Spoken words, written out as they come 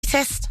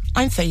latest,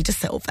 I'm Fader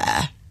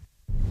Silver.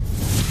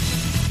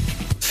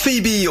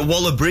 Phoebe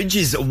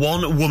Waller-Bridge's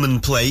one-woman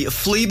play,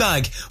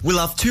 Fleabag, will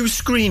have 2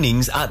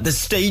 screenings at the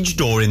Stage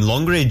Door in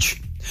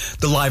Longridge.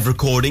 The live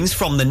recordings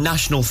from the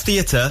National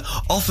Theatre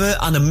offer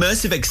an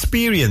immersive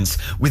experience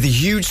with a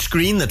huge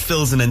screen that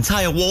fills an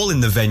entire wall in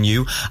the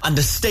venue and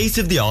a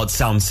state-of-the-art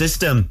sound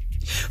system.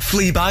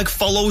 Fleabag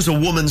follows a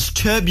woman's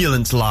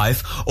turbulent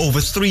life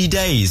over 3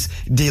 days,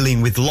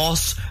 dealing with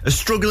loss, a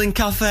struggling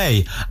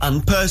cafe,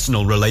 and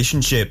personal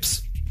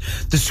relationships.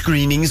 The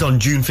screenings on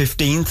June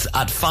 15th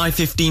at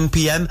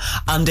 5:15pm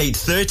and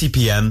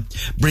 8:30pm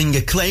bring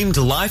acclaimed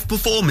live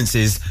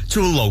performances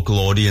to a local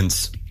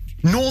audience.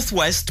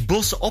 Northwest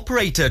bus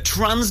operator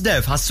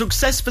Transdev has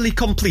successfully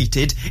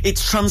completed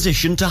its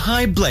transition to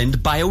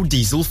high-blend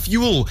biodiesel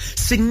fuel,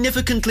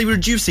 significantly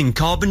reducing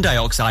carbon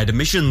dioxide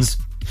emissions.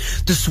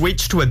 The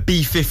switch to a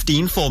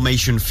B15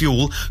 formation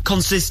fuel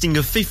consisting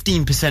of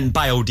 15%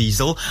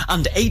 biodiesel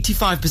and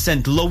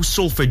 85%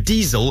 low-sulfur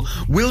diesel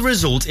will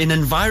result in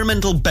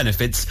environmental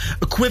benefits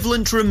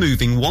equivalent to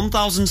removing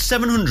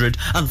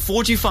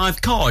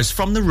 1,745 cars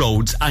from the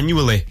roads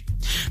annually.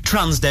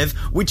 Transdev,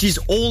 which is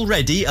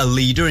already a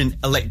leader in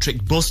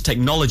electric bus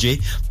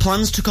technology,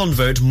 plans to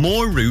convert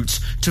more routes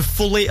to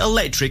fully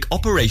electric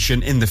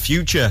operation in the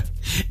future.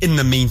 In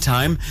the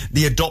meantime,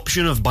 the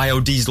adoption of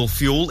biodiesel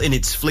fuel in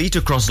its fleet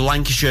across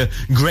Lancashire,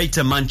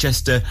 Greater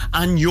Manchester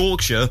and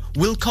Yorkshire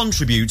will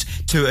contribute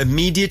to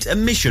immediate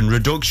emission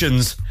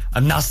reductions.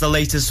 And that's the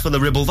latest for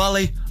the Ribble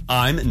Valley.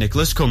 I'm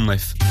Nicholas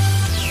Cunliffe.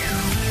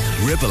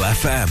 Ribble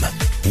FM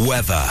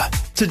weather.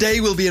 Today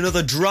will be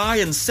another dry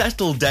and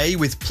settled day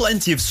with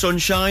plenty of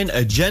sunshine,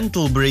 a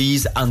gentle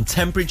breeze and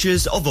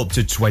temperatures of up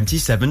to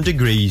 27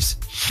 degrees.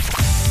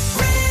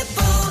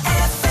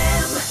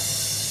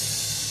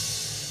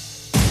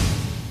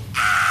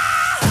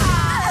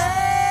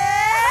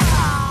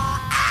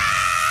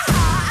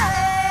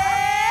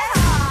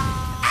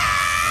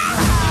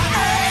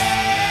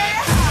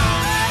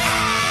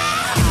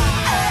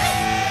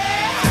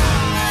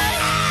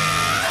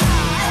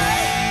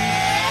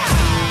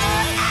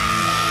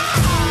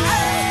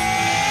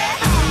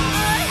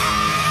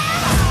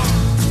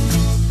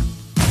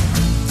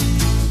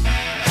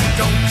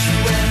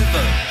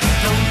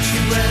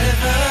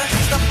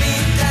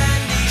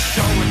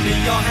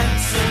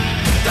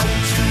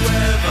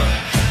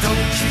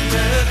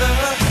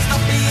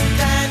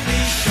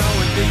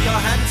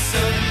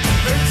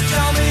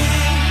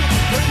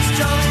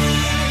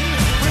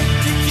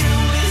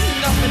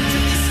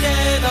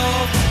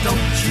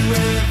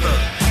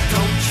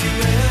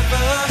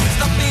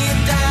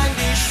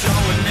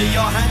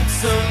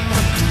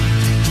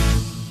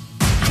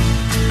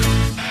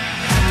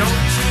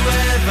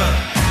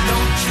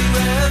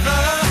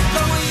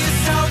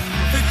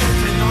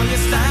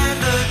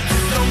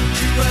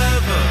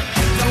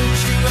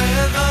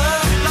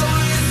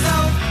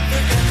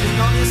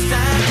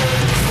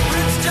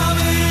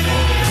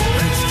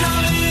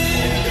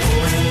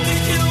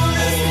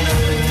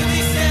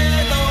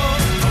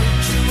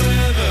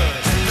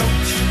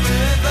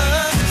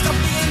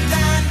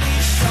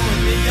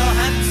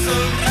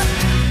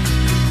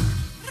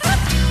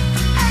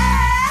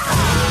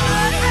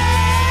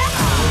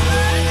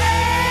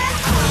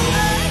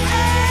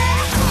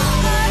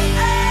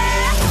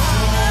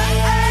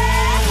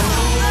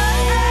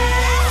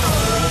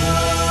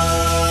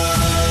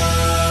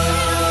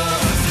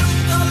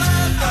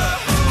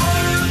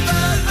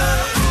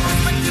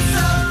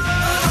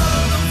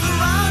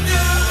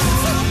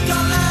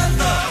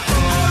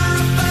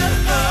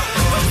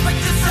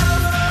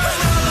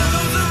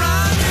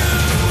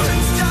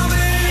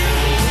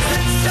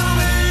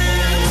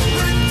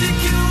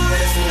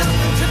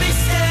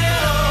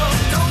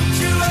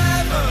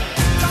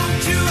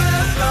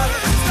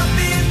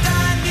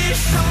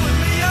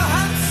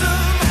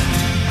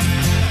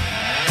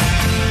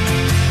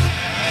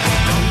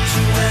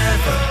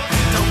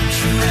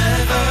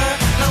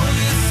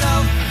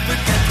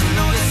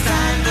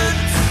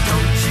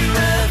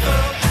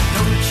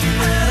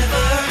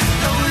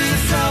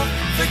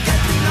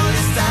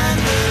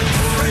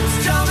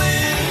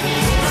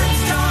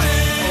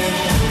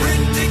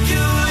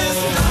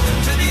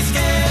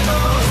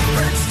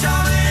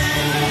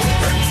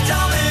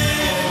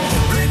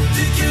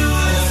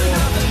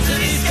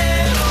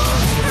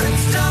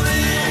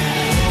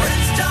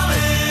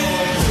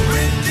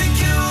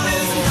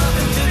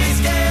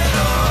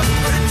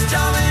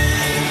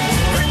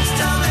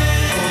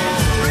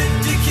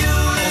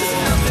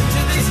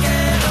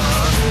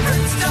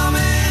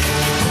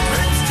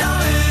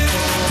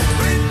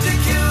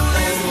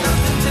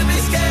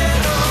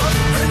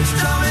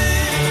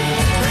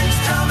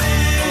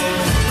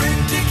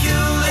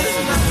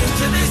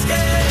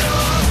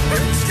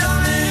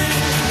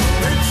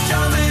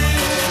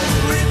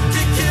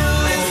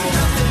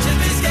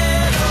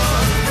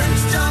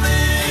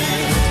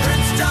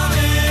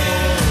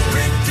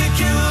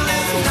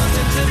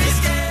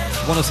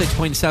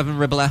 .7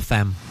 Ribble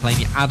FM, playing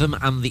you Adam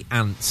and the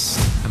Ants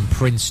and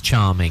Prince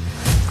Charming.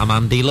 I'm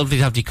Andy. Lovely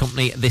to have your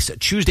company this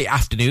Tuesday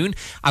afternoon.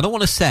 I don't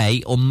want to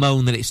say or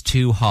moan that it's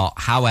too hot.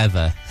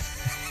 However,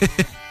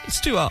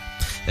 it's too hot.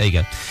 There you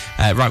go.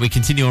 Right, we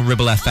continue on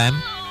Ribble FM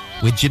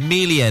with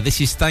Jamelia. This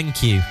is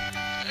Thank You.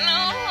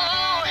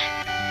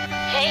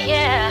 Hey,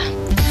 yeah.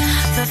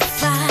 The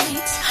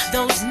fights,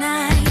 those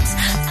nights,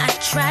 I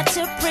tried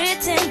to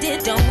pretend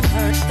it don't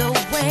hurt the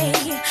way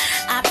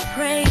I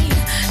prayed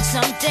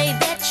someday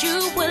that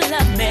you will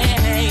love me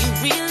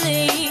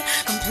really,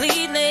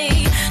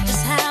 completely,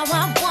 just how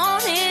I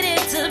wanted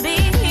it to be,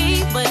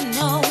 but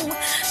no,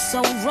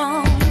 so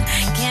wrong.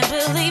 Can't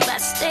believe I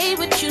stayed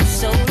with you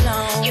so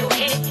long. You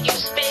hit, you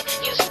split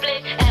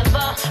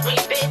every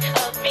bit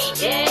of me,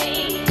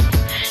 yeah.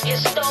 You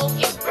stole,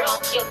 you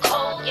broke, you're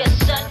cold, you're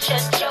such a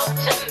joke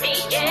to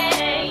me,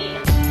 yeah.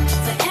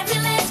 For every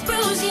last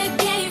bruise you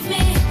gave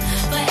me,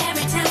 for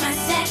every time I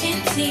sat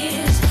in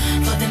tears,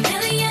 for the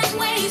million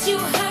ways you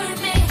hurt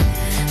me,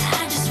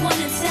 I just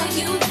wanna tell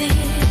you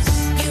this.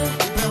 You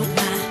broke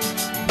my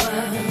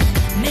world,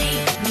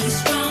 made me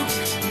strong.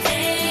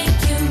 Thank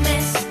you,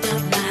 messed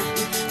up my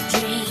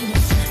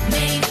dreams,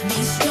 made me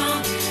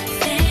strong.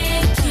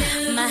 Thank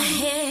you. My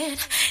head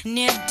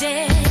near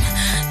dead,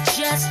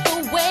 just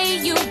the way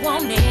you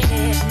wanted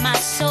it. My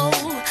soul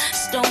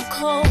stone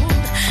cold,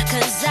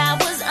 'cause I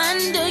was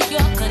under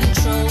your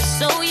control.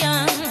 So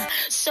young,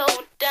 so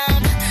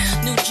dumb,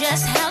 knew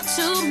just how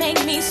to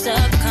make me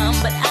succumb.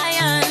 But I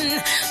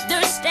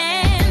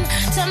understand,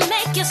 to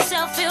make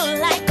yourself feel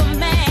like a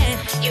man.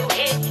 You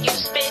hit, you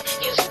split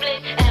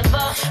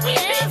every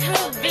bit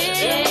of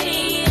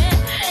me.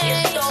 You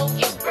stole,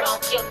 you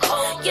broke, you're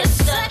cold, you're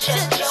such a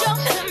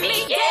joke to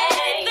me, yeah.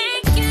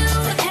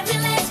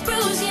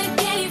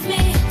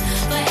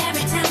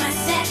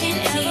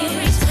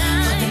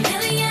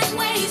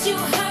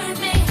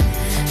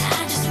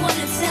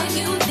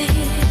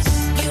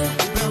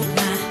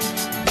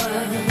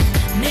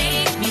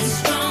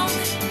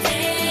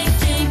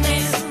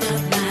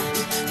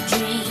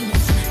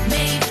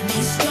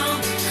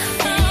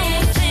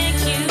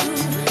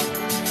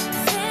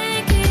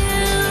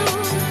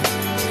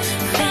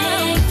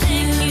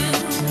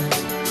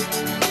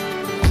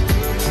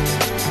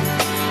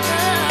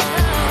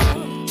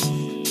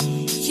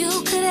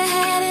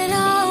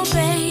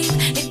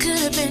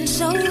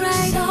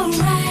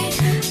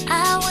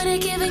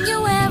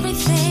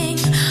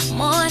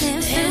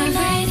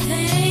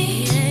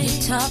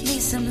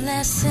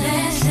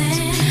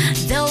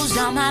 Lessons. Those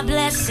are my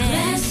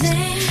blessings.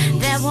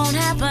 That won't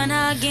happen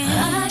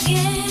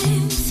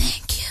again.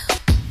 Thank you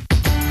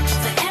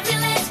for every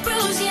last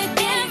bruise you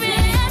gave me,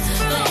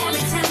 for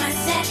every time I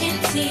sat in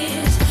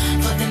tears,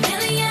 for the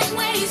million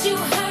ways you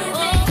hurt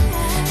me.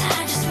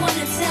 I just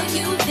wanna tell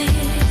you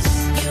this.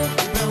 You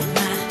broke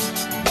my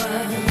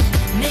world,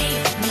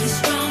 made me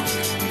strong.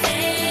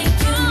 Thank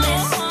you,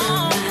 messed up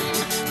my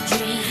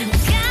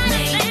dreams,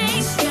 made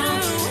me strong.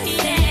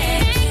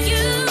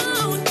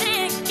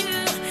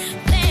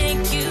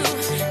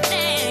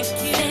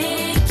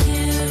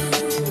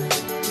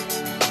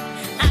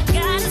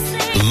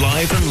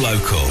 Live and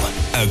local,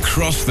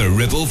 across the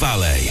Ribble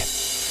Valley.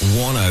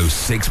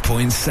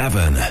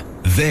 106.7.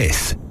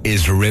 This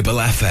is Ribble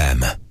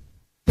FM.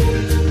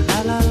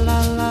 La la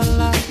la la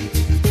la.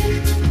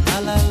 La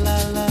la la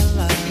la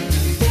la.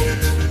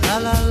 La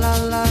la la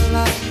la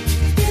la.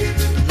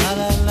 La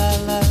la la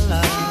la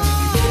la.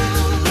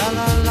 La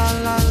la la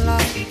la la.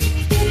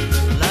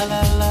 La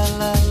la la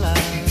la la.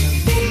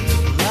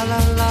 La la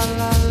la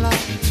la la.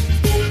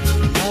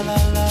 La la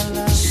la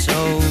la. So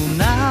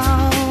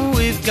now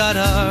we've got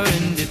our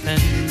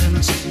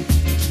independence.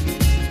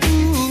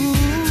 Ooh,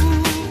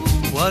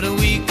 what are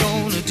we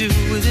gonna do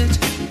with it?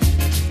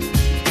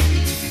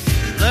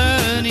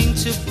 Learning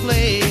to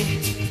play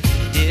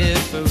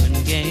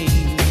different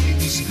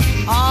games,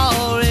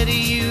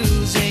 already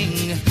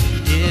using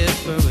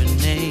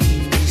different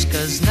names,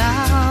 'cause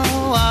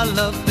now our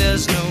love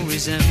bears no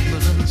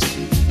resemblance,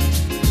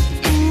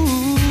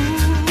 ooh,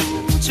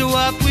 to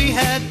what we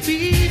had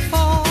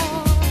before.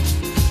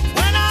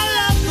 When our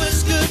love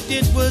was good,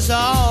 it was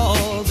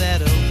all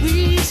that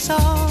we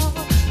saw.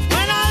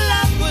 When our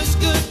love was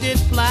good, it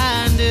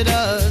blinded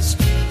us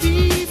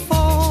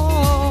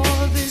before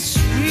this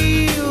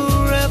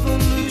real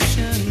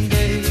revolution,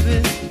 baby,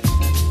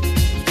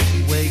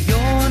 where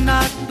you're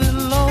not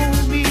below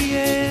me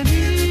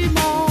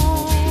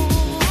anymore.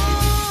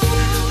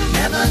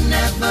 Never,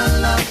 never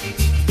love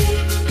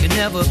can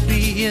never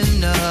be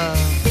enough.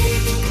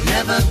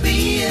 Never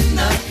be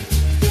enough,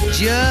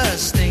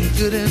 just ain't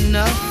good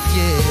enough,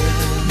 yeah.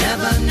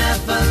 Never,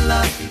 never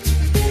love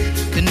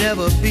can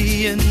never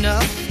be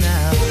enough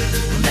now.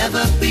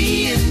 Never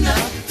be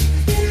enough,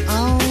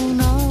 oh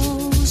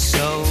no.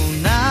 So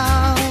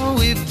now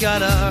we've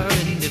got our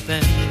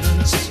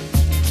independence.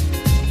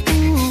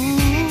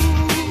 Ooh,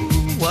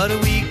 what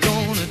are we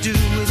gonna do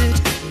with it?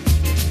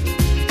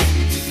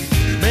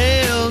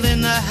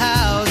 Building the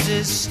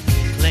houses,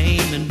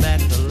 claiming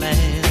back the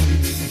land,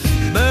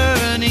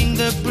 burning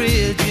the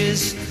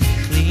bridges,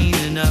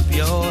 cleaning up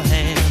your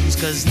hands,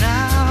 'cause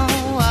now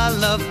our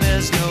love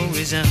bears no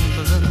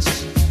resemblance,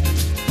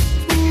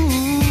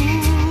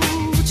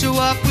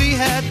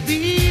 had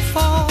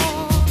before.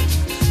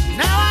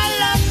 Now our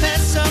love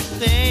has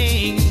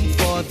something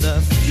for the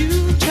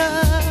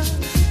future.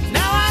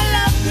 Now our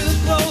love will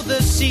grow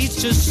the seeds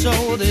to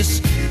sow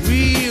this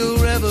real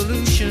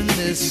revolution,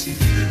 this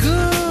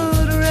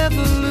good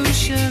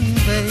revolution,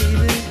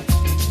 baby.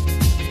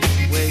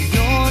 Where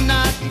you're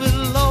not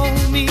below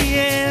me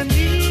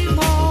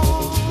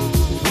anymore.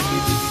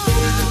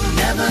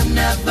 Never,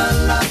 never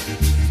love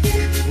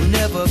will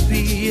never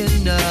be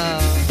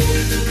enough.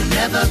 Will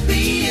never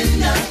be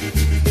enough.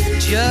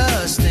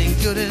 Just ain't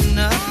good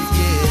enough,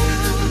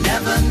 yeah.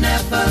 Never,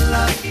 never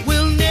love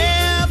will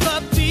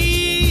never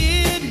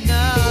be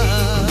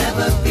enough.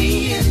 Never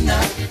be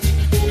enough.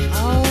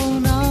 Oh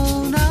no,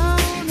 no,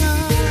 no.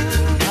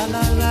 La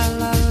la la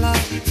la la.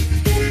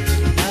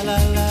 La la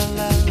la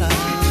la la.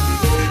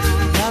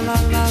 La la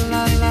la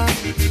la la.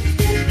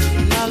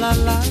 La la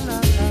la la.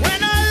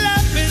 When our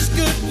love is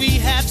good, we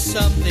have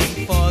something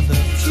for the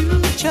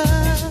future.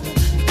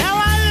 Now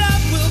our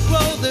love will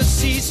grow the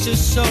seeds to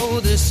sow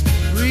this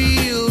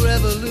real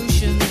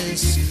revolution,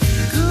 this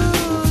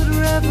good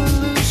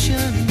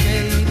revolution,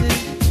 baby.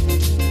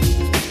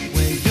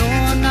 Where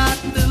you're not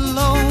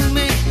below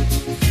me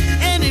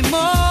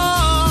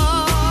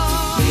anymore.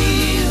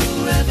 Real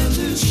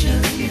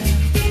revolution, yeah.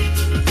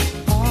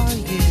 Oh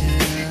yeah.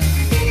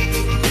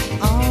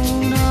 Oh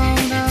no,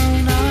 no,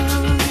 no,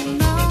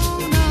 no,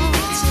 no.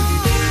 It's a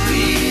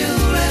real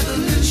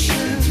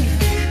revolution,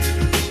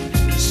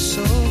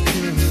 so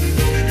good.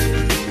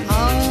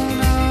 Oh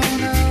no,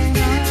 no,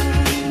 no,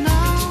 no,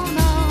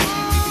 no.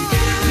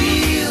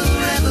 Real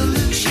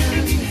revolution,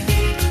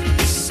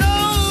 so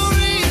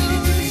real,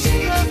 it's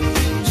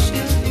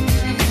revolution.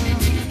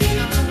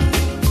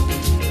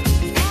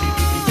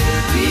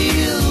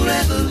 Real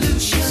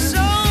revolution,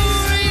 so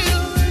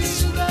real, it's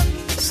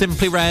revolution.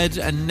 Simply Red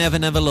and Never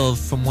Never Love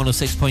from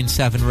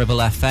 106.7 Ribble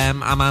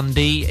FM. I'm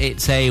Andy.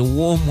 It's a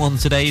warm one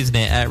today, isn't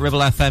it? At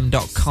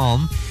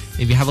ribblefm.com.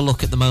 If you have a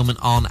look at the moment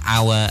on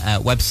our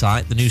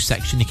website, the news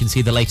section, you can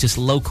see the latest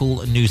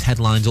local news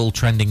headlines all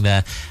trending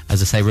there,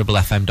 as I say,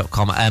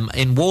 ribblefm.com.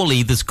 In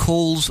Worley, there's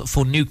calls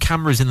for new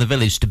cameras in the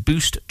village to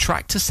boost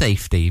tractor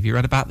safety. Have you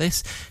read about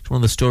this? It's one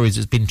of the stories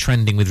that's been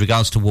trending with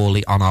regards to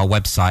Worley on our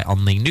website,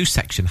 on the news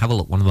section. Have a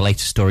look, one of the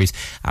latest stories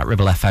at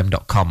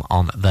ribblefm.com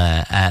on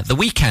there. The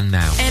weekend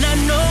now. And I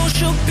know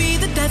she'll be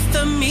the death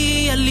of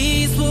me, at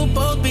least we'll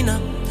both be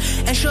numb.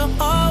 And she'll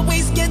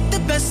always get the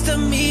best of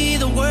me,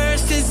 the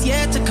worst is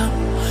yet to come.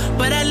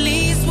 But at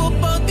least we'll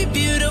both be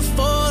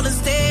beautiful and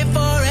stay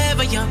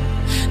forever young.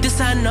 This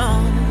I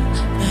know,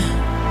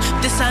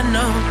 this I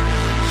know.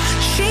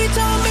 She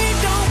told me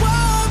don't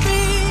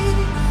worry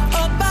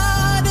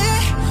about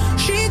it.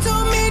 She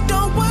told me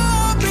don't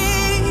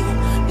worry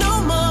no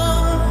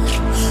more.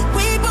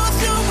 We both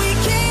know we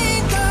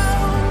can't go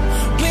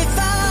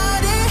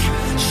without it.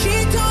 She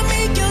told me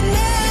you'll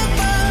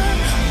never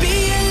be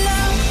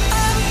alone.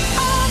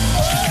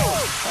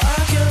 I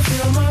can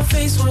feel my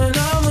face when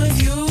I'm with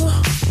you,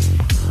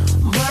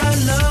 but I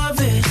love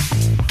it,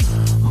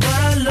 but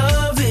I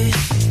love it.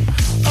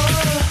 Oh,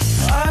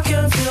 I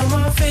can feel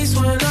my face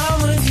when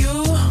I'm with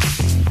you,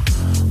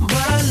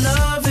 but I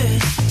love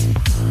it,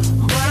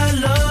 but I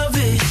love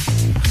it.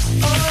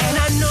 Oh, and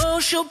I know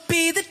she'll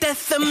be the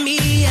death of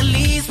me, at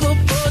least we'll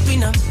both be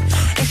numb.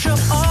 And she'll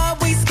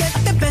always get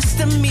the best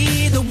of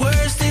me, the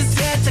worst is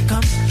yet to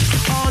come.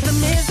 All the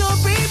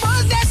misery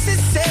was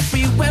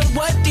necessary when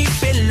we're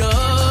deep in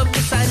love.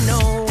 Yes, I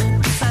know,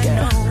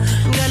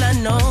 girl, I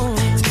know.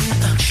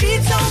 She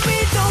told me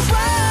don't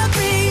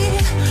worry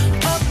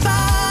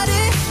about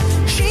it.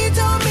 She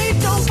told me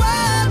don't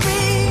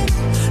worry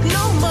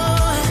no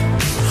more.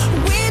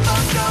 We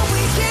both know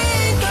we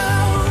can't go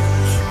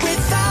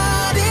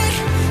without it.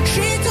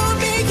 She told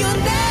me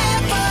you'll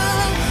never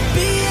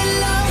be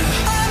alone.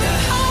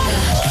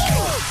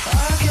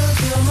 I can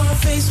feel my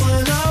face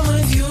when I'm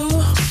with you,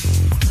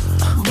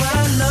 but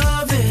I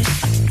love it,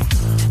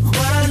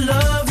 but I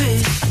love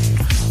it.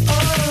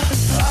 Oh,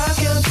 I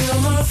can feel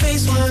my face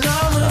when I'm with you, but I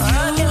love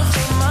it,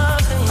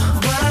 but I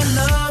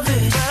love it.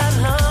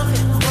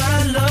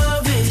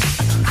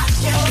 I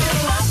can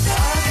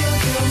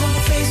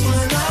feel my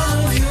face when I'm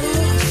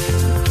with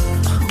you,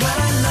 but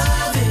I love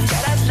it, but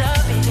I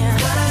love it,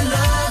 but I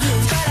love it,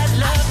 but I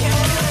love it.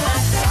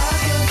 I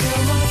can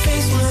feel my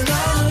face when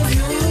I'm with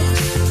you,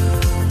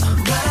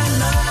 but I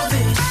love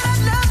it, but I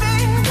love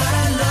it, but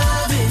I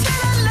love it,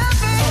 but I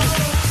love it.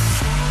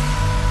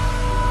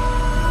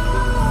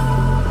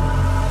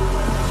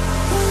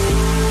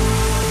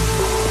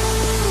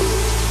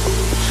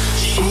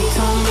 She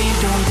told me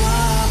don't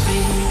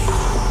worry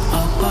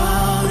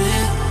about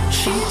it.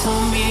 She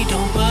told me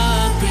don't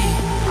worry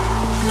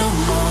no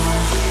more.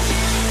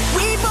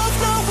 We both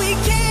know we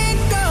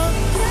can't go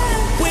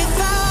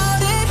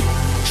without it.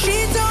 She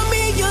told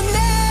me you'll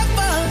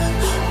never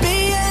be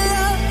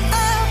alone.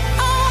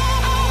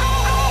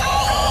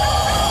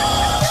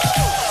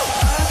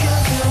 I can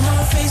feel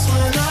my face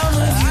when I'm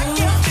with you. I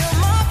can feel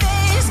my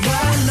face, but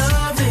I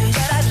love it,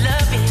 but I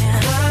love it,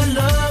 but I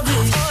love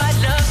it. Oh, I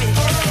love it.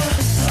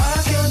 I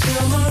can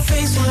feel my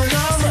face when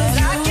I'm with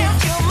you. I can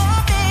feel my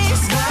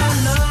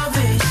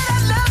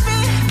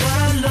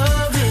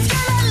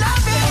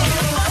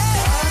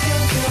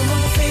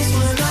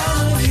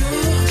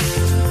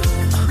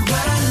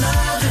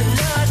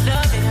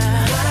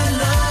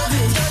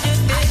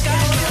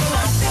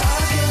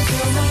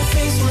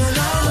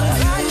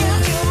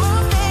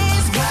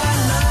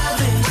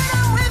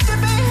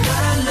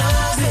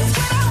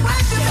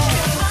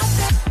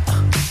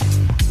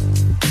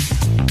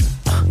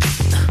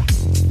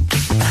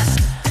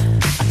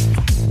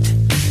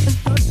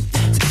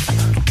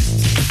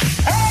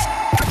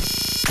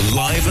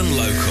Live and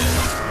local.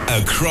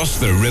 Across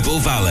the Ribble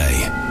Valley.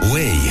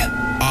 We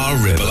are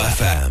Ribble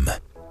FM.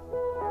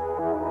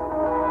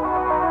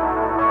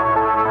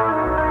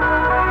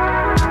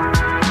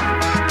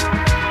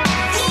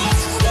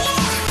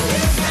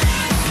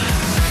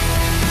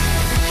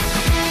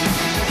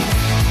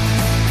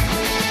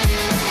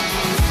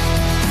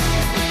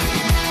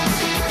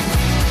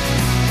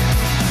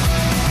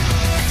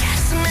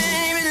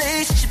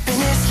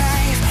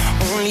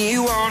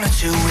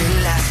 To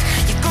relax,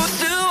 you go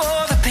through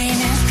all the pain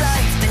and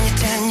strife, then you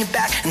turn your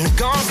back and they're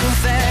gone so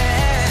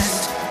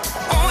fast.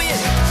 Oh yeah,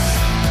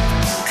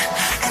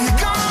 and they're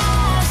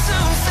gone so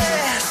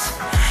fast.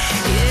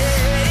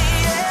 Yeah,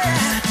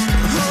 yeah.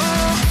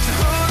 So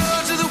hold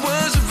on to the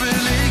ones that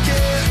really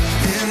care.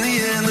 In the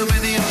end, they'll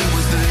be the only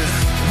ones there.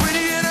 When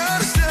you get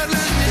out of step,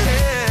 let me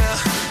hear.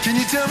 Can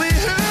you tell me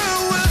who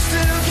will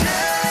still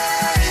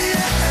care?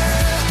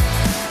 Yeah.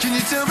 Can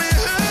you tell me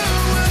who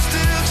will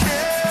still care?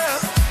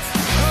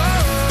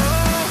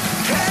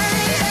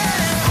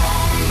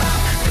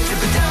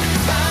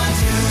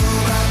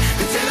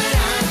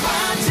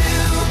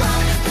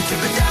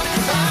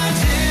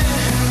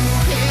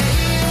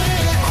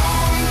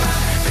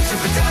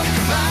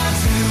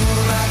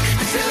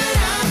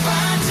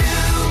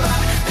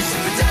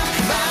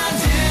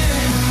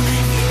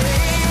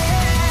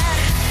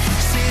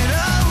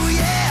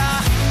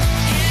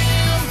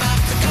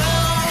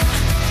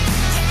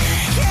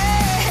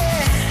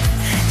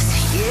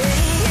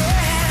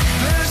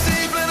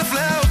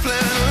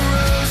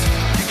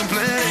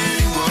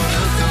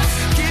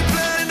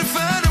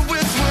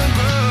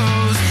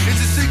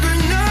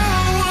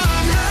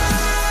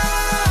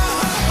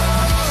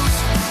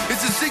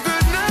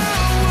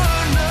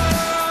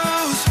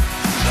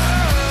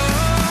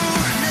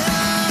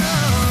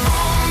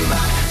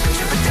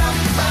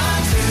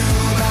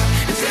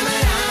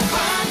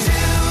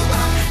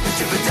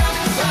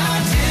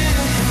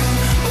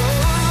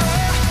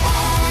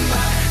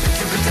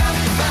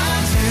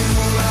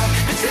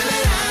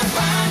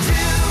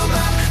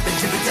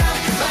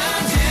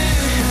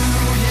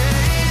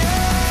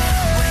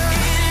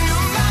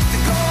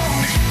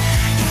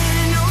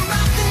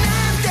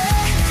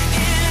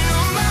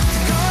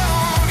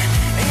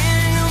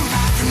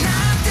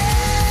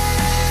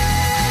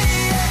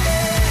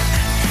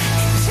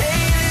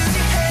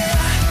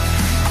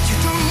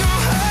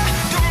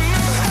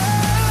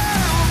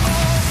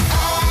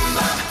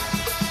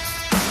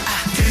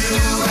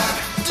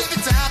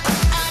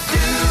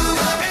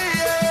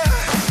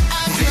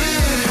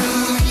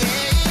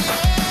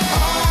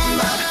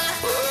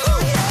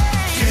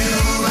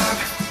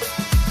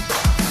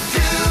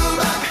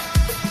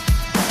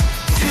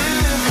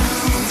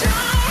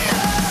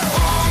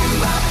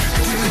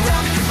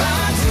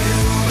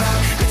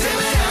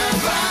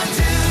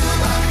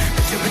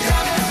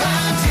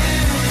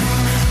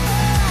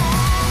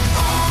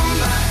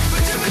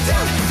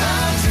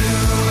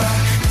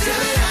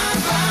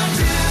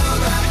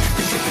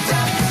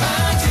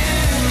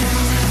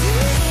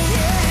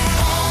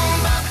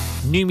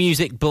 New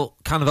music, but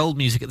kind of old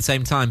music at the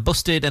same time.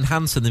 Busted and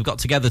Hanson, they've got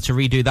together to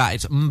redo that.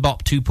 It's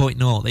Mbop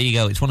 2.0. There you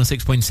go. It's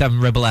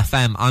 106.7 Ribble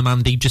FM. I'm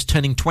Andy, just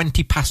turning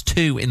 20 past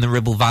 2 in the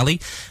Ribble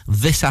Valley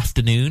this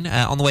afternoon.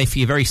 On the way for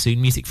you very soon,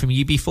 music from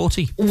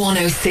UB40.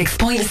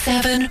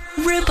 106.7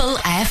 Ribble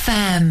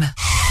FM.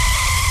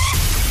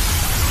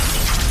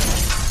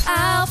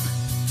 Help,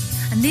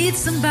 I need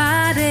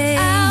somebody.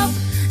 Help,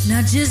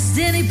 not just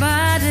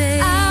anybody.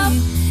 Help,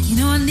 you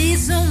know I need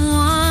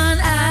someone.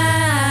 Help.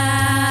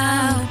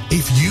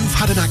 If you've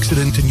had an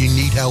accident and you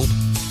need help,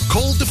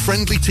 call the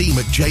friendly team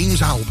at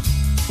James Alp.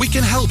 We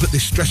can help at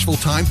this stressful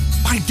time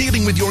by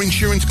dealing with your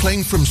insurance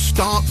claim from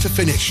start to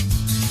finish.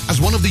 As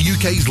one of the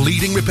UK's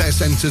leading repair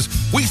centres,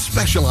 we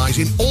specialise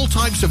in all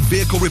types of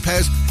vehicle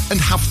repairs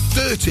and have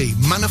 30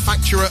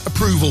 manufacturer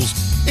approvals,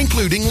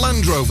 including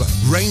Land Rover,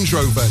 Range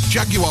Rover,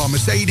 Jaguar,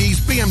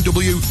 Mercedes,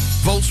 BMW,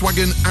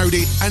 Volkswagen,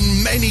 Audi and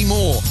many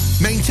more,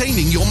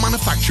 maintaining your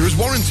manufacturer's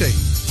warranty.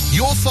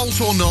 Your fault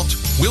or not,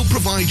 we'll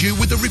provide you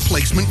with a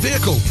replacement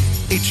vehicle.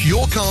 It's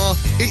your car,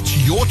 it's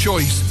your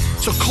choice.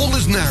 So call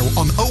us now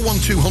on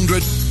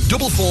 01200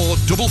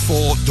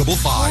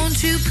 444455.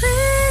 Won't you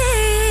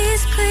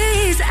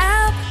please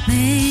help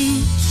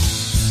me?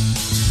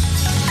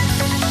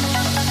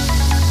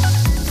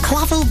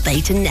 Clavel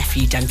Bait and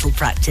Nephew Dental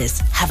Practice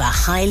have a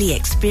highly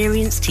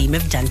experienced team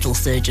of dental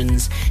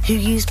surgeons who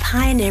use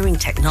pioneering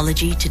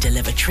technology to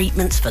deliver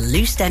treatments for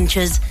loose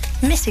dentures,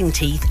 missing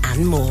teeth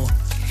and more.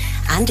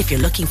 And if you're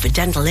looking for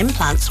dental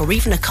implants or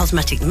even a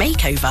cosmetic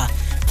makeover,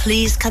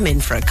 please come in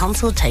for a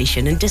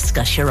consultation and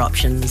discuss your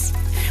options.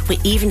 We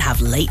even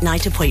have late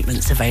night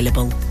appointments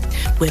available.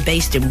 We're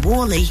based in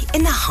Worley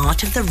in the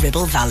heart of the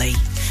Ribble Valley.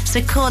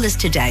 So call us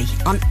today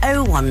on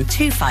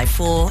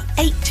 01254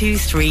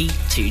 823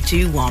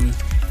 221.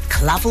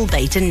 Clavel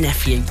Bait and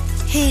Nephew,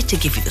 here to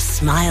give you the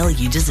smile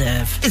you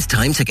deserve. It's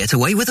time to get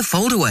away with a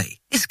foldaway.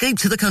 Escape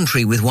to the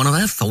country with one of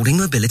our folding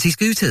mobility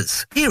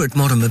scooters. Here at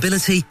Modern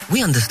Mobility,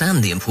 we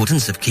understand the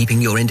importance of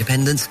keeping your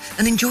independence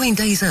and enjoying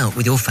days out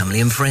with your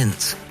family and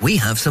friends. We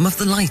have some of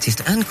the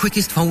lightest and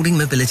quickest folding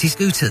mobility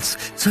scooters,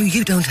 so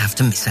you don't have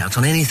to miss out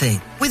on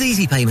anything. With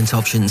easy payment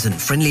options and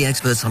friendly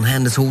experts on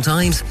hand at all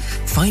times,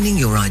 finding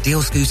your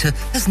ideal scooter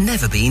has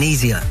never been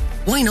easier.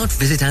 Why not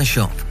visit our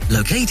shop,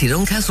 located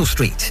on Castle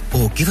Street,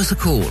 or give us a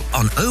call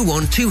on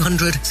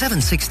 01200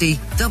 760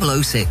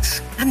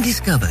 006 and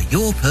discover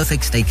your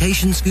perfect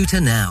staycation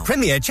scooter now.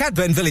 Premier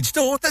Chadburn Village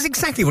Store does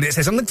exactly what it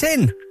says on the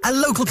tin. A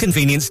local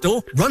convenience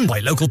store run by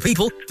local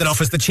people that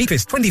offers the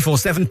cheapest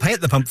 24/7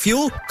 pay-at-the-pump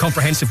fuel,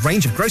 comprehensive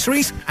range of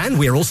groceries, and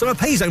we're also a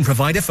pay zone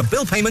provider for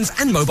bill payments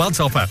and mobile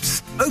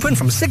top-ups. Open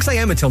from 6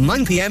 a.m. until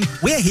 9 p.m.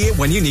 We're here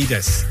when you need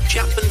us.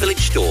 Chapman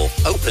Village Store,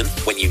 open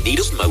when you need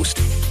us most.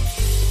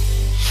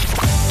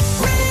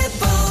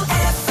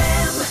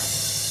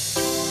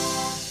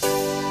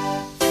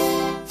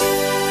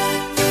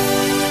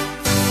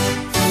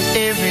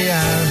 Every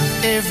hour,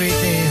 every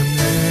day I'm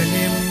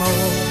learning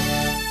more.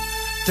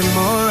 The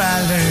more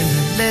I learn,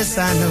 the less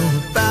I know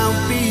about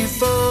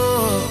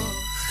before.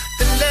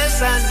 The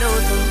less I know,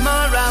 the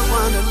more I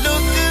wanna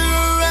look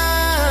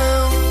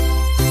around.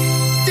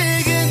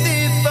 Digging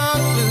deep for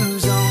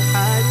clues on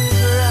hiding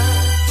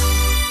ground.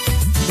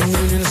 The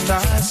moon and the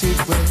stars sit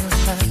where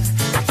high.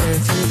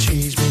 Earth and the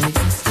trees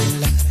beneath the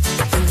light.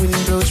 The wind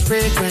blows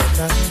fragrant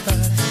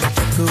lullaby.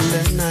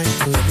 Cooler night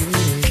for you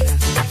and I.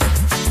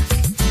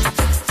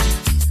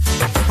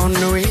 On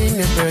the wing,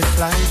 the birds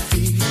fly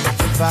free.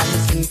 The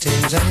violets and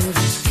Thames and the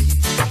sea.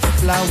 The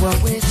flower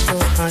waits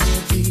for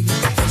honeybee.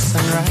 The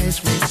sunrise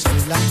wakes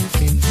new life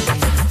in me.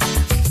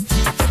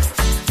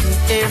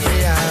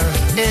 Every hour,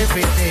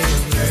 every day,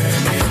 I'm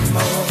learning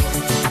more.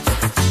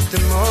 The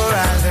more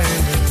I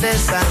learn, the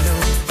less I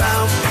know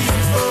about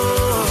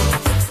before.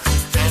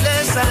 The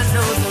less I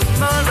know, the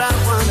more I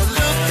wanna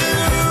look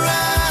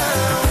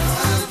around.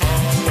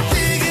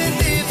 Digging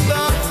deep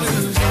for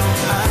clues on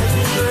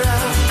hiding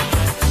ground.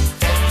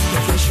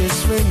 Fishes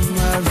swim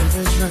while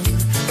rivers run.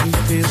 He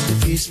feels the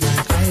peace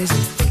like eyes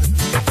and fun.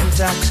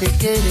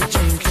 Intoxicated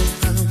drinking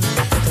from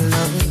the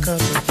loving cup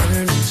of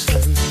burning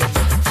sun.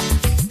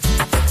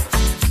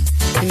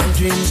 In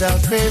dreams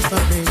I'll pray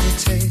for baby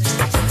taste.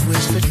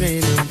 Whispered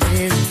rain on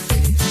weary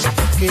face.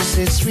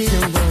 Kisses sweet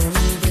and warm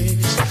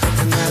embrace.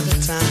 Another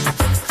time,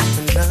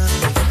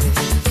 another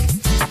place.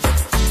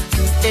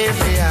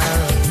 Every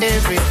hour,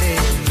 every day,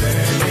 I'm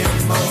learning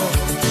more.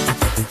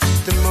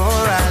 The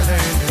more I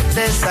learn, the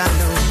less I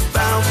know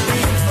about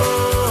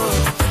before.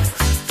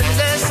 The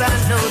less I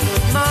know, the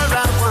more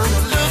I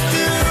wanna look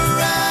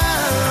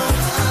around.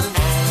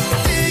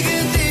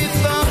 Digging deep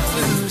for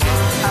clues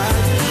on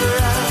hiding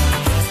ground.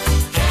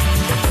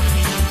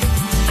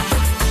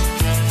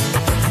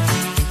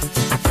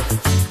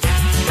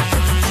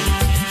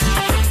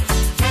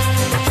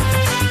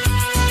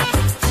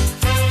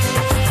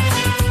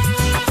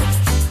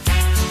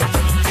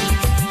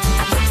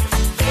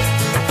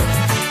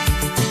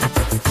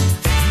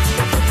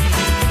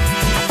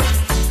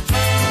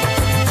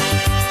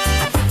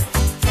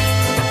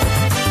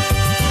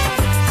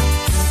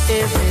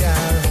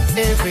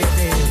 Every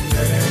day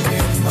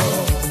learning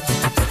more.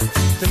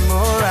 The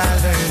more I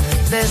learn, the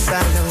less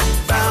I know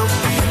about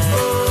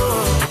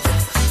before.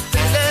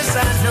 The less I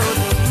know,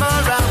 the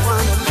more I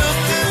wanna look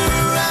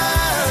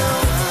around.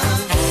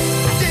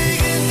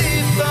 Digging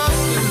deep for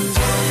clues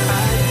on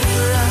hiding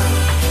ground.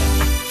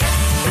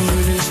 The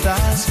moon and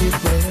stars sit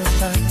way up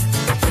high.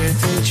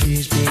 Earth and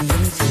trees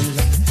beneath the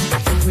light.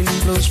 The wind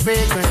blows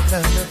fragrant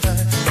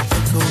lullaby. The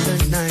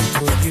golden night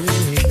for you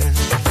and I.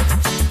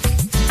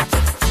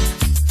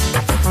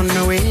 On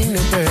the wing,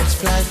 the birds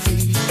fly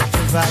free.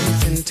 The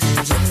violets and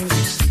Thames and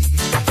the sea.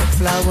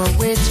 Flower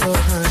waits for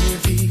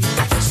honeybee.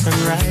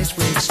 Sunrise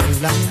wakes new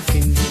life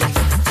in me.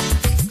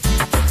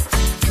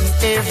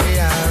 Every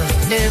hour,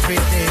 every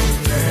day,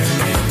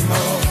 learning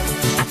more.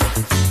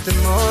 The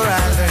more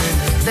I learn,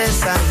 the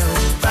less I know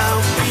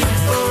about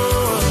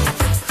before.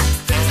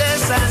 The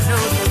less I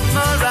know, the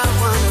more I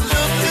wanna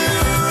look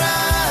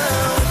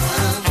around.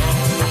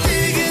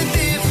 Digging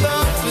deep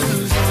for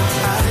clues on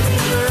hiding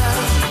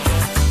ground.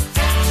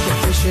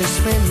 Fishes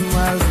swim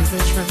while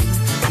rivers run.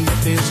 He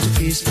feels to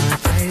feast my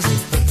eyes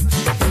and fun.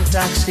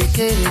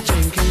 Intoxicated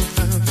drinking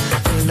from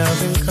a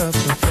loving cup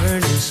of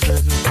burning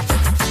sun.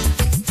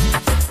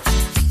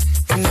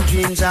 In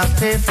dreams I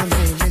pray for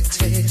many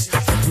taste.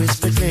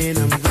 Whispered rain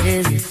on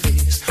weary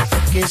face.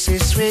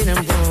 Kisses sweet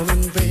and warm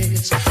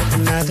embrace.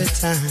 Another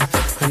time,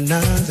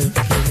 another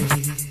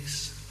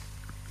place.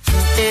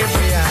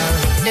 Every hour,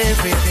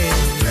 every day,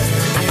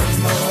 learning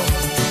more.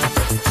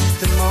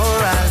 The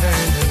more I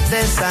learn, the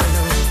less I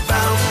know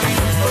about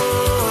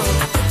before.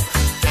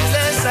 The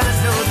less I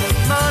know, the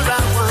more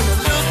I wanna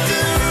look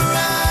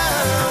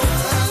around.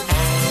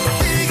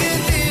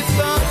 Digging deep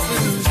for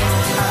clues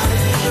on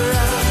hiding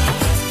ground.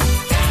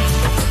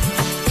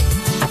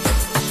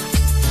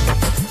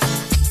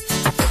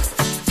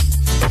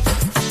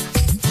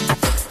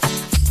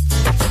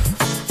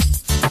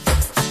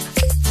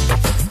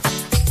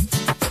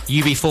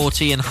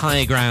 UB40 and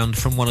Higher Ground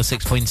from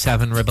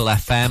 106.7 Ribble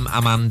FM.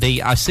 I'm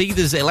Andy. I see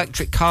there's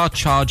electric car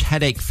charge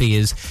headache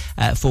fears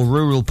for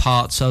rural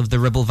parts of the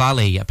Ribble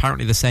Valley.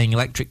 Apparently they're saying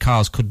electric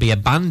cars could be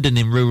abandoned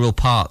in rural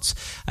parts,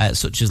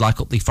 such as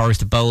like up the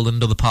Forest of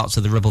Bowland, other parts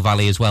of the Ribble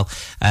Valley as well,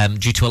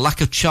 due to a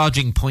lack of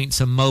charging points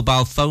and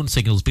mobile phone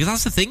signals. Because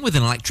that's the thing with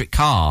an electric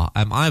car.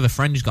 I have a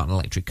friend who's got an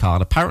electric car,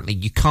 and apparently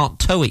you can't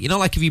tow it. You know,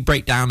 like if you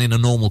break down in a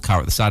normal car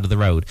at the side of the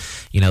road,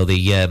 you know,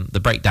 the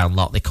breakdown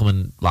lot, they come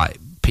and like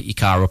pick your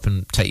car up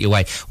and take you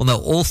away. Well, no,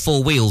 all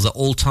four wheels at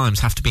all times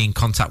have to be in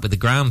contact with the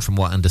ground, from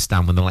what I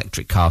understand, with an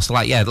electric car. So,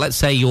 like, yeah, let's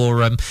say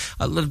you're,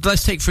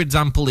 let's take, for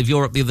example, if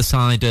you're up the other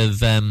side of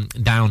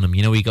Downham,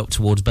 you know, you go up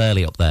towards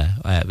Burley up there.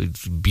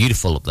 It's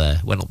beautiful up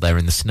there. Went up there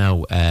in the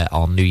snow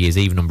on New Year's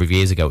Eve a number of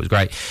years ago. It was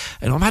great.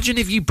 And imagine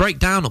if you break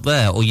down up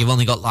there, or you've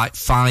only got like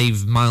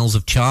 5 miles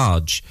of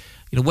charge.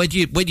 You know, where do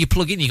you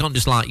plug in? You can't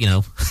just, like, you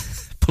know,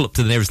 pull up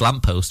to the nearest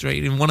lamppost or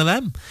in one of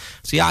them.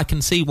 So yeah, I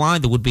can see why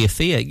there would be a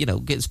fear, you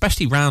know,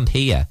 especially round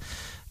here,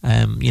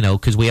 you know,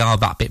 because we are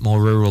that bit more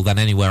rural than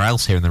anywhere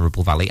else here in the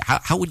Ribble Valley.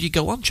 How would you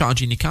go on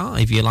charging your car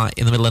if you're like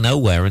in the middle of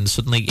nowhere and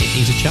suddenly it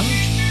needs a charge?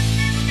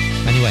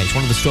 Anyway, it's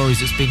one of the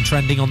stories that's been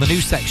trending on the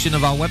news section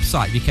of our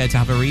website. If you care to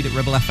have a read at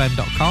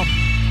ribblefm.com.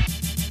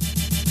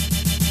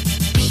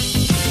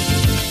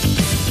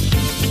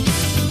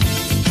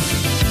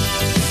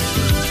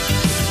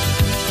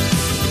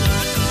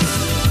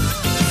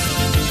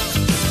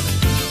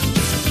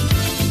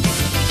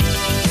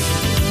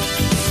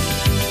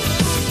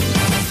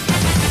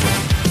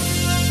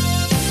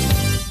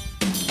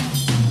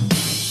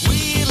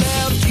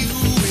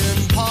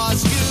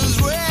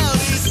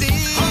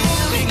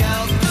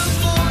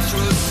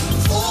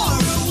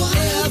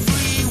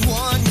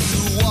 Everyone,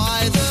 you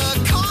are the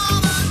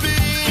common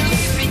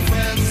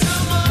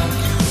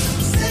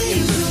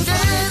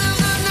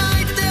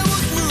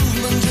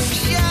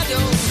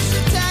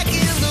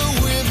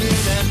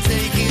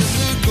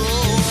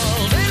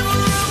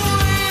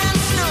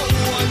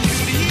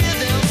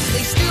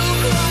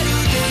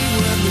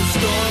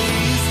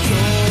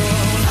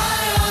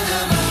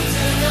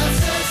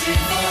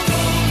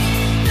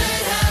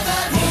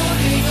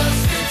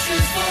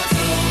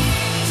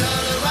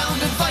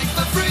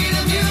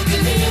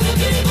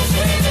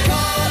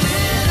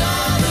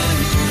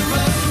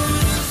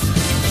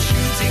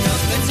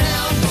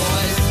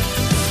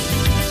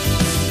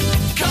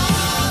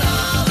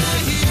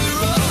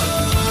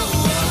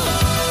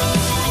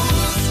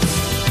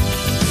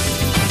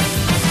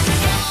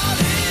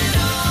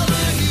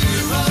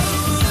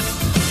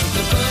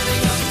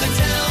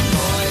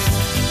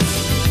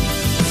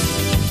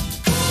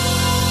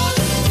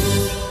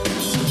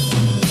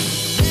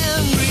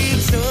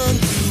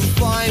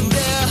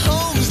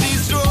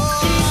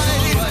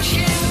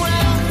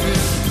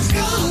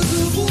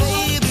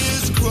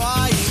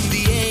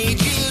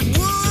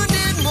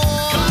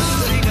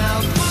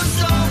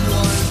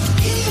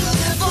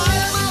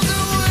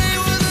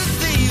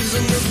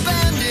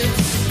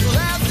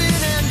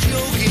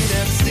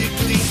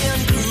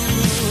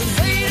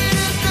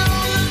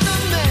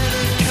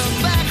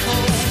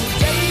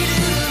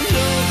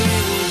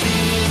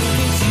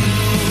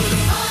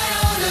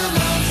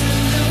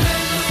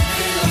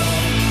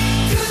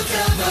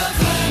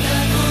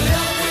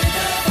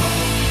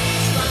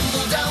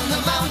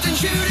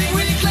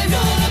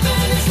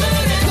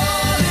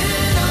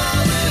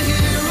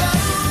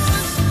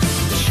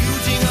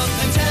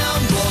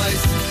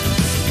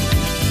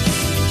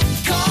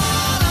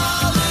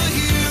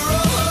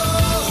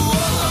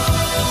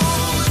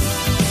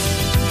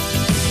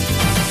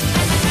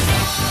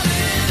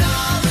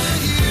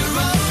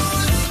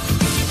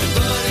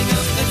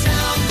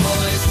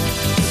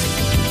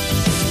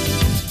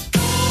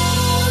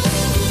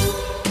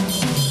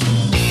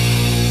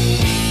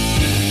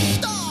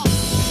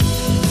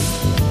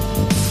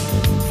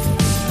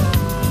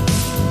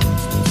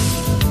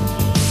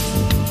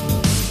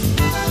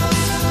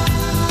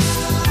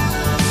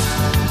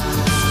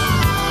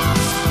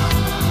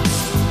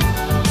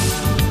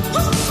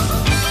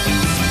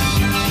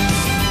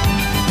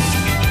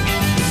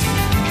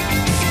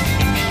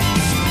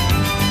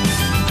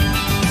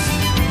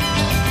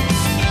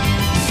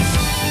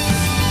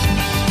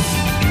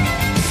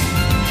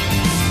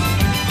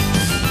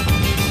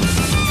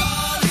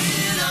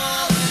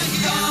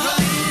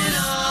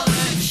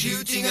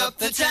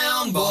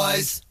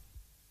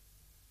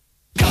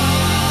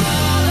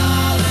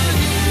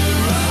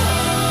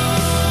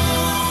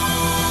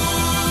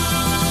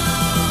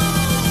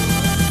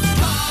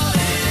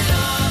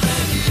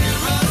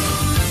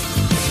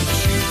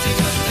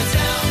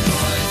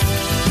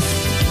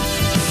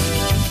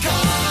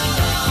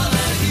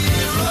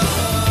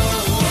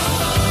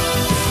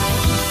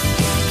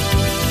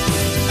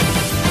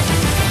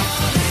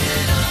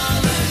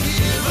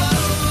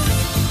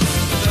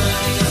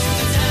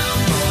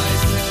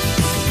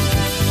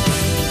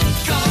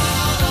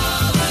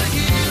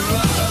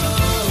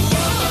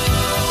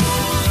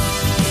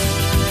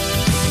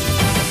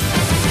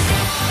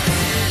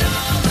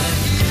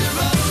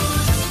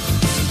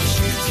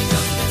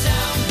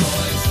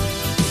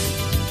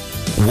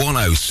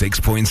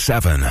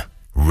 106.7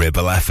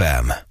 Ribble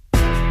FM.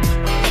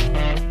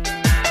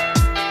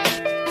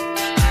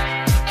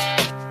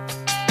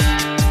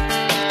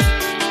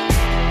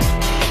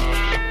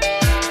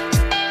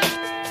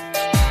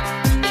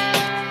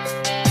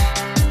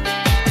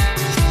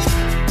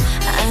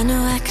 I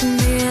know I can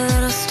be a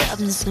little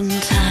stubborn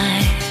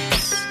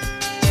sometimes.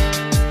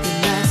 You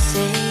might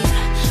say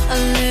a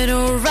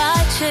little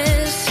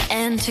righteous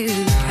and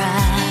too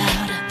proud.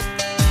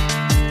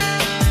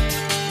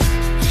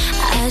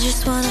 I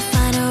just wanna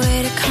find a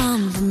way to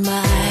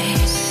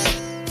compromise.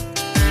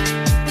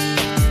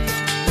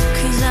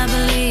 'Cause I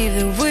believe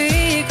that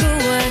we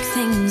could work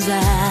things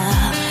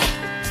out.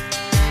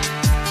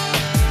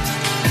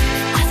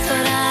 I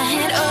thought I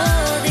had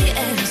all the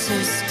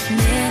answers,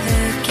 never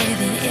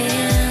giving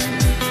in.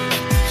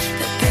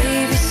 But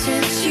baby,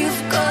 since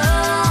you've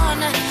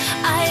gone,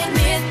 I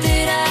admit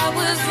that I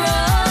was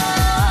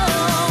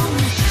wrong.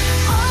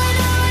 All I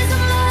know is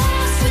I'm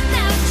lost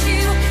without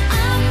you.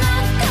 I'm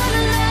not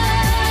gonna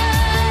lie.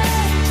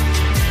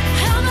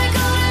 How am I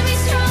gonna be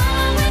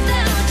strong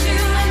without you?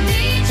 I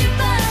need you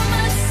by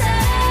my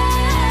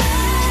side.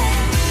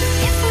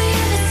 If we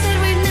ever said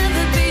we'd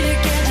never be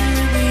together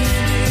and we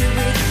ended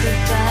with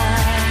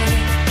goodbye,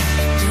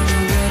 you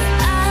know what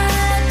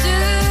I'd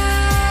do.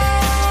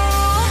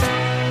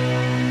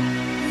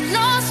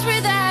 Lost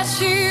without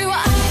you,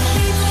 I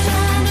keep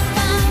trying to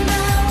find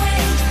my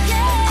way.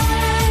 Yeah,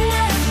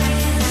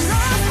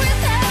 lost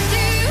without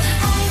you,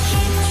 I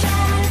keep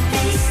trying to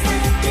face the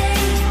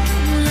day.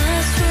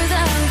 Lost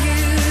without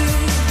you.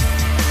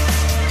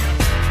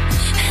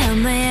 Am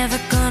I ever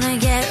gonna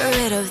get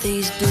rid of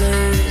these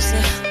blues?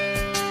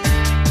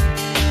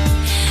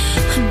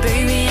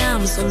 Baby,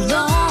 I'm so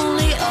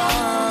lonely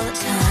all the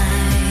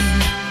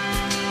time.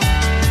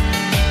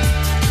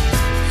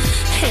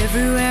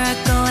 Everywhere I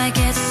go, I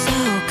get so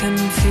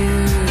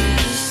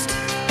confused.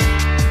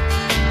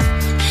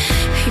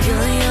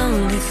 You're the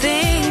only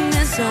thing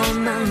that's on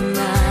my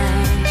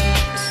mind.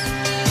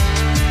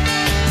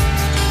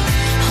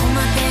 Oh,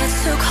 my bed's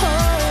so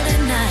cold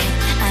at night,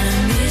 and I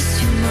miss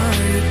you more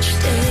each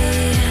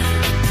day.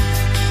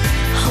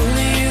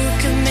 Only you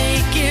can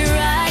make it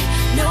right.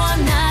 No,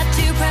 I'm not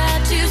too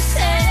proud to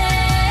say.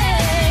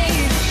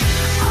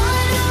 All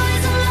I know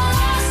is I'm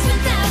lost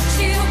without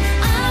you.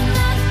 I'm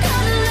not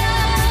gonna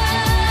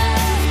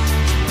lie.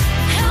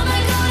 How am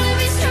I gonna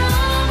be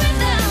strong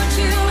without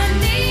you? I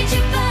need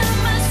you by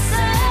my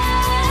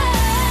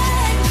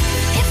side.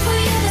 If we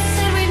ever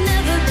said we'd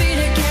never be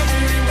together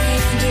and we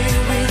ended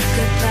with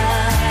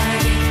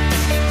goodbye,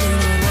 you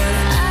know what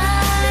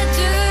I'd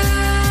do.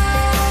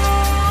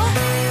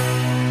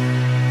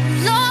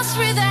 Lost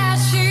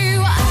without you,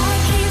 I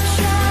keep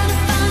trying to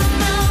find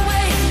my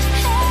way.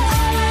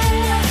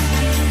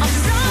 I'm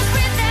lost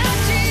without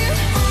you,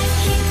 I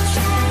keep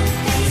trying to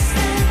face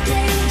the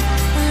day.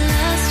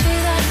 Lost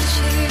without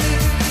you.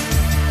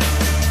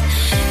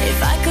 If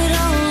I could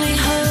only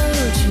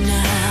hold you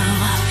now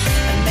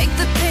and make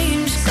the pain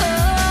just go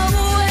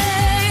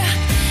away.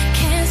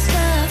 Can't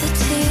stop the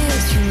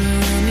tears from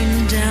running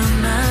down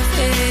my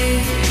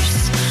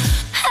face.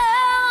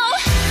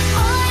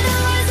 All I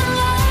know is I'm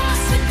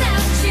lost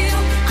without you.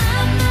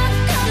 I'm not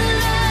gonna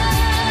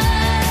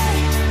lie.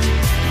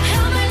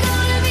 How am I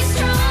gonna be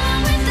strong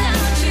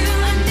without you?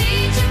 I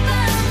need you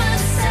by my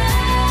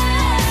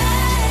side.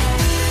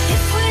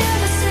 If we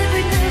ever said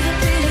we'd never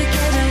be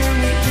together and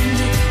we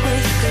ended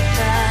with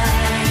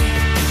goodbye,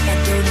 I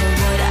don't know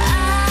what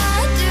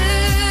I'd do.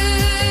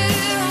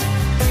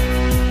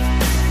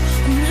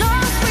 I'm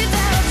lost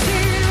without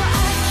you.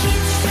 I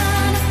keep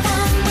trying to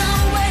find my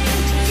way.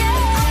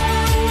 Yeah,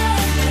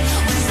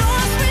 I'm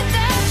lost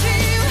without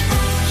you.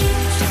 I keep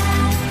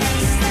trying to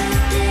face the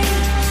day,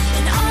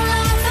 and all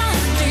I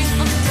find is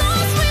I'm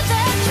lost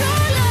without your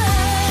love.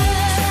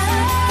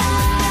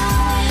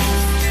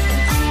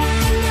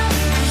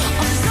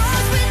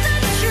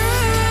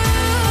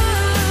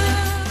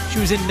 She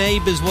was in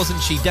Neighbours,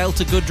 wasn't she?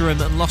 Delta Goodrem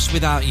and Lost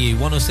Without You,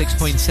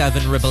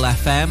 106.7 Ribble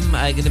FM.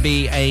 Going to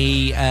be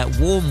a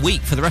warm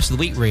week for the rest of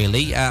the week,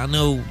 really. I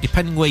know,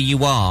 depending where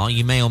you are,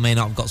 you may or may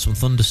not have got some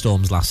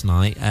thunderstorms last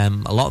night. A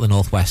lot of the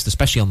northwest,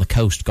 especially on the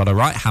coast, got a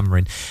right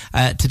hammering.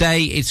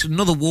 Today, it's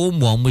another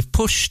warm one. We've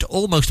pushed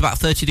almost about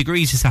 30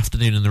 degrees this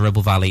afternoon in the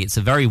Ribble Valley. It's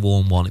a very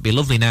warm one. It'd be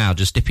lovely now,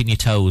 just dipping your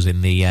toes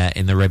in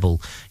the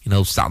Ribble,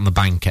 sat on the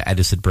bank at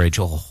Edison Bridge.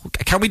 Oh,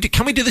 can we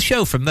do the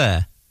show from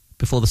there?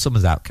 Before the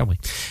summer's out, can we?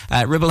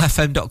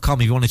 RibbleFM.com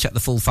if you want to check the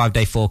full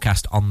 5-day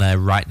forecast on there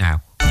right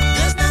now.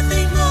 There's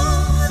nothing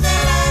more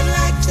that I'd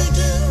like to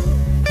do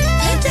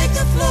than take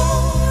the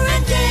floor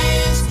and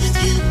dance with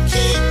you.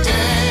 Keep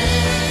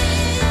dancing,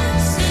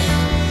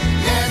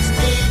 let's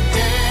keep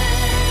dancing.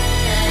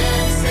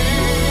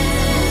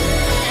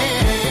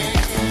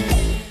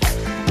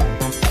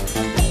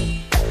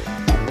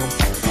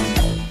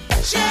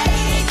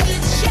 Shake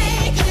it,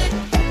 shake it.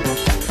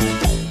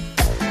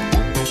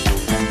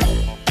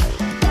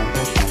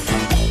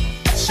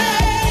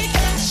 Shake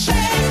it,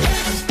 shake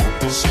it.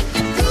 Shake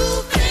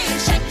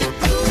it,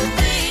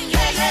 grooving,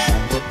 yeah, yeah.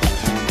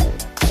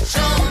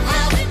 Show 'em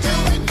how we do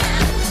it now.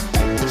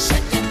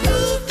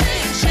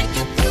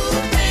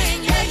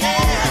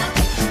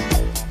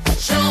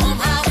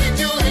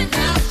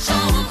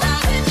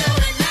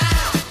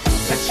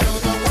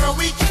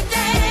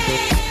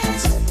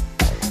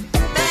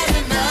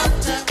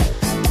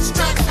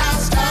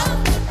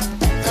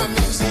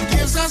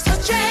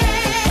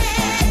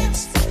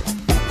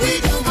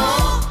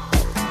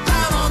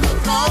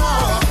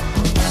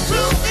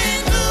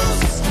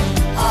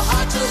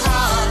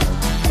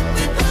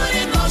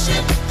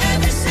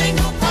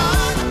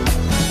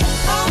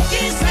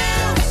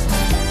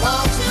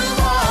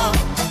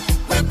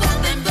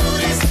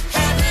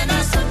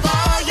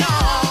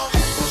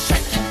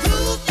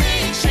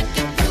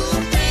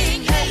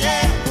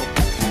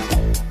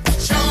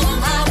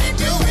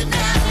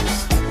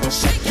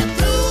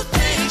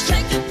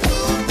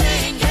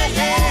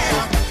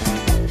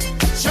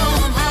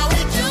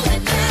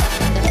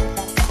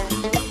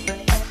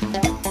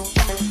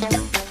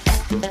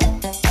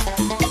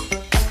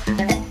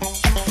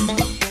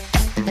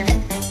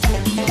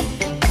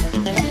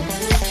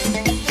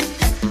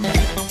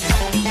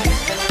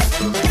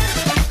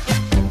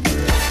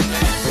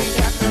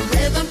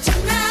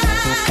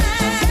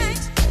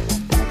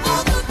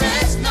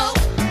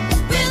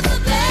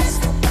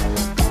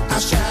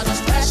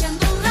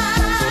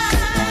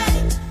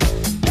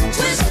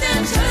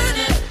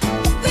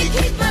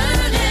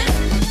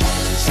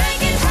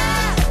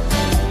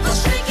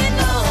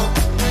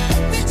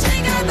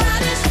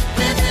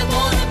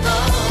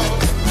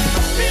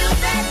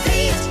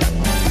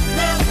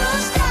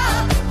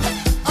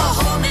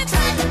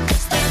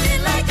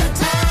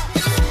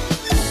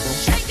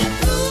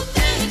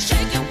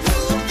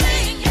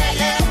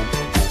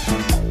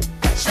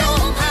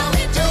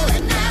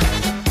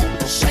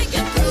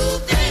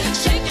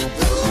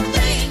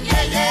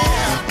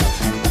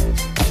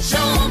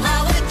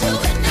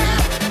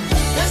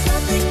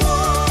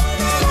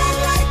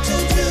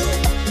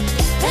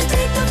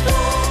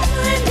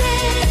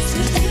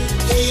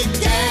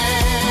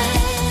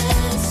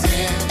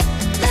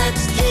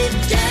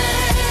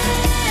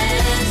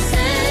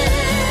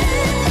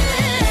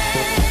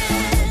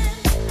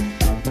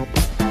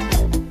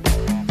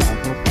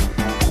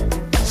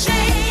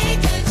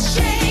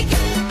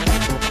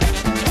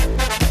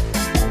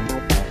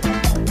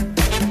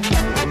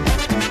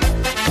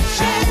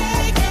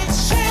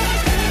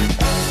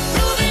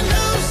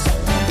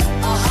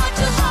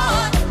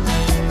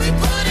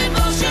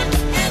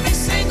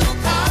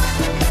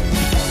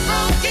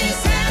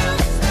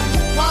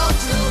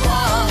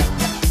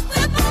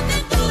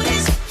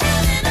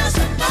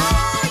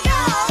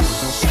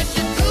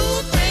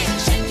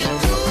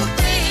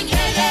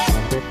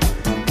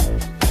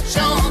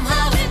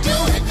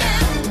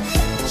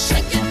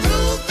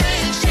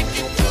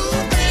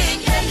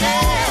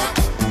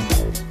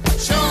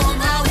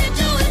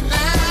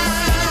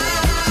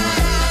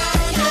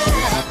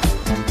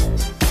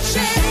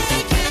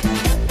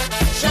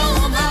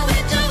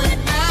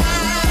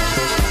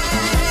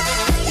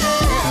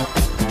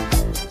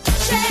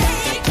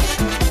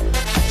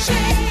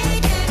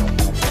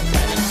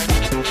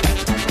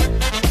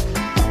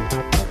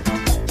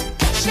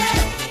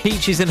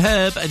 Peaches and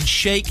Herb and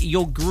Shake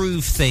Your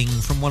Groove Thing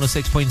from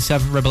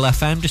 106.7 Ribble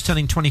FM, just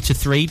turning 20 to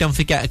 3. Don't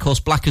forget, of course,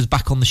 Blacker's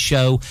back on the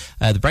show,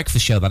 the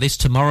breakfast show, that is,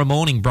 tomorrow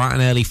morning, bright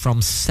and early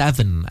from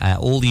 7.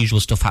 All the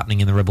usual stuff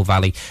happening in the Ribble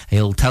Valley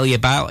he'll tell you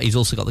about. He's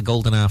also got the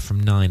golden hour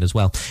from 9 as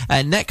well.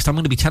 Next, I'm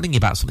going to be telling you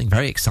about something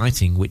very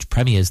exciting which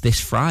premieres this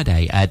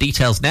Friday.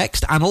 Details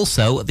next, and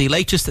also the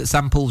latest that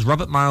samples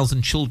Robert Miles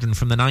and Children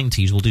from the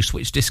 90s. We'll do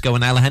Switch Disco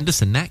and Ella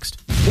Henderson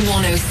next.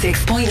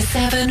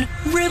 106.7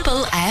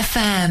 Ribble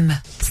FM.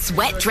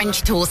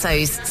 Sweat-drenched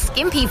torsos,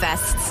 skimpy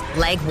vests,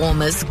 leg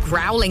warmers,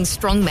 growling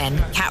strongmen,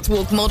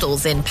 catwalk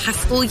models in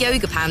pastel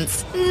yoga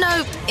pants.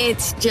 Nope,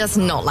 it's just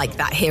not like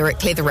that here at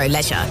Clitheroe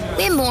Leisure.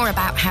 We're more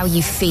about how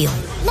you feel,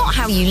 not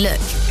how you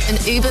look. An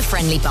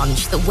uber-friendly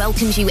bunch that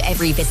welcomes you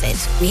every visit.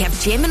 We have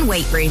gym and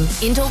weight room,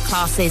 indoor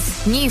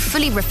classes, new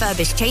fully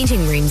refurbished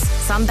changing rooms,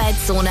 sunbed,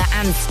 sauna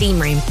and steam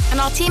room. And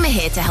our team are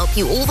here to help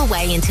you all the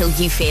way until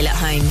you feel at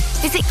home.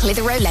 Visit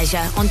Clitheroe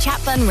Leisure on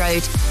Chatburn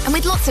Road, and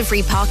with lots of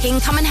free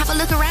parking, come and have a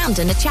look around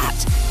and a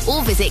chat.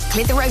 Or visit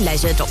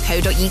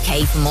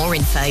clitheroeleisure.co.uk for more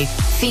info.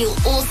 Feel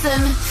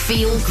awesome,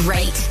 feel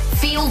great,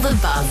 feel the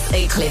buzz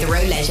at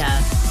Clitheroe Leisure.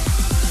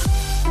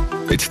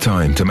 It's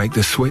time to make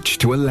the switch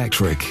to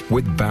electric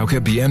with Bowker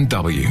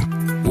BMW.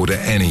 Order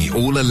any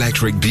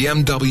all-electric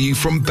BMW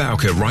from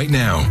Bowker right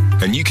now,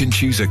 and you can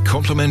choose a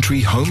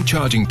complimentary home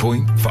charging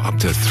point for up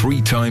to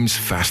 3 times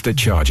faster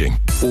charging.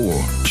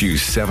 Or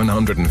choose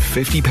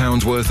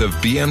 £750 worth of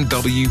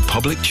BMW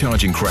public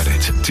charging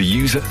credit to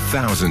use at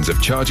thousands of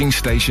charging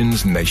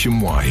stations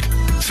nationwide.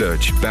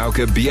 Search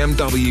Bowker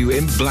BMW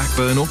in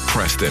Blackburn or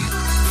Preston.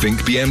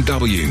 Think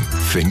BMW.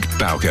 Think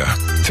Bowker.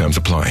 Terms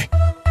apply.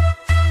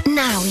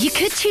 Now, you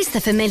could choose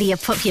the familiar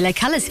popular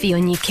colours for your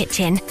new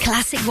kitchen.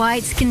 Classic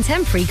whites,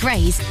 contemporary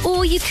greys,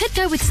 or you could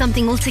go with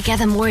something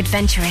altogether more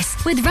adventurous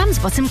with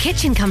Ramsbottom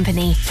Kitchen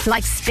Company,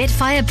 like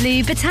Spitfire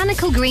Blue,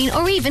 Botanical Green,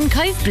 or even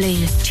Cove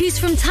Blue. Choose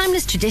from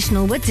timeless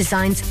traditional wood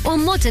designs or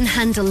modern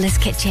handleless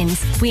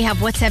kitchens. We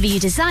have whatever you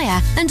desire,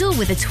 and all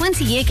with a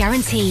 20-year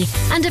guarantee.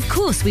 And of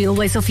course, we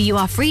always offer you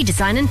our free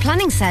design and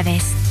planning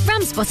service.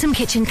 Ramsbottom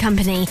Kitchen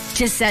Company.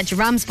 Just search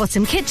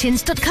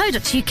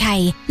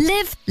ramsbottomkitchens.co.uk.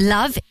 Live,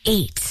 love,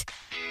 eat.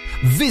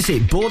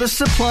 Visit Border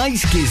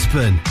Supplies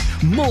Gisborne.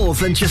 More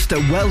than just a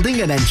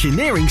welding and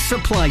engineering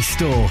supply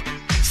store.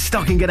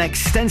 Stocking an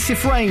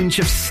extensive range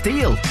of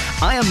steel,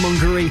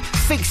 ironmongery,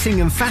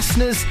 fixing and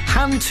fasteners,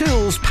 hand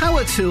tools,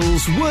 power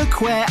tools,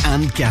 workwear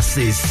and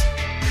gases.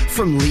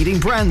 From leading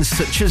brands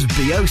such as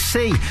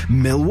BOC,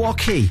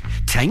 Milwaukee,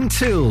 Tang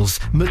Tools,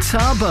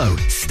 Metabo,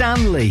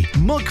 Stanley,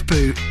 Muck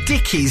Boot,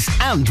 Dickies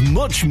and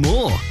much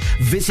more.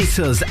 Visit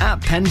us at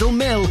Pendle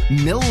Mill,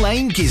 Mill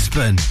Lane,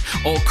 Gisborne,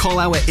 or call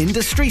our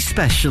industry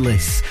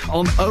specialists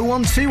on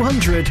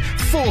 01200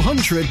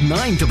 400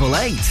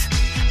 988.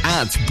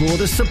 At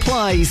Border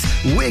Supplies,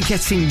 we're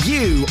getting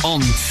you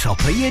on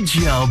top of your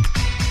job.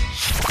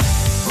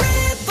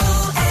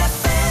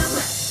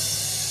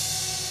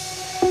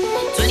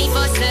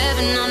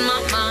 24/7 on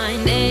my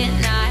mind, day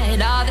and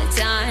night, all the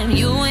time.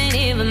 You ain't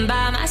even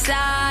by my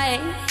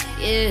side,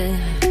 yeah.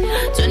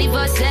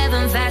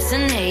 24/7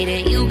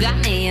 fascinated, you got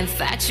me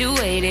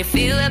infatuated.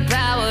 Feel the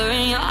power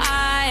in your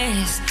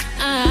eyes.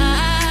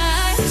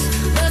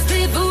 Must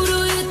be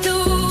voodoo you're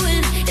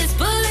doing, it's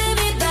pulling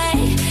me back.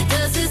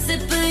 Does a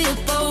sip of your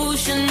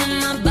potion and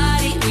my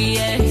body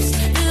reacts?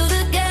 Feel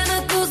the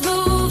chemicals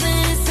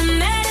moving, it's a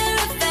matter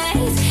of fact.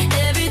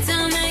 Every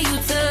time that you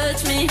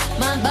touch me,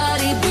 my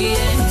body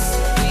reacts.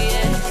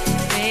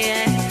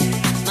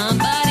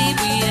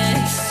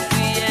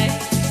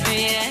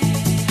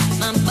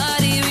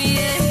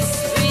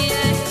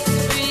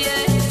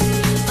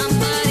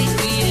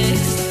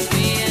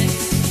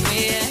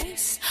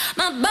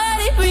 My body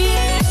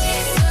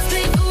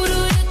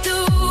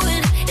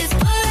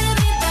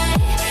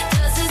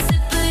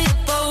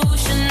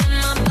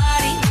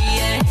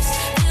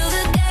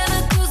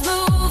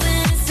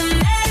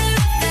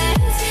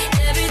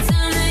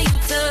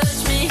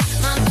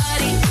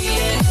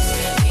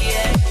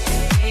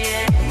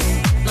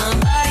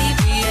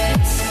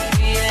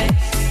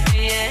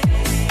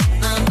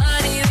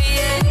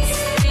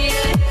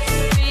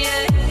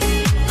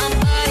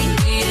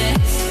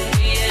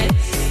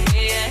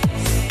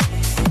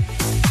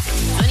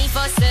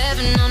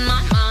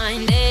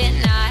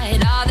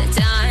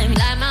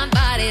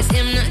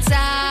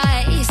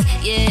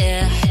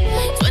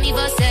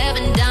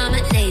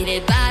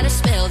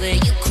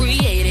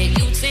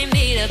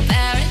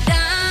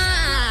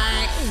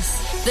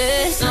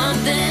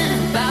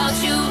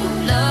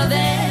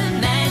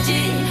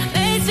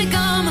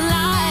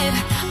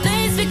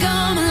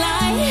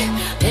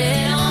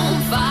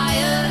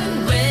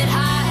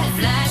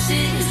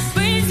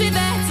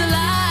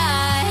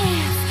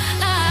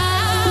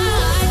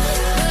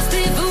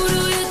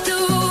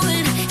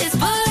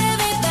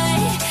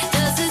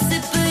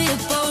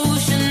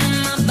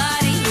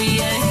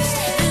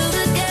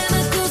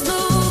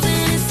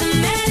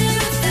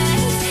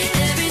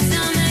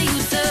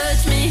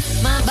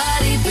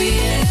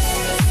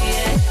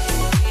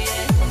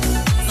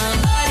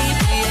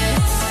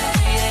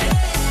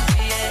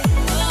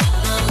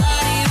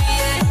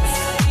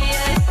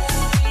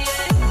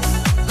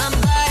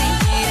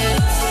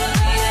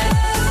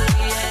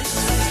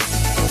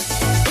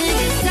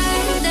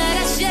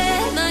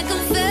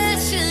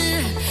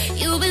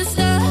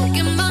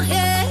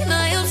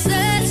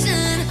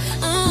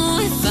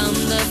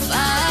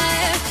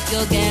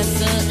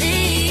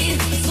gasoline.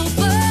 So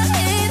burn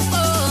it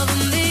over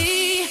me.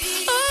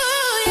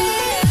 Oh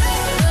yeah,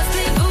 must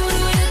be good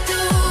what you're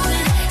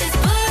doing. It's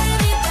pulling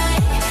me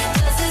back.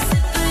 Just a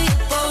sip of your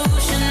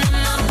potion and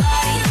my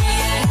body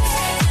reacts.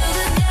 Till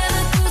the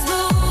chemicals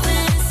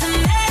moving, it's a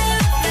matter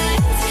of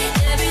fact.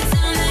 Every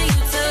time that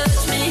you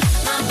touch me,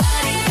 my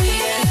body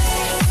reacts.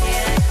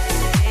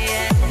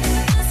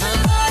 My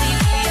body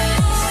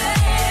reacts.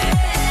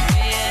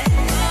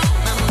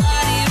 My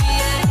body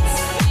reacts.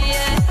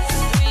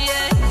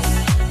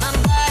 My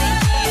body reacts.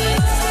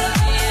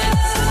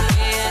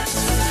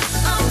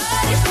 My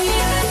body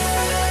reacts.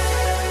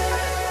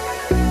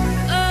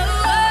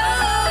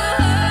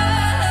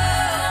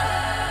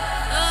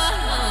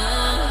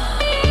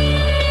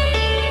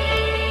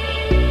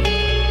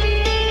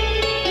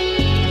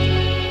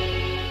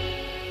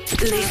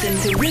 Listen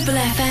to Ribble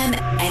FM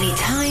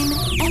anytime,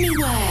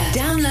 anywhere.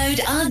 Download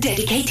our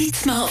dedicated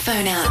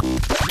smartphone app.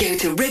 Go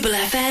to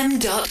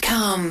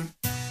ribblefm.com.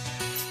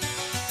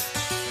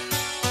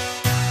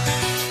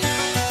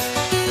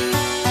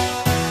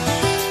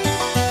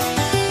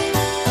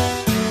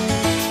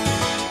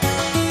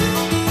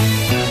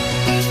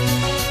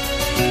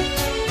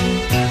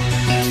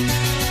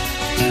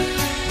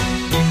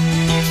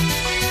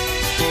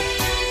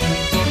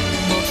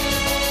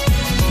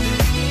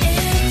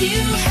 If you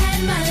had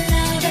my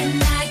love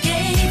and I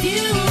gave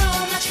you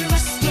all my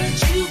trust, would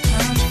you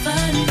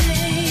comfort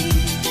me?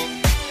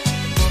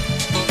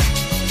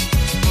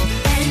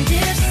 And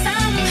if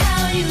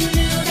somehow you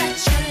knew that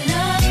your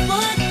love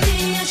would be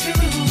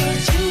untrue,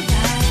 would you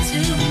lie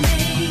to me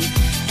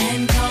and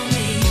call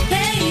me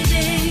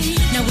baby?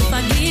 Now if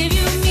I give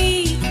you me,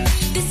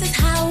 this is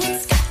how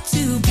it's got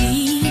to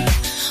be.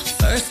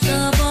 First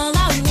of all,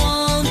 I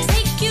won't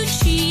take you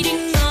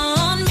cheating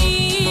on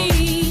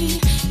me.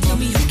 Tell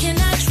me who can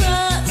I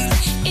trust?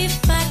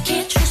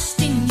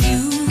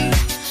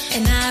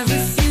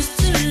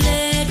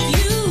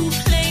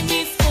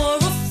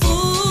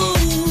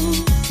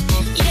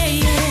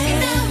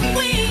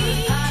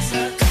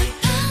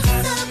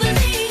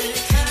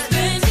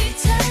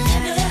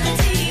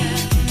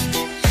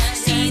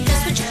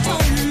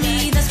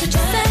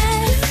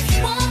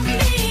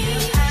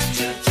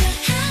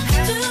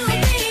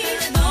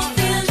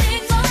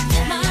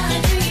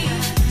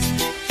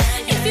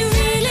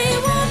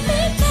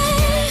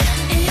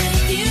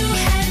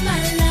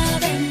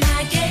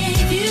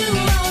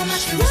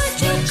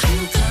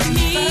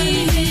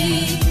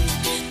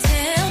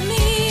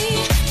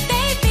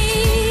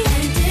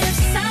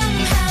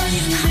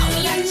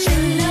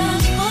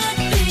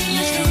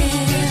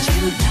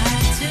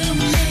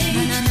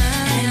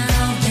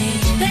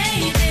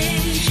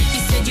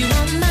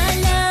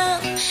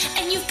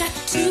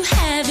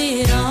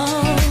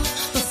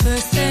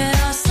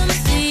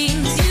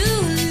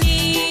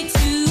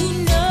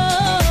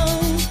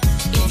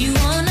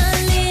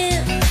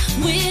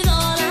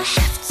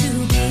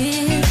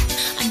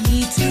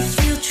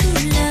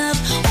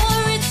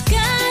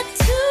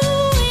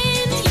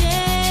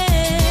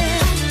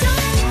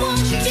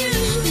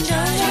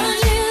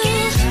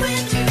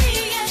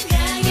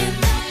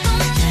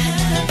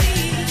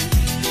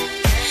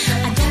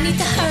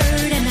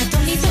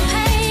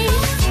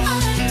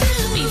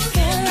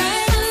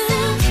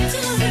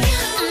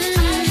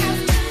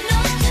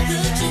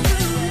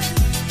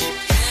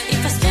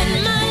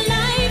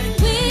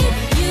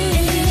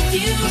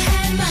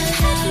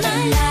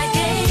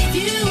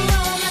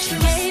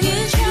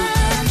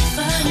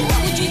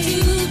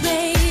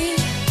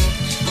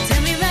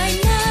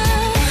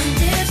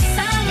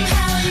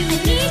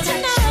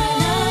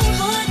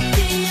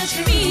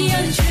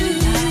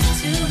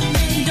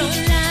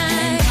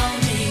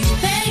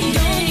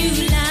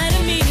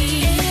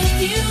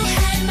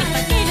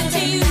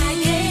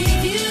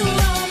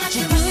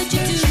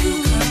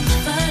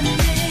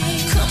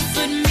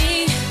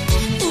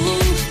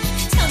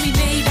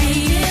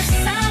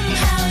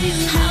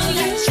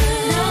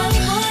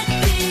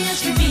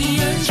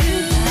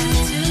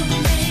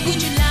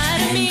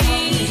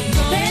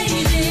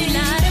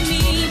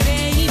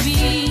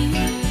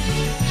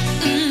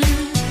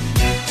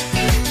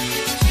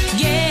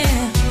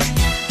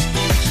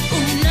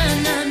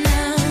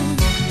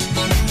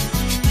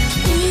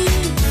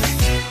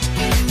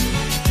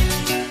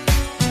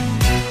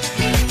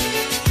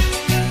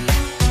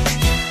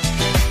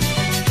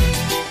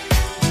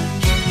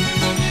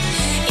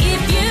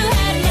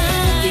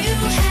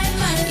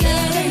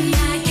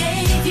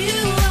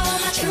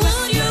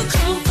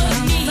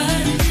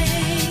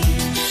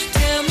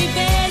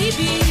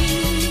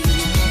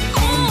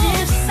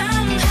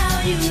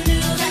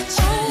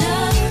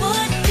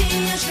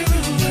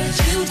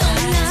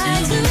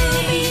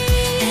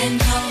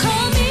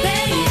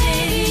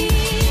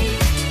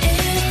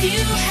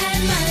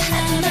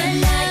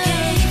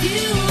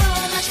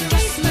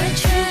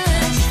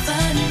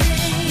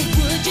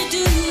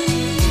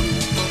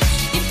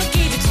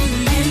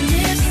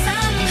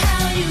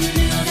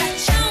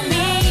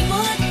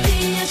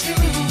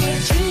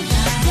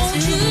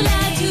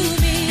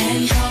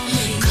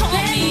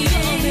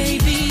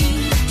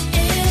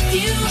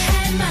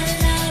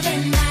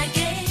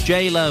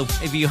 J-Lo,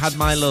 If You Had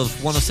My Love,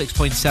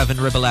 106.7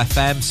 Ribble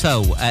FM.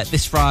 So,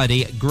 this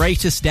Friday,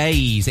 Greatest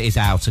Days is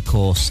out, of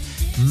course.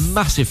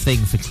 Massive thing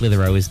for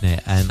Clitheroe, isn't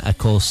it? And, of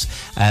course,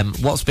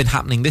 what's been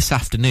happening this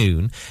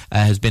afternoon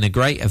has been a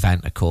great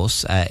event, of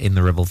course, in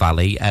the Ribble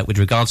Valley with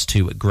regards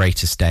to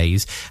Greatest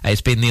Days.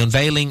 It's been the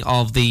unveiling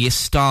of the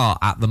Star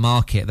at the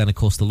Market, then, of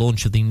course, the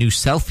launch of the new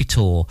selfie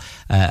tour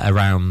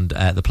around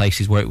the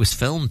places where it was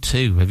filmed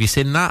too. Have you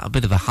seen that? A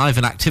bit of a hive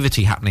and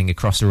activity happening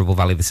across the Ribble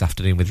Valley this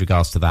afternoon with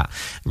regards to that.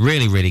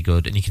 Really, really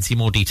good. And you can see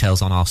more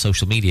details on our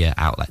social media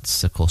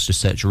outlets. Of course, just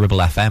search Ribble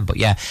FM. But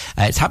yeah,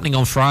 it's happening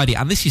on Friday.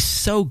 And this is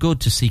so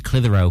good to see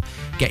Clitheroe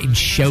getting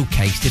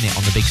showcased, in it,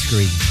 on the big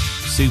screen.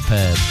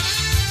 Superb.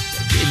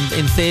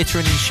 In theatre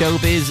and in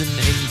showbiz and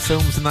in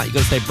films and that, you've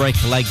got to say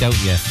break a leg, don't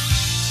you?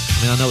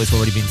 I mean, I know it's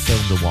already been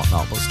filmed and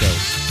whatnot, but still,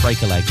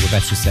 break a leg, we'll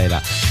best just say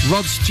that.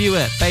 Rod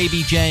Stewart,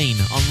 Baby Jane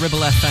on Ribble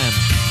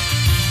FM.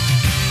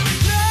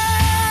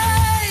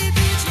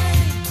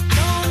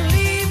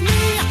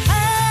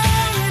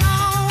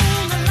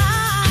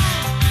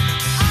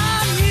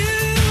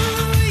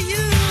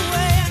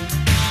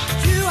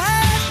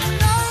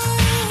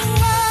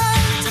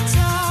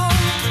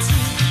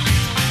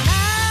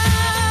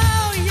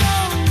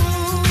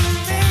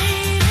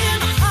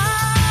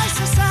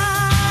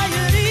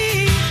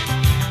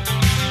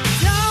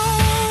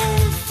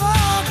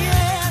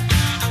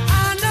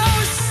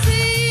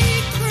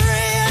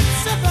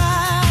 Secrets of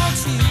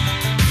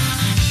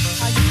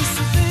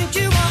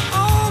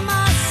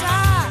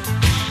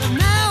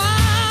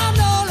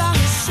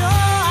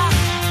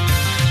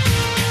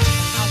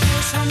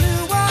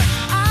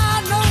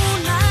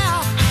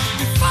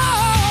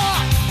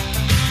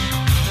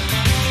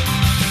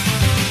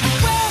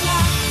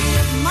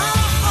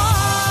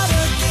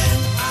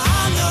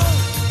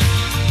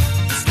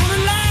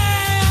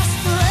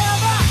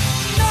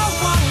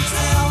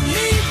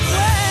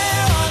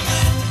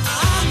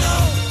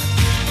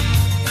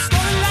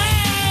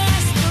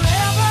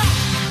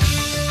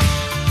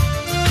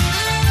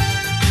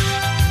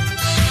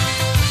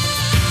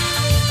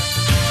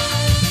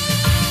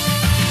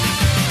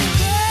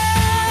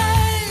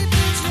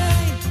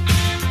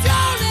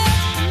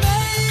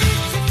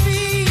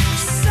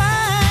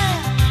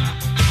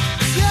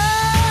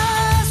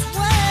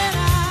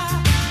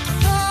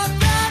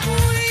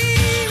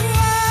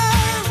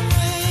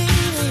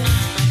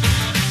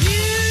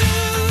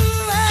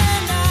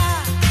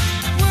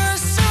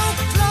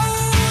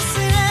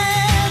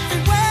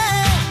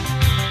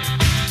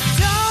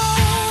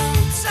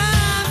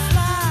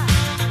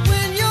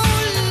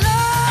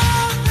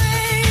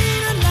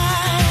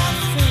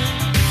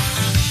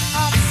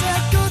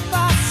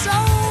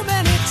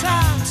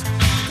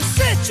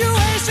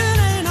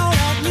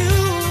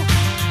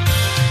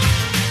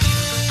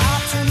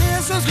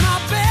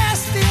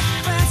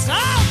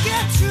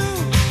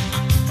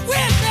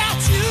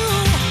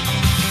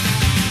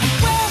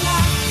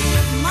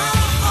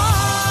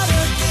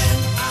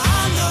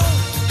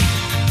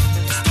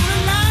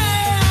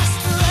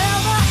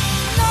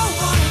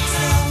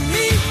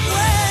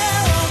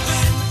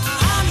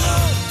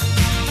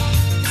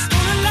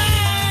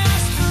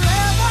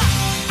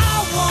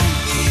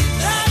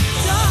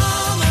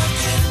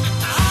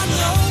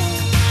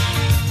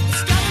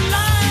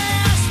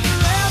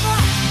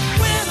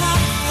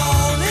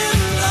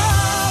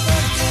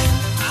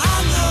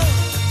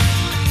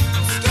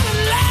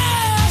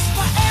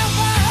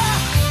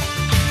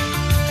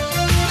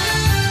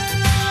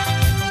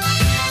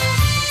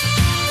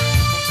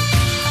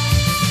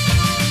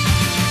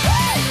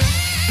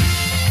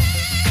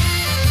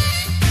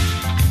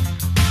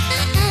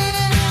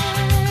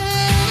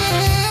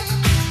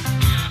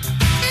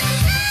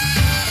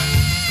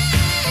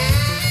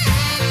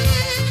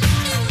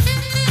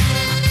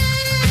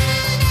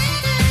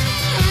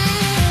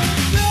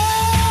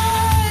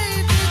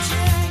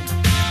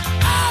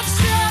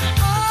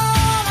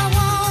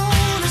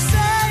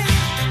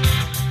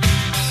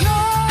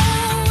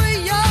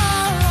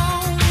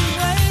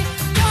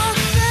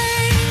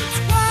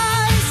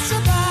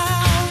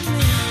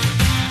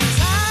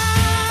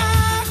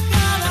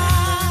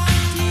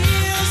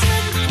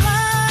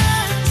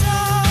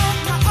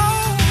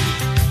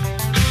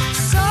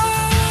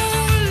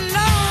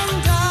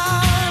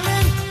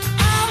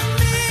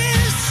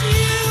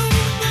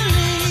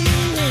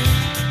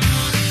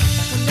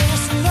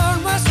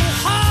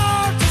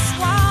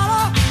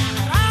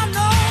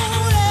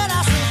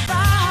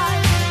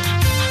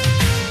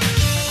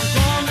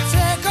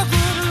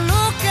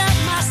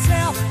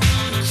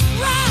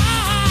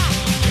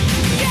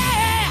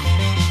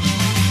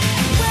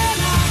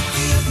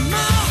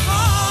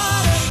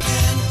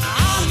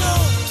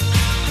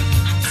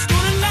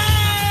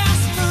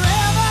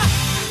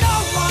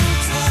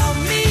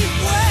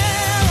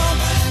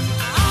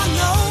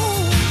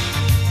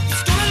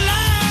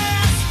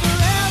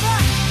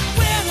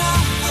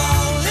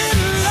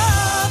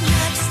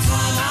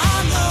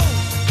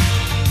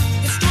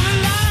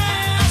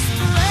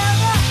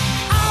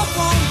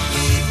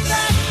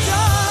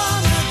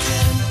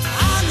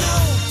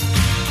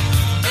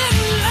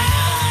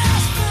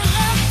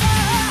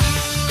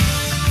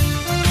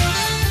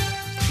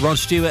Rod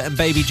Stewart and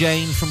Baby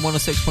Jane from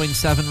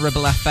 106.7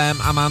 Ribble FM.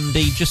 I'm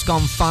Andy. Just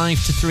gone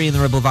 5 to 3 in the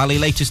Ribble Valley.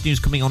 Latest news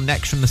coming on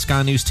next from the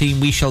Sky News team.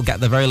 We shall get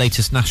the very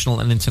latest national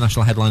and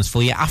international headlines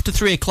for you. After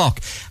 3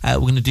 o'clock, we're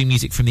going to do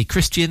music from the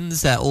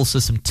Christians, also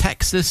some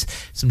Texas,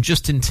 some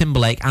Justin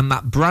Timberlake, and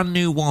that brand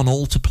new one,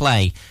 All to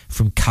Play,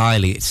 from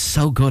Kylie. It's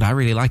so good. I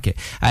really like it.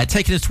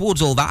 Taking us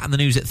towards all that and the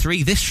news at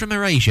 3. This from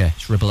Erasure.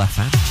 It's Ribble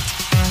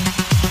FM.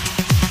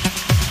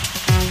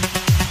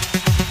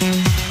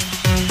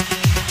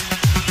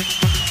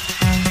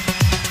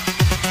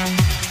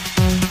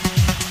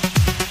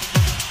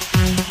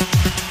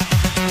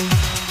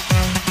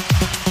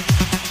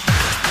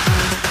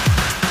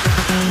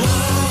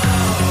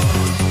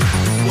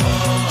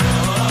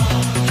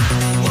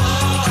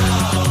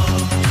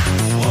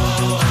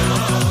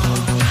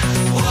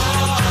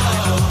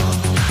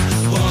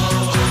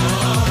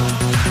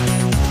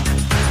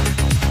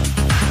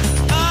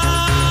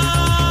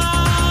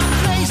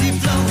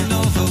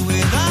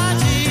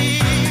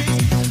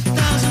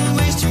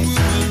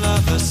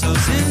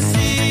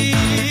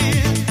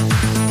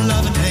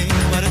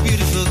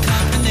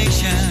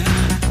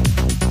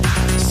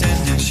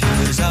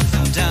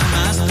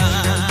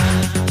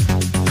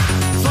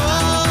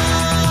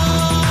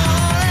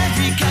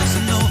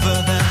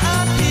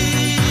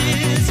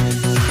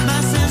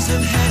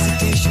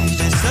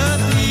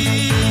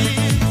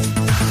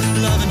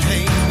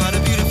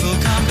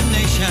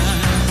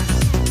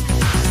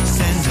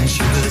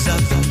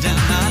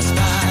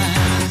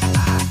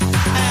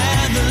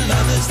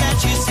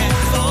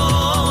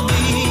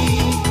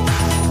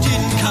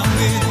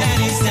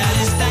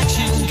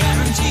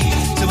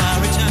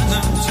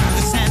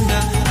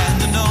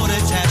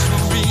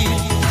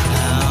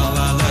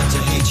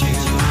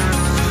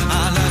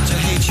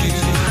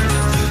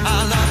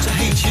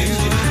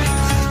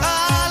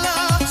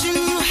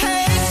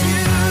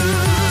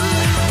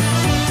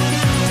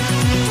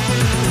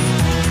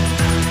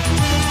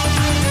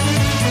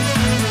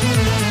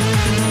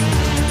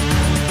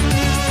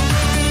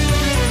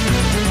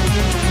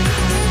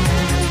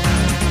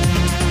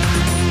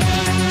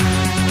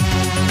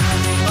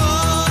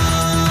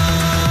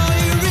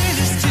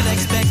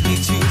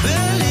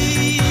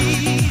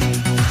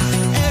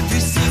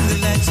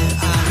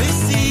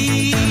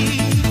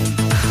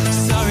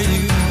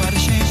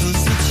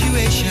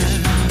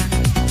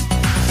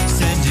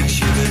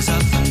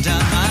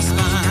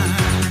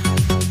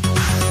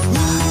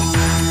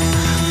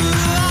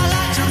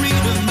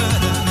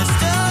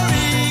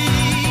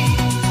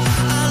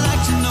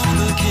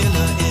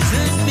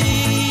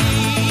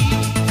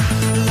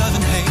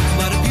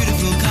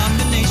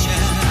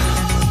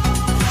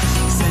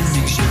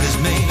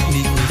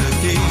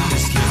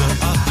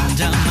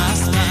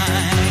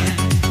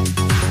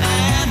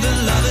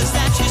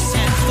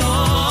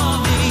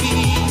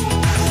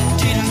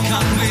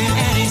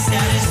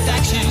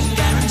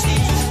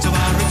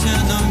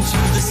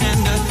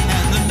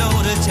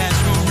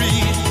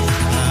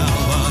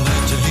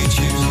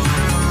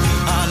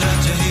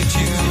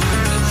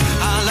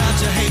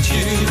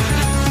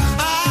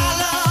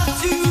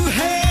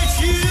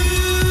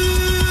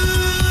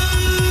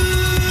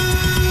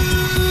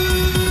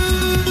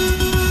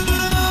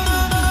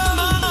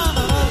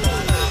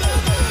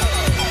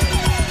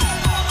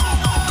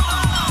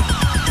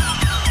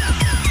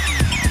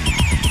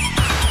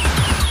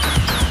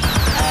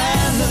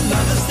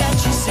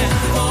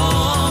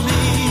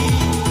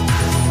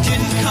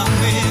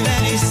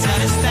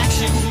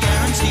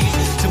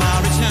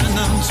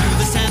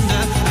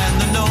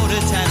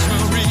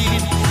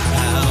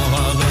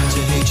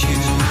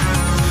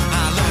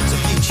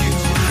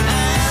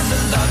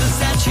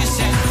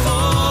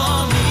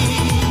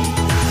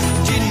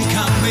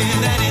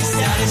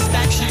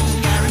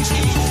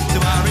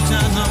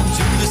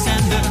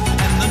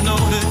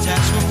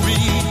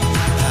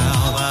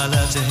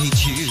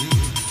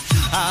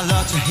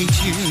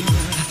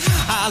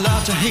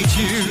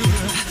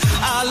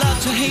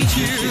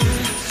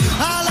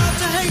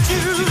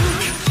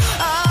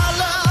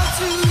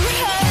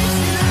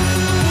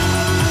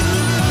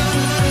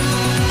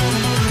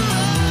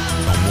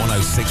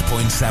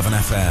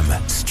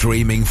 FM,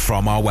 streaming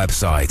from our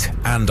website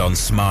and on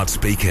smart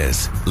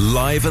speakers,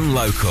 live and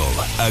local,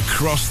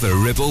 across the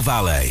Ribble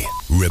Valley.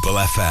 Ribble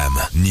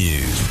FM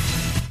News.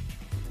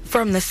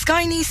 From the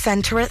Sky News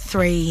Centre at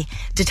 3,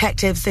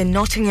 detectives in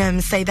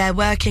Nottingham say they're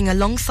working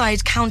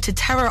alongside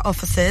counter-terror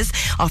officers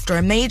after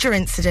a major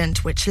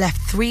incident which left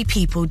 3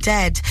 people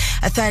dead.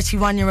 A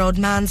 31-year-old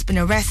man's been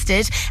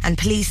arrested and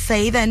police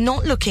say they're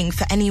not looking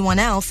for anyone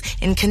else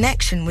in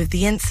connection with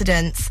the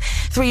incidents.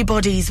 3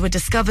 bodies were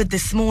discovered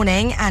this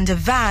morning and a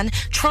van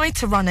tried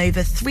to run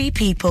over 3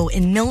 people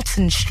in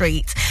Milton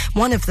Street.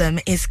 One of them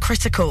is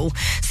critical.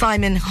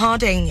 Simon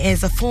Harding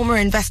is a former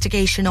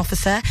investigation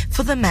officer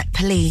for the Met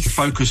Police. The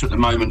focus at the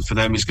moment for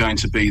them is going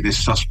to be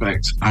this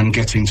suspect and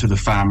getting to the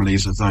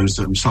families of those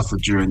that have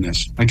suffered during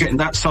this. And getting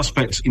that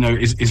suspect,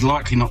 is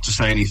likely not to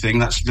say anything.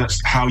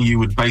 That's how you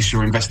would base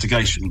your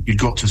investigation. You've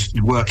got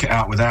to work it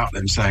out without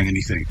them saying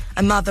anything.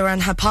 A mother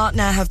and her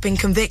partner have been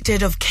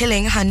convicted of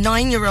killing her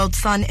 9-year-old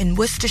son in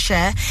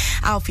Worcestershire.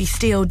 Alfie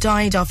Steele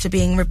died after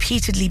being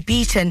repeatedly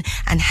beaten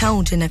and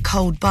held in a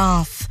cold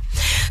bath.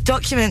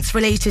 Documents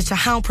related to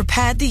how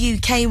prepared the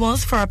UK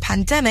was for a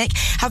pandemic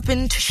have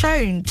been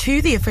shown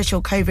to the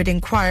official COVID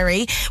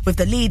inquiry, with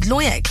the lead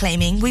lawyer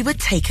claiming we were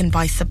taken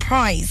by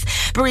surprise.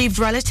 Bereaved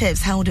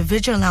relatives held a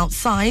vigil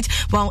outside,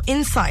 while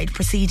inside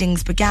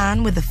proceedings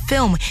began with a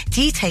film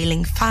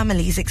detailing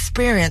families'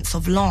 experience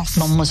of loss.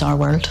 Mum was our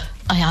world.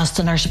 I asked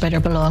the nurse about her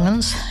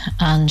belongings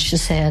and she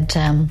said,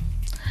 I'm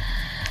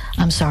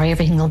sorry,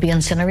 everything will be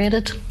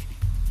incinerated.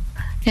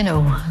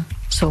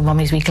 So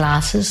Mummy's wee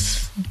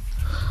glasses,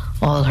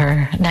 all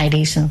her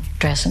nighties and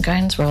dressing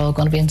gowns were all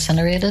going to be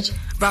incinerated.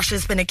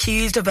 Russia's been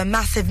accused of a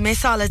massive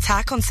missile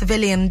attack on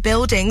civilian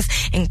buildings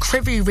in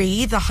Kryvyi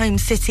Rih, the home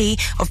city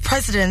of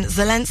President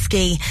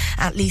Zelensky.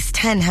 At least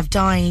 10 have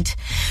died.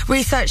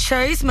 Research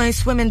shows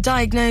most women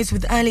diagnosed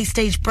with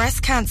early-stage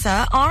breast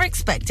cancer are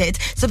expected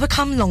to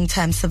become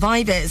long-term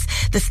survivors.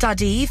 The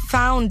study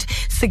found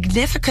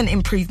significant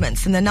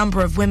improvements in the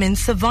number of women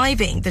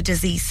surviving the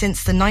disease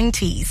since the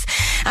 90s.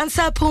 And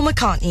Sir Paul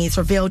McCartney has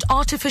revealed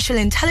artificial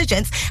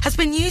intelligence has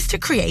been used to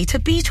create a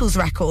Beatles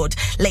record.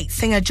 Late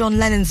singer John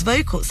Lennon's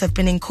vocals have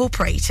been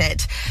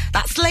incorporated.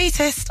 That's the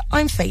latest.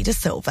 I'm Fader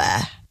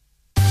Silver.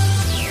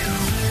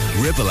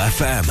 Ribble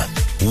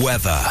FM.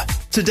 Weather.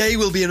 Today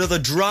will be another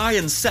dry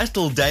and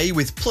settled day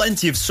with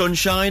plenty of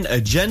sunshine,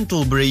 a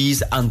gentle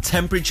breeze and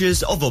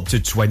temperatures of up to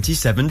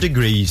 27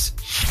 degrees.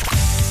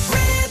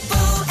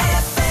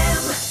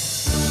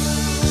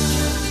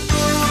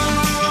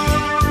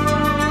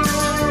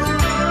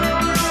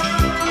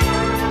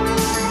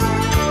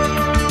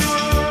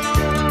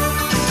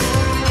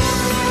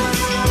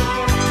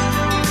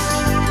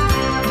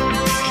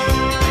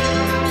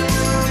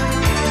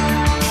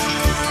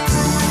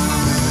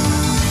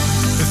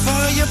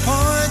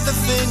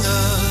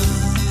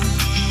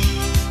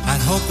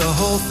 Hope the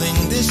whole thing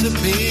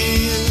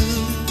disappears.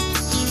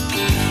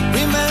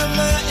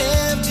 Remember,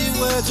 empty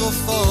words will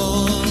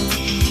fall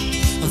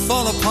and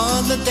fall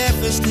upon the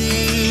deafest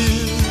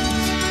ears.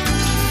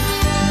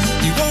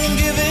 You won't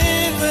give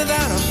in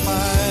without a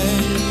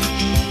fight,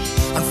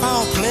 and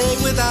foul play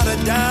without a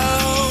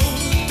doubt.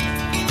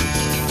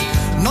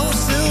 No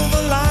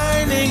silver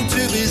lining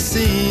to be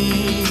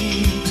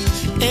seen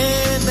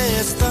in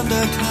this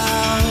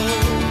thundercloud.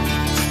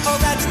 Oh,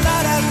 that's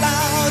not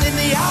allowed in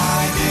the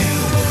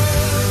ideal world.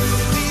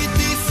 We'd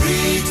be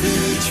free to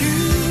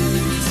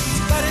choose,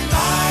 but in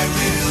my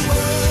real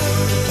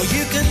world, oh,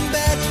 you can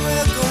bet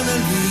we're gonna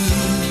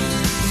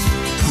lose.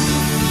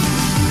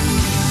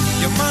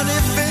 Your money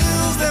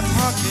fills their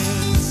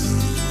pockets,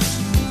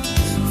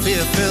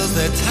 fear fills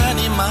their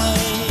tiny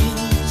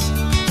minds.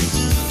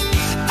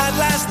 At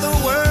last the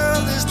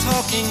world is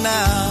talking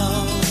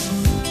now.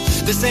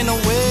 This ain't no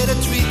way to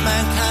treat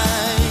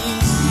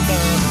mankind. No.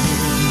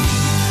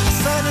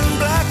 Sudden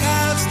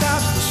blackout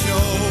stops the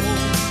show,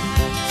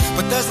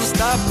 but doesn't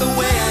stop the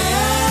way I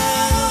am.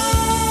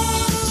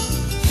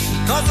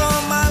 'Cause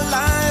all my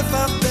life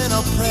I've been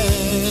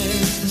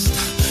oppressed.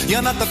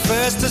 You're not the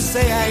first to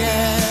say I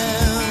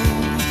am.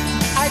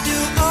 I do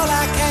all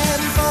I can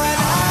for an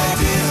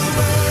ideal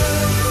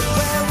world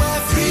where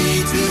we're free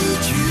to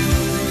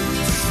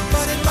choose,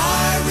 but in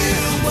my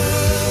real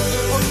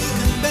world, oh, you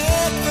can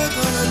bet we're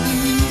gonna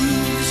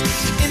lose.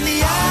 In the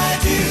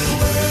ideal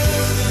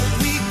world,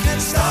 we can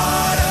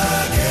start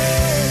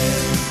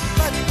again,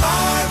 but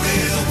my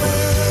real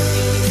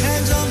world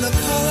depends on the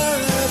color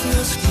of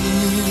your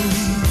skin.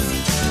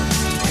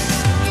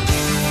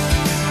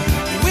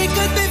 We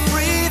could be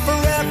free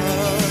forever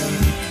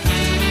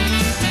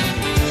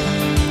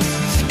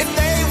if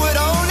they would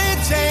only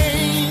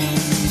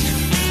change,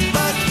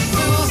 but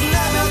rules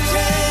never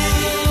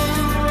change.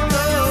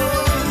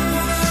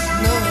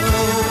 No, no.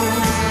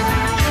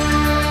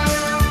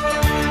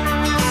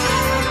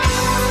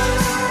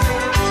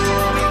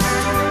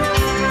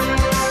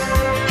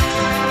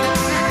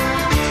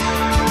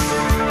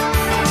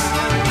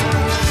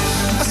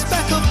 A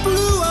speck of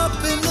blue up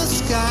in the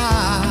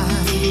sky,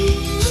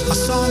 a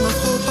song of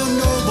hope, a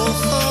noble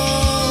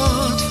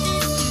thought.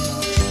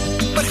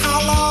 But how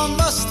long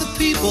must the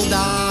people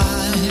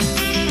die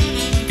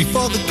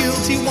before the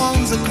guilty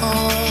ones are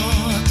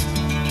caught?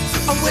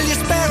 Or will you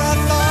spare a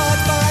thought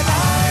for an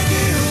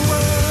ideal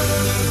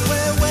world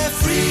where we're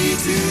free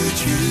to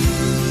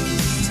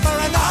choose? For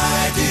an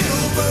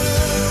ideal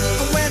world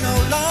where we're no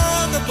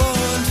longer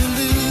born to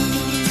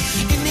lose.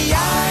 In the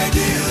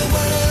ideal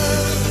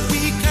world,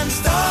 we can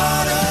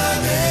start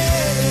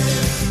again.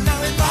 Now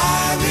in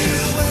my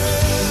real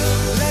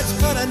world, let's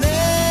put an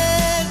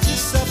end to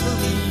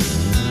suffering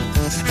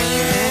and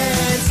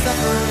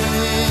suffering.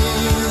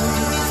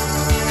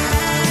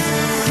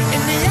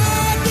 In the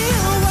ideal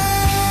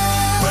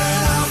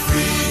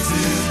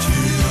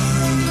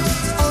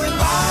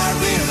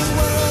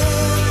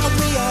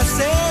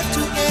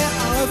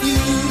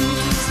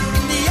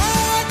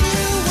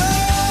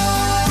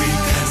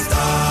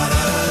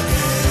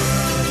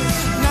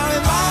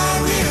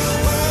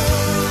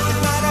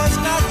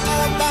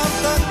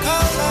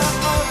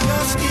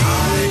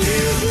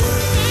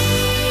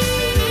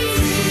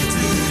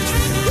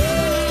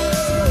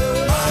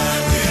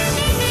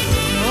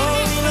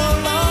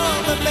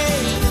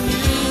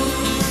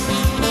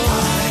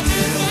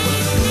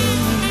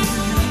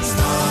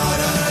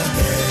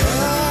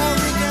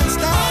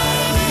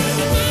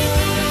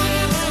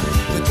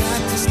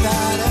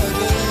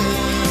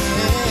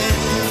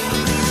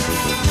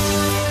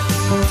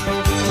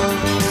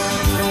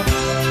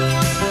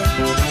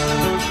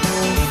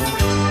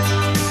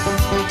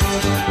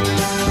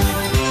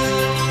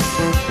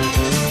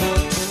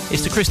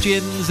It's the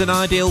Christians, An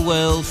Ideal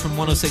World from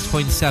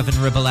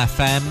 106.7 Ribble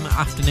FM.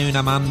 Afternoon,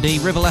 I'm Andy.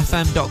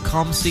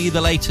 RibbleFM.com. See the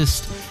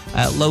latest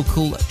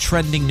local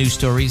trending news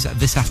stories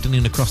this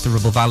afternoon across the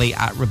Ribble Valley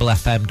at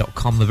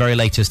RibbleFM.com. The very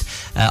latest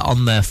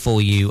on there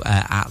for you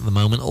at the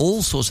moment.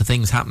 All sorts of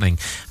things happening,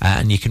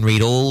 and you can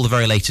read all the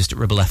very latest at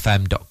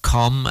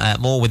RibbleFM.com.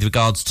 More with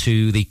regards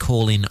to the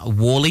call in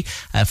Whalley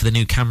for the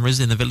new cameras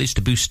in the village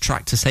to boost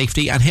tractor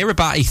safety, and hear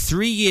about a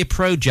 3-year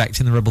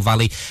project in the Ribble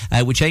Valley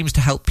which aims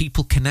to help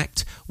people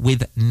connect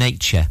with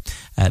nature.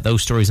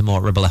 Those stories are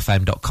more at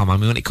RibbleFM.com. I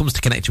mean, when it comes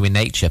to connecting with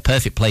nature,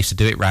 perfect place to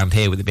do it round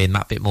here, with it being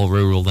that bit more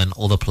rural than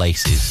other places.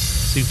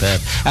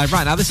 Superb.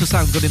 Right, now this will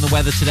sound good in the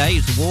weather today.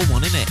 It's a warm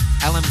one, isn't it?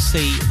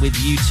 LMC with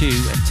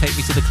U2 and Take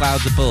Me to the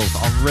Clouds Above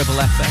on Ribble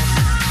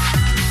FM.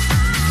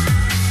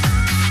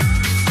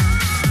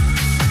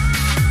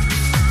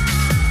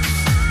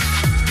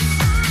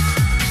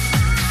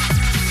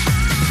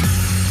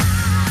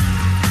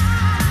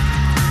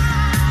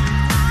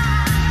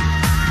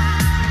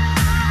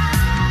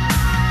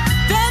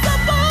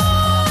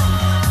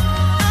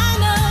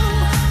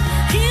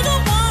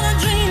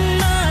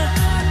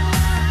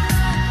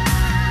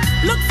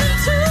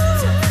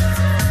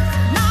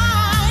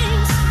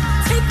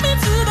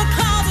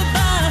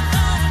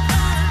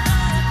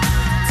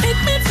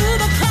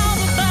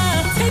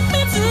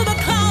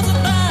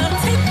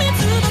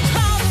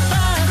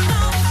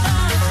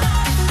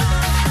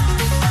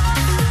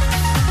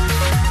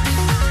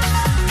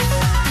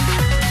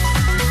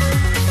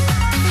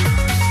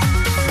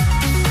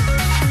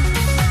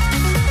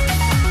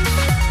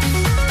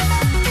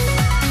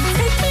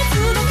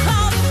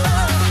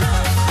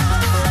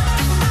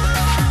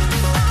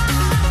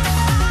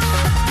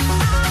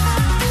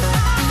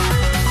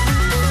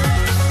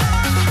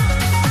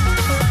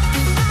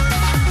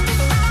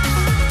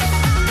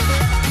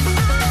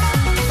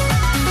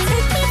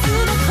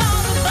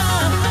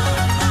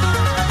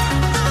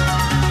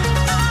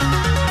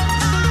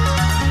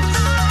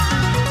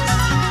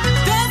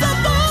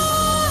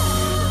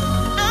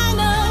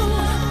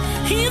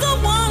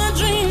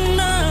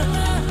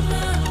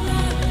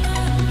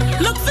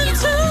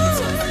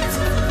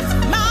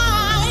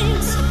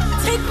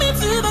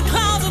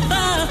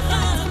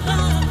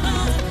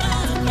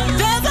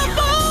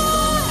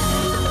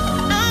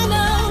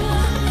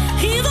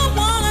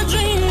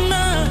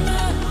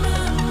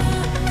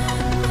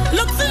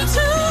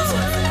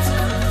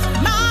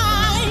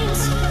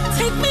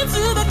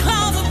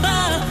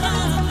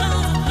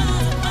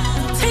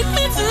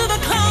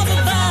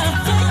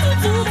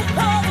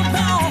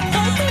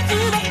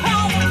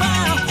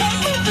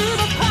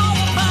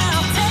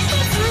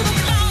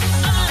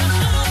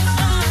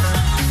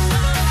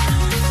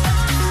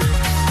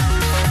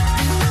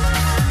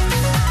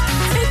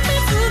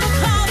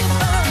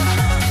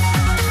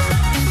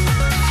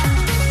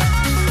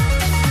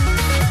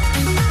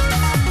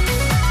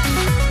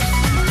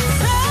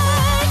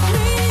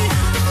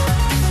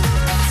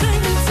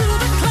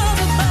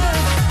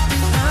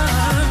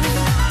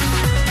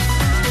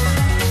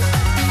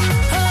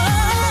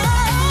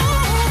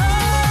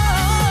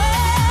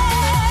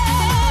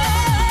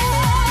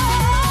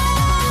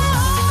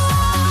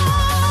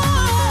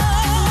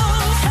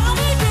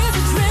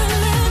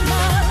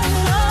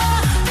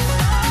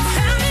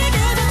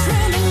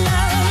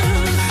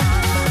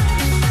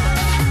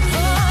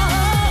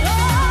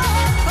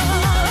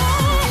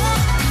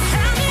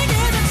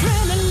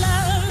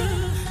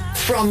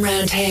 From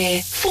round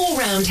here, for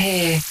round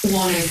here,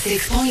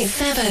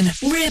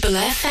 106.7 Ribble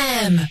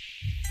FM.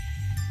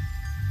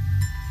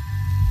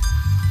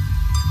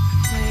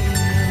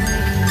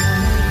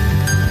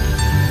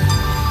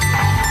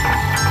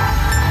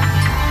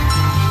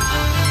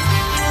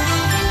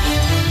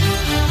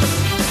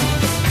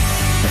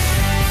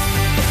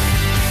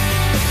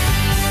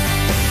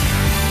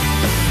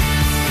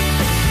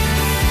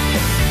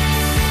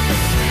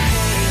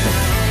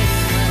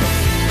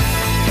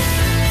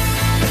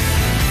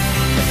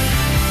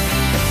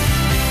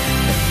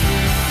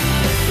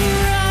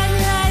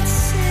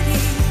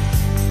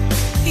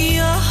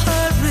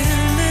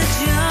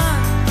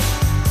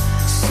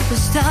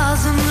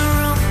 Stars in their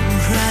own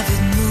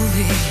private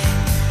movie,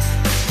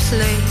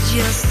 play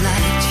just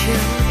like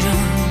children.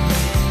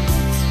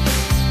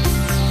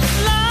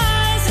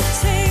 Lies that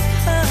take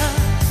her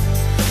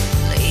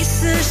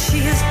places she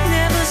has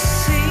never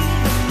seen.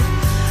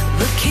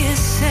 The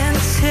kiss and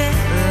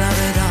tell of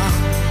it all,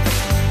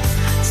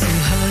 to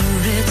her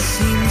it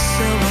seems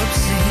so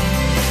obscene.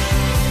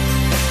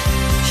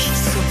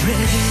 She's so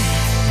pretty,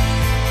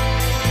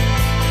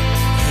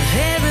 her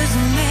hair is a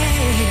mess.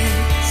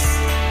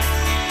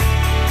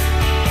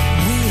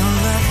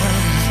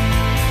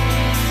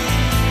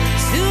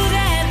 To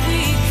that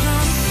we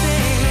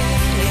confess.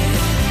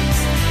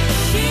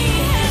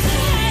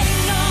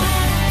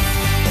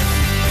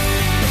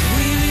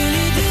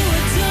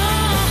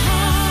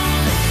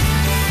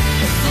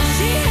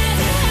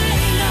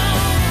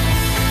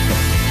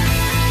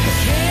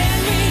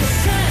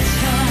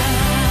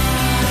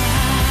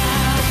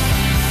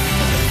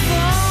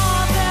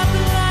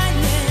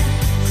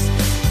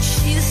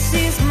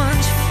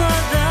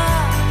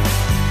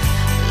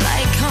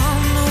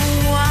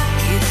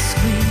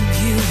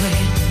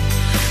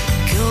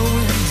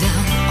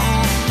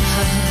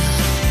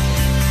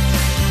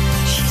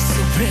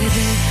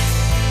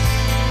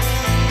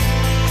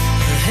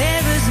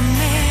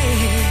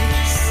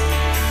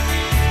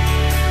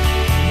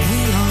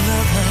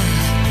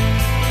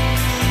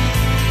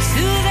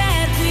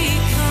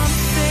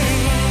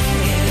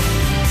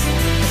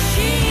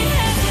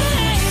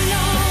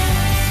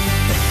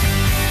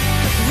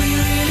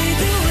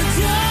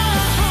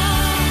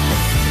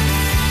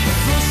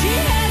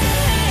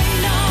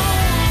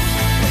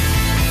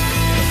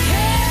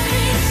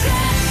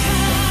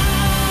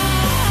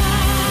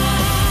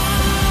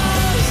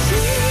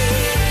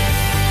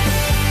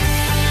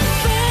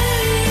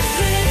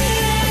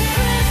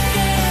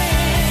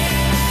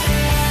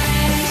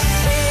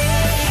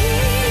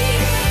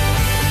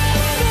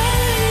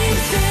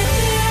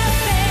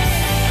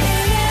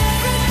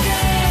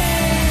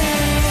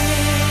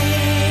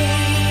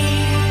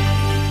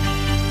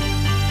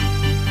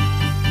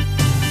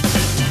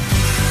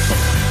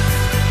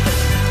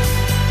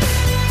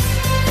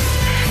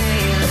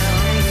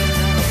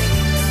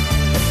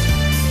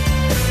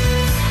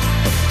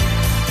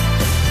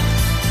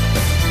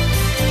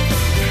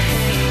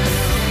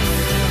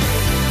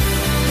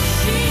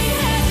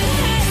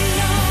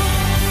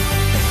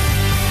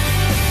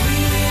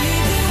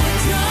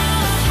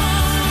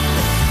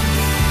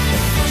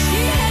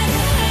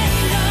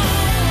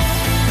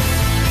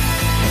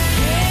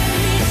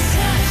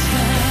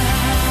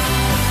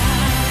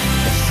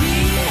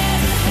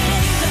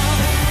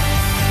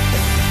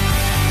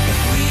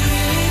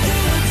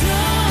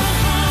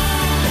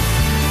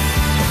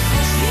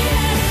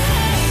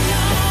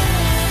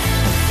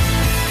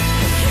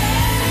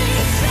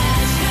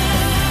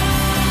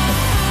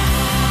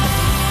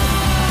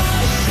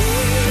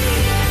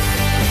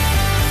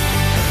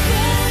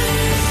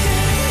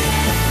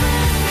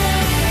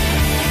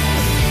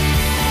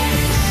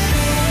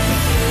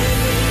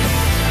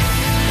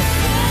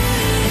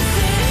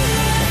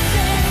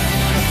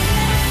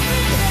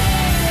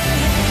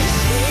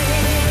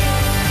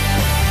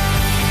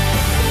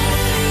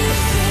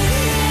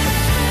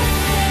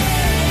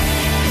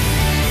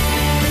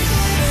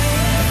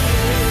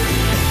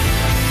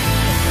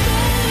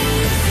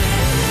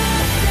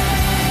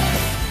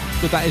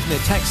 that, isn't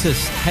it?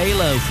 Texas,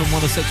 Halo from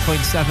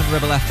 106.7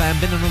 Ribble FM.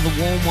 Been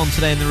another warm one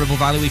today in the Ribble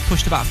Valley. We've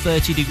pushed about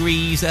 30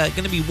 degrees.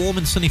 Going to be warm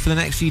and sunny for the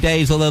next few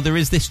days, although there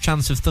is this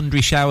chance of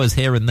thundery showers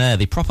here and there.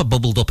 They proper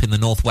bubbled up in the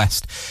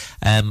northwest.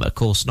 Of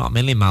course, not a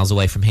million miles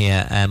away from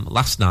here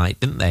last night,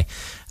 didn't they?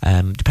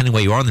 Depending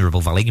where you are in the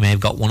Ribble Valley, you may have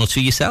got one or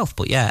two yourself.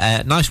 But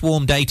yeah, nice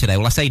warm day today.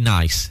 Well, I say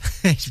nice.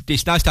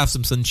 It's nice to have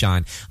some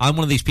sunshine. I'm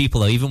one of these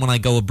people, though, even when I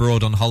go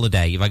abroad on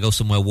holiday, if I go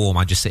somewhere warm,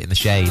 I just sit in the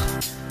shade.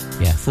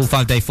 Yeah, full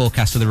 5-day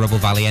forecast for the Ribble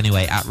Valley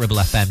anyway at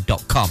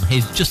ribblefm.com.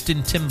 Here's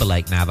Justin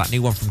Timberlake now, that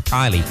new one from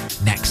Kylie,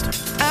 next.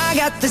 I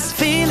got this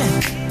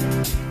feeling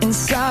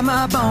inside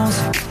my bones.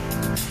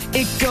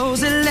 It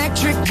goes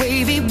electric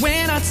wavy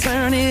when I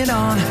turn it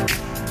on.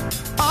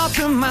 Off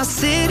from my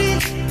city,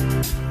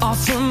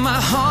 off from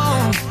my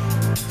home.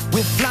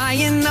 We're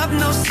flying up,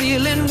 no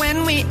ceiling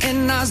when we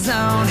in our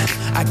zone.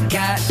 I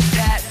got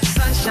that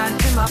sunshine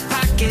in my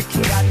pocket,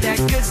 got that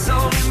good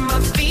soul in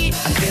my feet.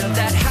 I feel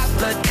that hot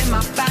blood in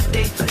my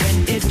body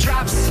when it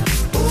drops.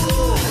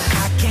 Ooh,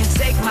 I can't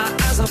take my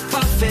eyes off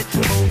of it,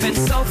 moving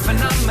so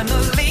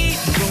phenomenally.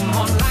 You're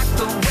more like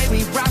the way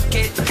we rock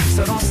it,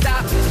 so don't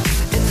stop.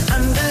 And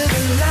under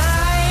the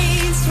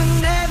lights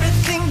when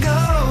everything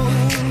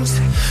goes,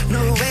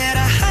 nowhere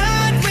to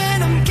hide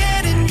when I'm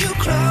getting you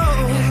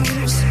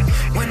close.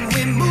 When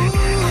we move,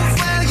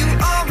 well, you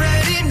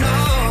already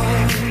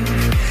know.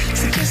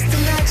 So just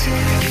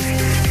imagine.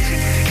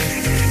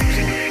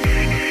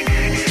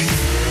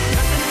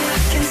 Nothing I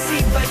can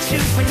see but you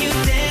when you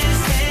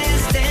dance,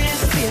 dance,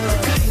 dance. Feel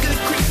good, good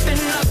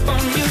creeping up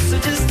on you. So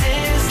just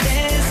dance,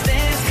 dance,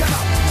 dance. Come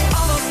on.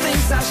 All those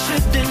things I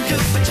shouldn't do,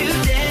 but you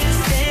dance,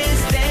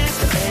 dance, dance.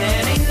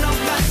 And ain't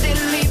nobody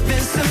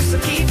leaving soon, so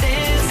keep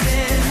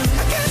dancing.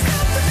 I can't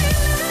stop the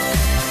feeling.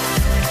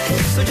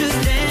 So just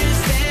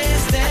dance,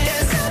 dance,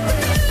 dance.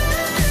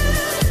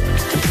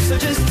 So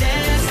just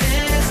dance,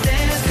 dance,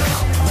 dance.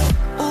 Come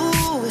on.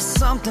 Ooh, it's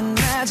something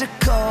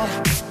magical.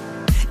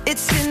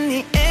 It's in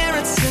the air,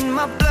 it's in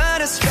my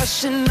blood, it's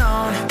rushing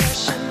on.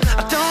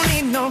 I don't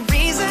need no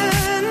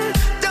reason,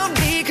 don't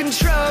need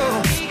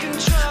control.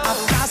 I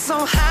fly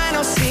so high,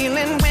 no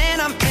ceiling when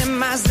I'm in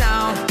my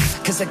zone.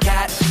 Cause I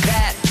got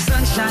that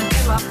sunshine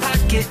in my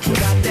pocket,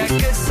 got that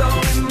good soul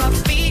in my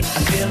feet.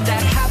 I feel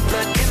that hot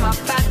blood in my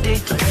body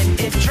when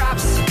it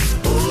drops.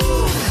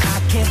 Ooh, I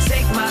can't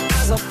take my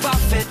eyes off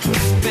of it,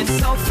 moving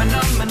so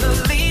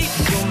phenomenally.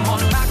 You're more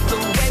like the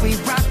way we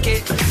rock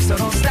it, so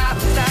don't stop,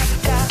 stop,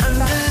 stop.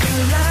 Under the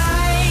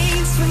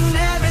lights when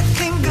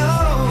everything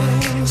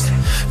goes,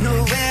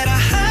 nowhere to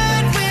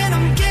hide when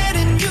I'm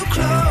getting you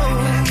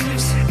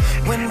close.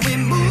 When we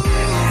move,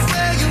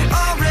 well, you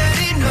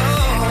already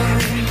know.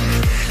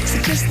 So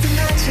just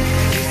imagine.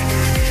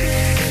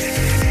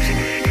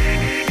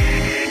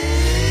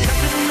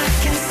 Nothing I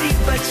can see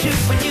but you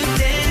when you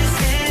dance,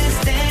 dance,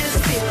 dance.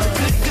 Feel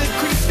good, good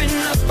creeping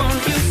up on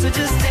you. So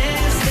just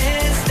dance,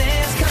 dance,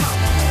 dance. Come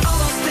on. All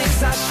those things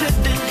I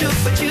shouldn't do,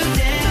 but you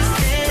dance,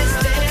 dance,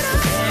 dance.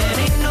 And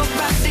ain't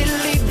nobody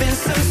leaving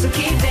soon, so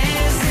keep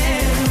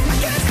dancing. I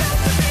can't stop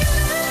the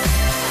feeling.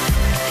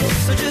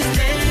 So just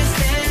dance,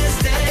 dance,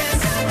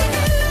 dance.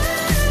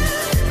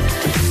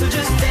 So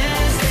just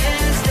dance,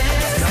 dance,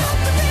 dance.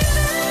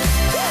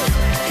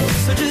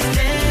 So just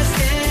dance,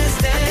 dance,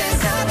 dance. I can't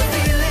stop the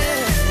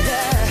feeling.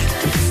 Yeah.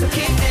 So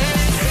keep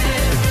dancing.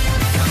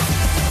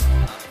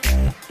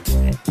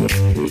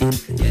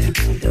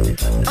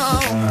 Oh.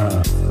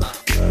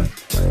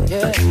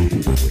 Yeah.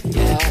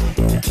 Yeah.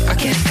 I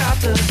can't stop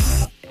the.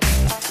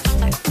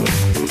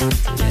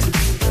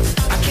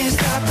 I can't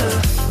stop the.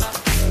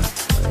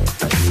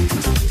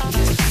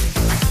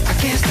 I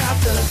can't stop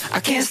the. I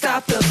can't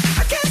stop the.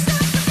 I can't stop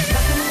the.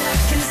 Nothing I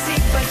can see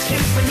but you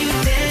when you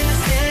dance,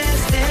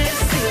 dance, dance.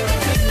 Feel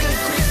good, good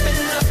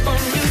creeping up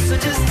on you. So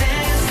just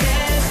dance,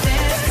 dance,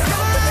 dance.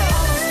 All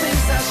those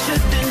things I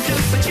shouldn't do,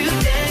 but you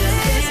dance,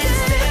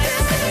 dance, dance.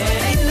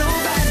 And ain't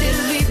nobody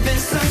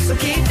leaving soon, so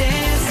keep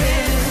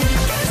dancing.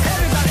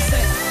 Everybody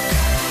say.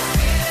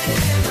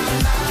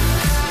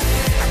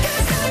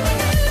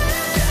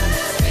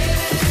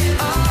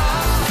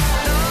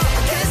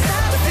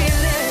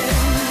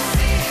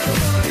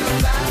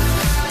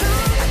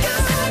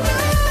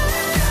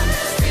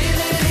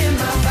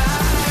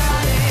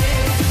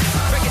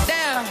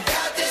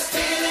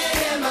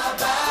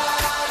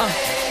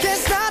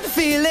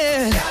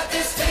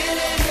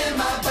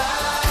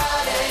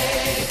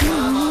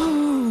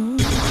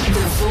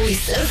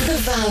 Of the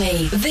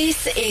Valley.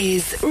 This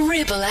is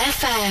Ribble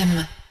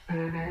FM.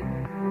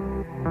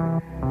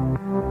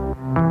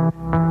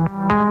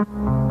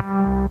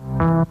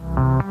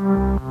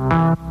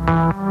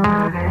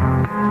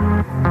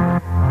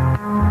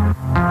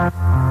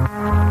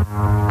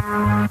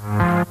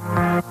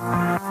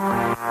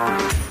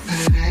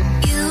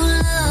 You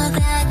look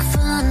like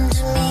fun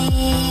to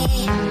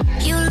me.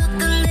 You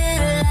look a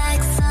little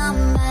like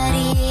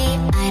somebody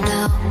I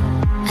know,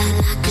 and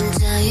I can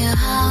tell you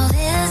how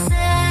this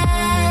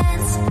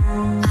ends.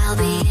 I'll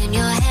be in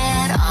your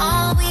head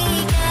all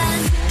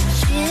weekend.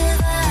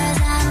 Shivers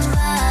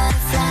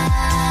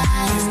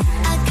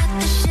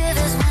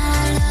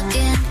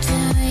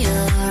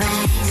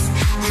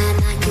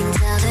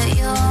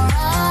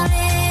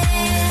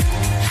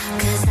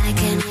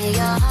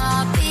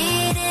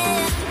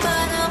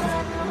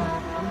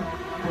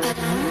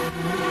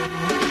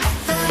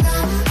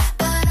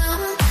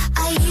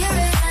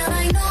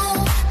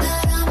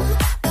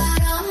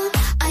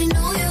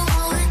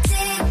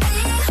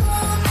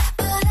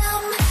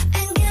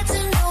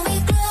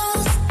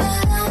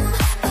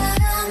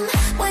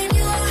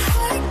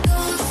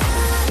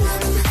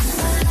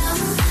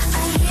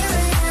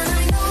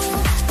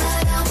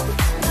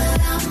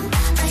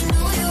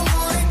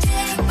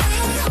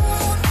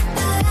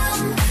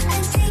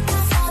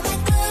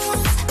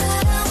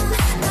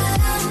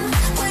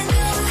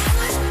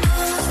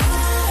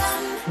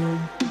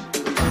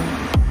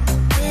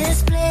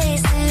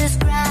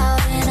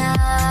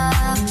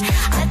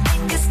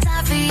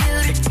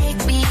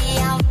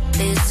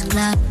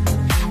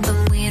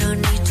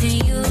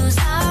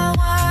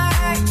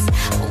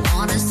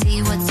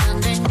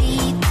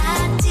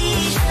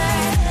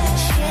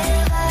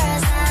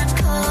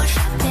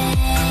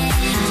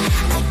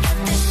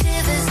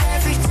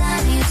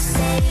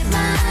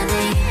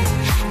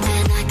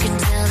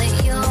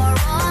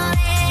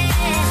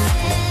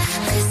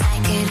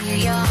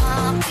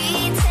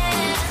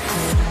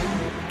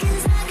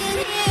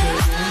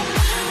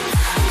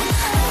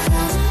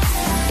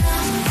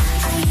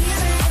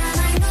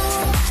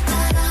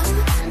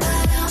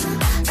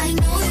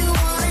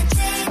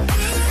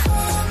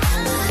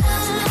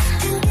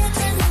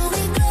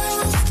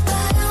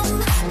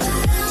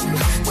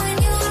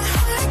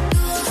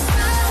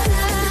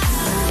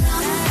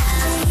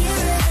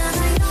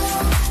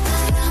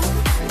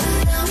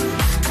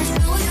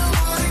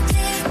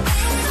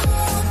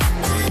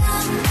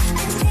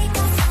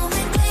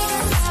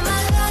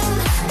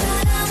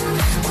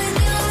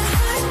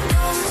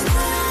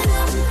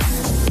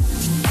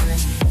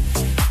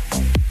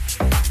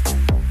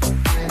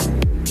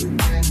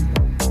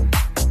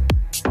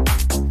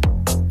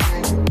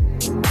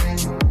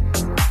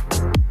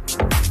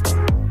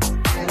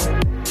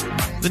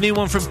new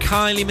one from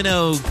Kylie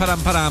Minogue, Padam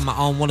Padam,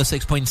 on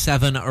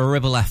 106.7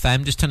 Ribble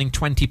FM, just turning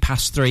 20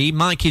 past 3.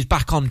 Mike is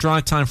back on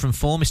drive time from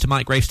 4. Mr.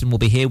 Mike Graveston will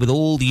be here with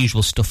all the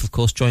usual stuff, of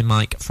course. Join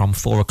Mike from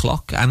 4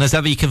 o'clock. And as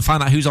ever, you can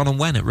find out who's on and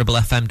when at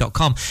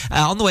ribblefm.com.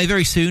 On the way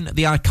very soon,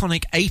 the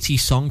iconic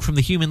 80s song from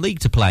the Human League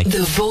to play.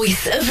 The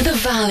voice of the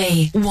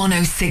valley,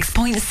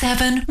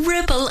 106.7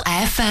 Ribble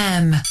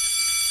FM.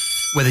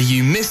 Whether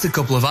you missed a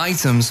couple of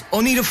items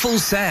or need a full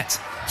set,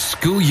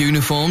 school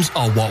uniforms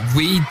are what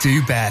we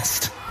do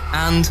best.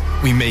 And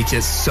we make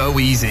it so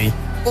easy.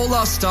 All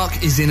our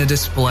stock is in a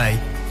display,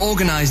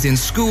 organised in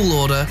school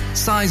order,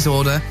 size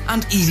order,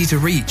 and easy to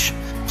reach.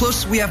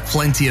 Plus, we have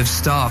plenty of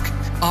stock.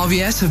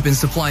 RVS have been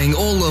supplying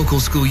all local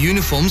school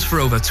uniforms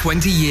for over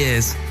 20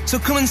 years. So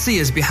come and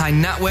see us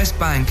behind NatWest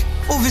Bank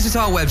or visit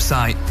our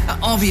website at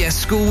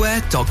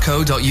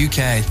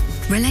rvsschoolwear.co.uk.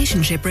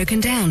 Relationship broken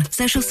down,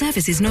 social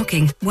services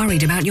knocking,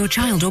 worried about your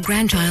child or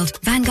grandchild.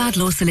 Vanguard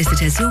Law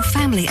Solicitors, your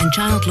family and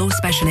child law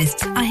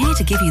specialists, are here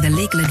to give you the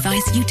legal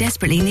advice you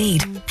desperately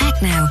need.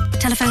 Act now.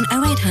 Telephone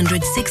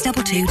 0800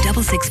 622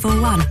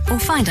 6641 or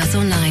find us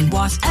online.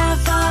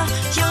 Whatever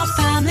your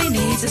family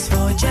needs us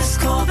for,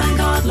 just call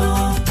Vanguard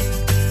Law.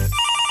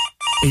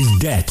 Is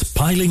debt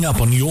piling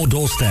up on your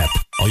doorstep?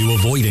 Are you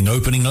avoiding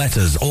opening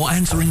letters or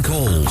answering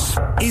calls?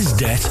 Is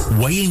debt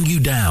weighing you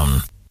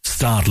down?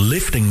 Start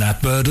lifting that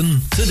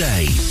burden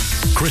today.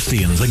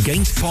 Christians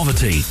Against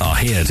Poverty are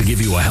here to give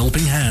you a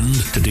helping hand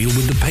to deal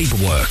with the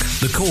paperwork,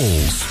 the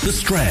calls, the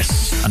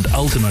stress, and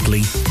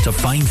ultimately to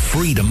find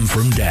freedom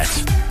from debt.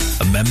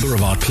 A member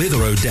of our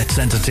Clitheroe Debt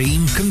Centre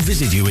team can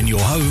visit you in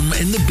your home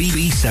in the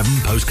BB7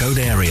 postcode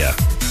area.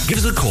 Give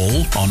us a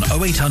call on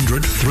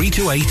 0800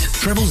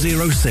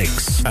 328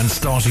 0006 and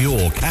start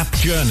your CAP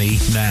journey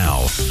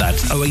now.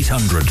 That's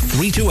 0800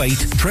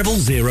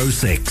 328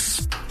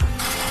 0006.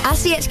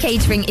 Asiet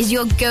Catering is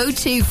your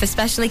go-to for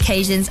special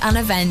occasions and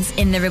events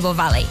in the Ribble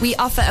Valley. We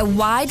offer a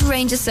wide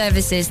range of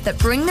services that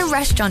bring the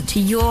restaurant to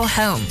your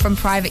home, from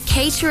private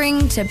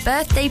catering to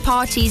birthday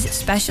parties,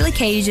 special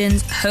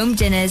occasions, home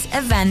dinners,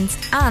 events,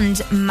 and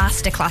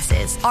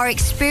masterclasses. Our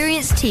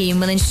experienced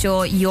team will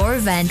ensure your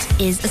event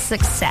is a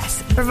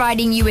success,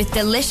 providing you with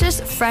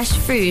delicious, fresh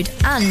food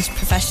and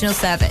professional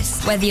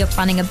service. Whether you're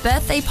planning a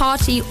birthday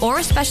party or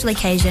a special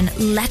occasion,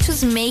 let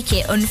us make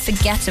it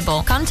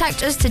unforgettable.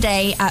 Contact us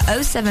today at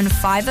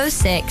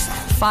 07506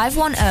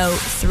 510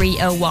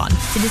 301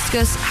 to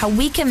discuss how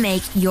we can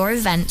make your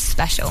event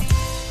special.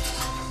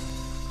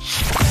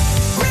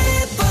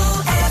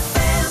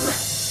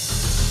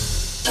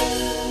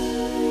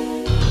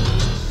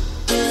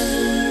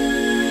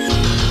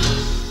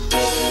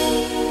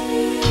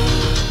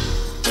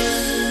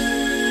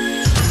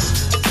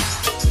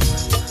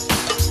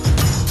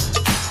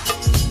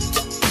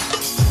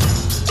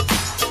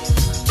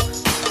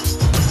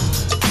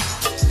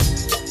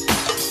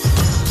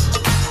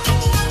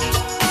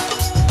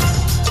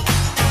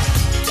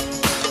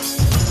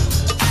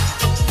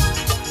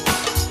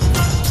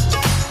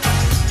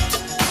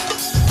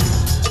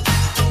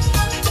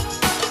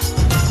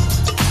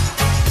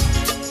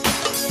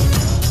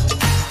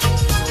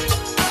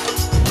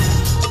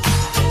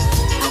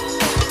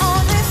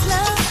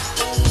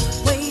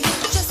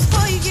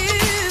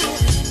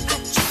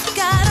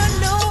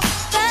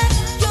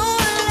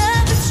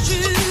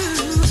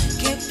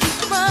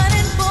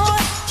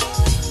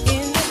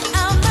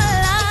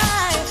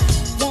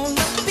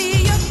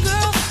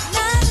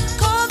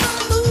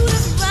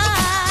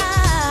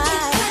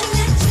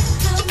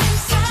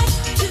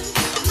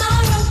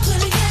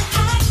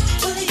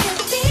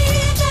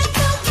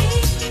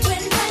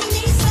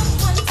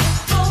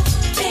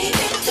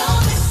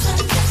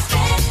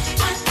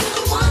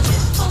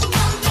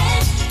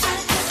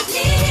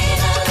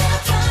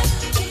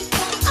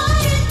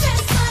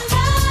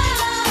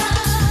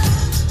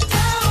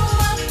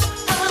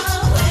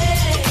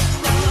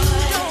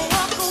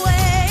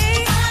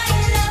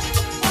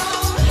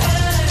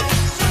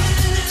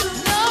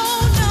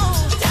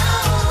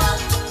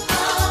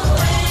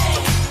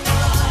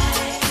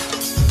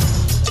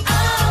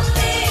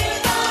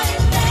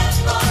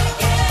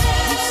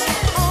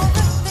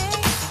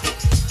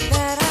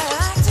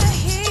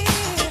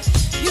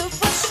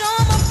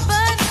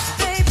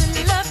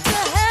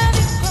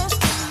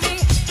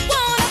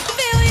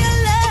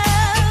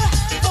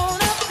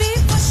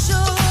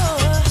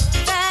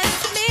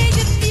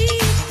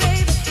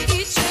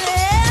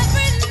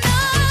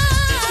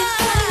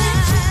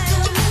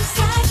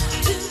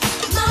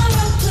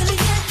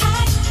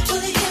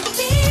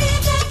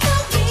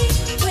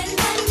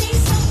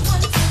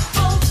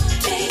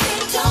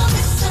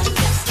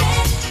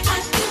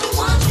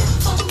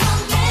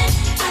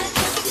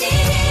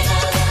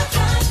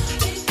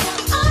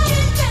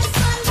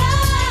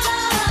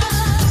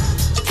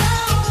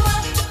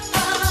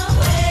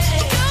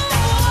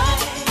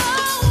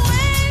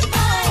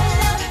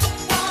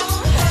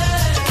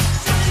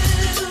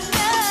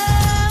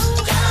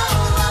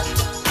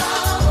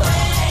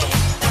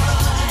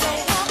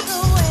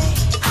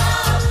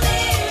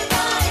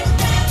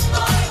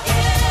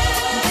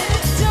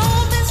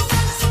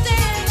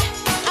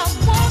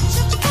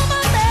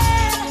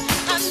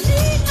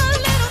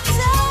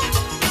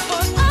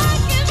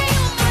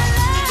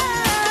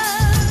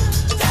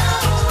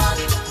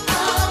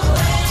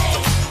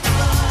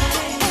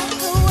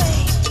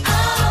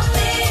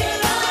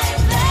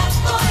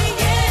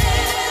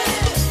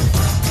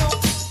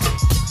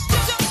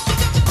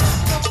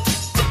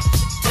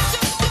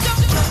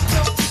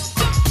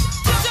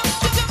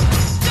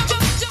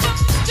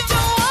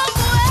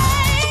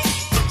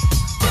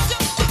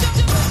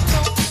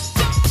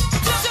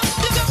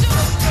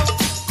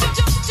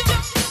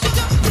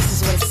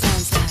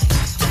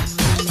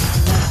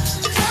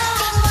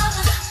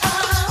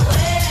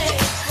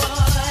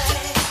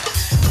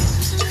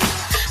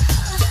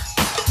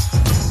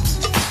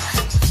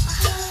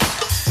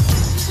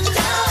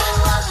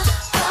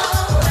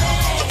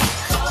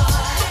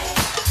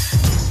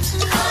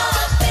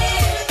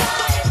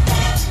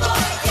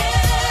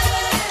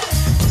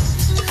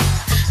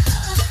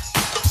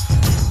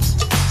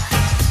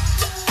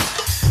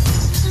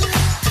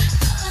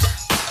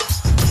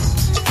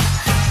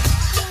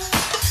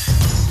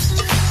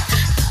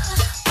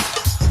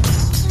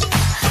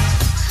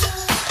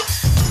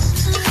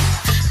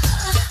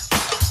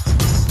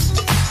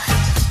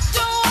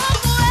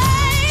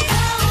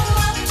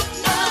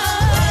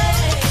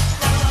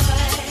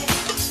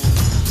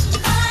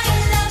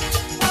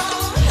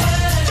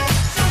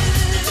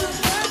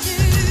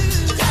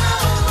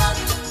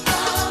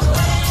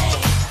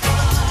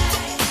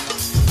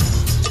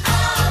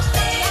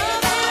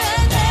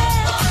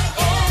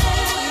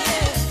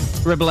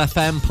 Ribble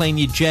FM playing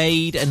you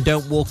Jade and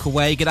Don't Walk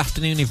Away. Good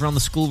afternoon if you're on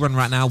the school run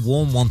right now.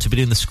 Warm one to be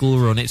doing the school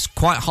run. It's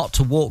quite hot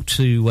to walk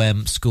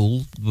to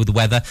school with the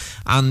weather,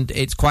 and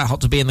it's quite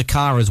hot to be in the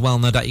car as well.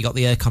 No doubt you got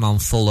the aircon on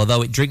full,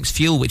 although it drinks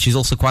fuel, which is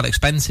also quite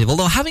expensive.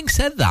 Although having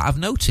said that, I've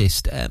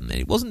noticed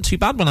it wasn't too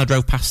bad when I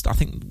drove past, I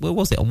think, where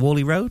was it, on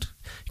Worley Road?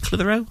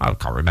 Clitheroe? I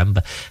can't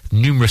remember.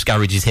 Numerous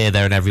garages here,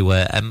 there and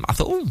everywhere. I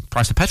thought, oh,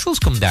 price of petrol's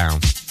come down.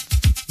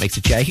 Makes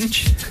a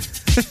change.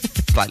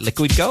 It's like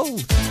liquid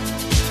gold.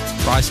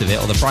 Price of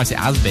it, or the price it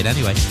has been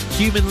anyway.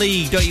 Human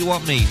League, Don't You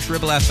Want Me?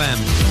 Ribble FM.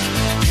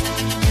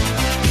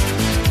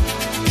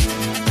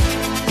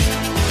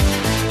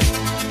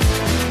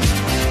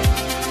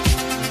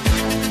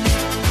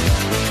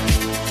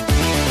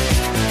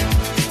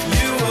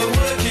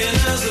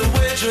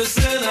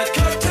 In a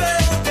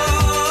cocktail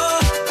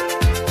bar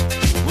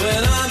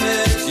when I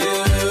met you,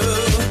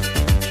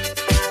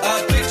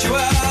 I picked you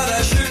out,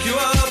 I shook you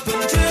up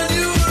and turned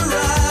you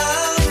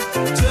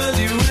around, turned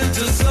you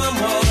into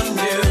someone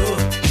new.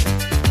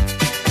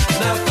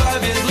 Now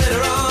 5 years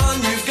later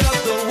on, you've got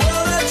the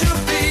world at your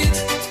feet.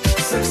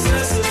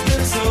 Success has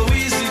been so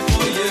easy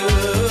for you,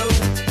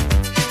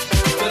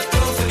 but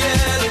don't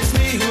forget it's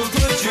me who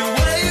put you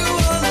where you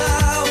are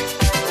now,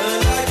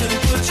 and I can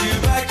put you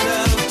back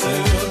down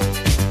too.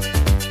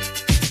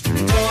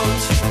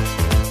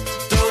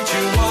 Don't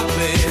you want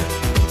me?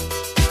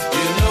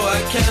 You know I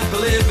can't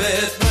believe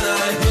it when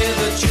I hear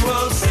that you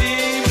won't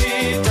see me.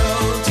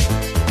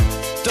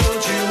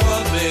 Don't you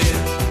want me?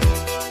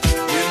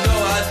 You know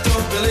I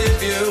don't believe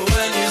you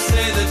when you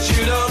say that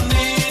you don't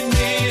need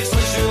me. It's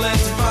what you're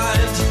left to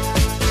find.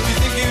 You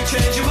think you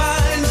change your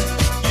mind?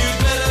 You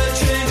better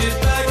change it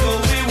back or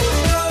we will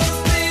both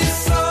be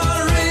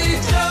sorry.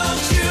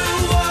 Don't you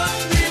want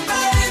me,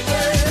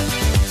 baby?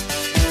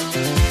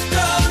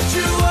 Don't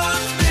you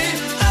want me?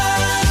 Oh,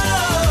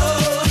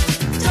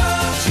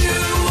 don't you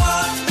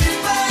want me,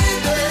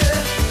 baby?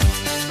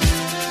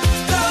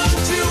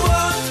 Don't you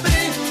want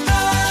me?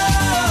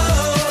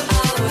 Oh,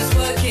 I was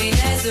working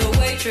as a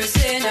waitress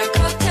in a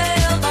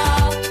cocktail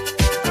bar.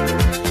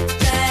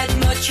 That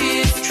much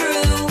is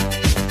true.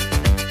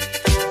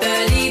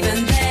 But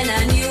even then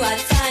I knew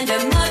I'd find a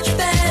much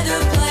better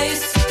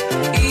place,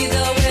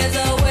 either with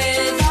or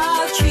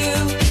without you.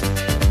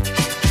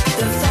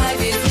 The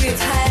 5 years we've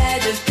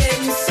had have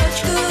been such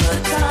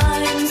good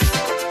times.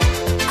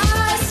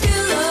 I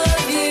still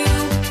love you,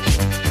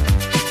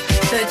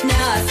 but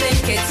now I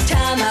think it's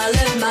time I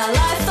live my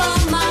life on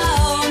my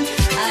own.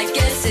 I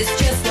guess it's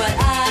just what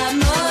I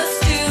must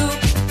do.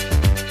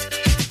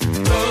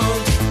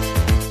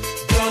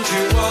 Don't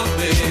you want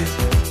me?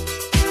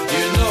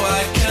 You know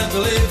I can't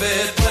believe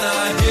it when I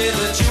hear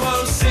that you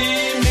won't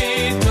see me.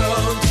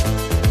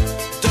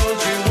 Don't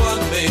you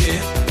want me?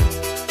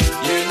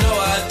 You know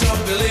I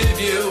don't believe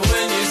you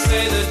when you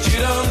say that you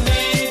don't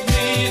need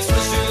me. It's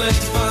what you're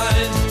left to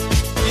find.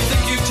 You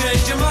think you've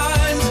changed your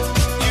mind?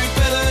 You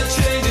better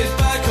change it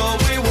back or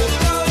we will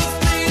both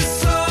be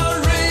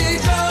sorry.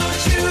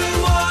 Don't you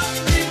want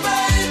me,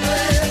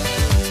 baby?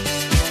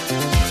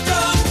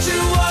 Don't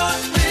you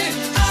want me?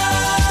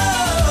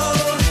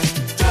 Oh,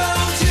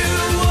 don't you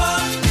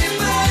want me,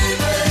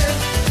 baby?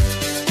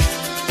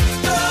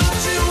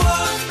 Don't you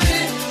want me?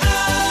 Don't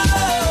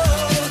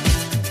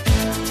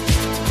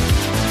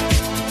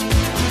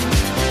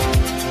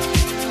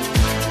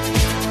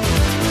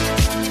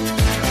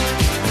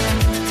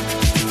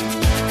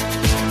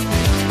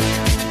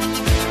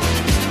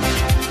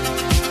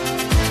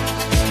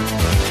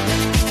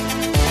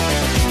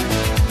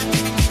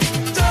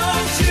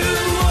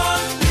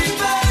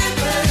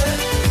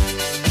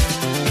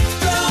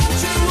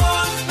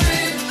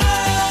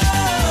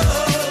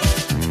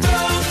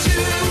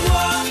you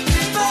want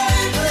me, baby? Don't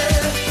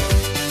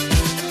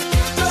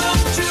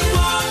you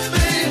want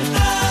me?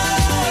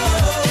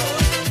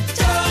 Oh,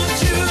 don't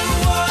you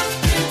want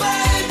me,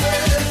 baby?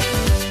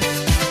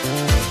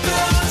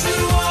 Don't you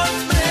want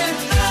me?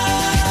 Oh,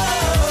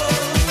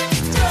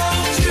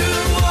 don't you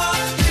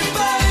want me,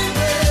 baby?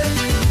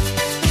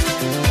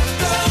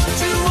 Don't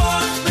you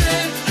want me?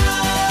 Oh,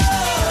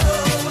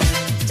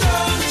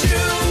 don't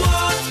you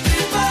want me,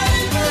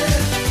 baby?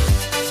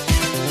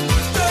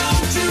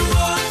 Don't you want me? Don't you want me, baby? Don't you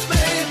want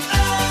me?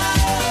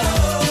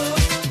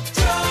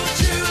 Don't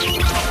you?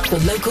 For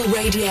local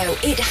radio,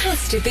 it has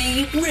to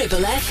be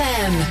Ribble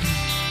FM.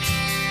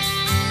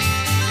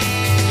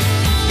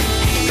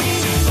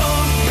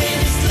 4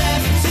 minutes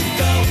left to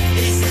go.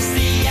 Is this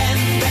the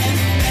end then?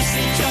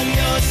 Message on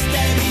your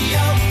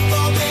stereo.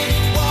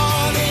 4-minute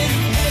warning.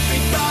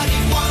 Everybody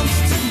wants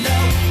to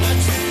know what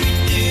should we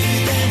do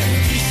then?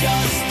 3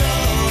 short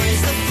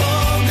stories. The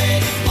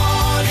 4-minute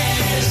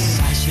warning.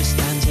 As you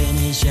stand in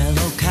his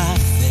yellow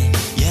cafe,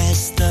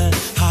 yes, the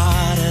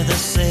heart of the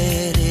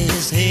city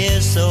is here,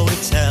 so he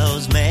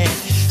tells me.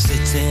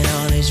 Sitting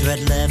on his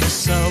red leather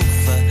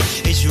sofa,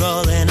 he's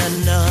rolling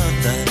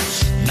another.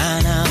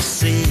 Man, I'll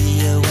see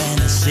you when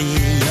I see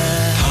you.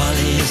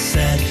 Holly is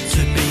said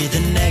to be the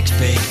next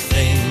big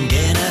thing,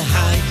 in a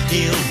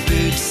high-heeled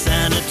boots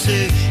and a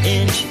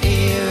 2-inch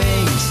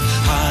earrings.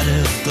 Heart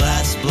of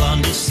glass,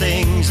 blonde who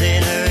sings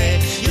in her ear.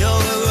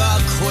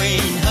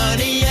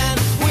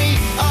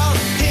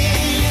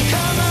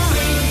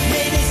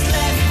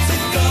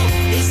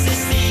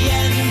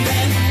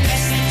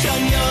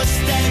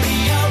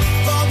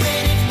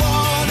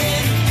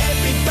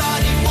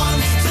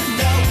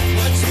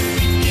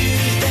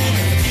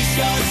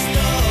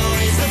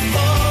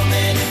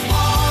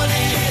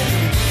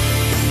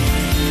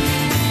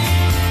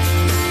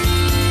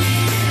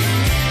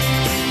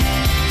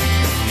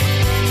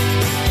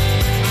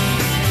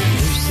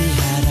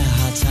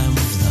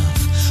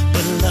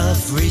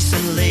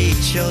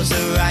 chose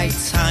the right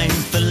time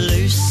for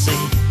Lucy.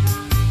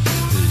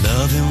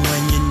 Loving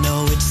when you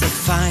know it's the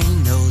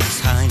final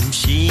time.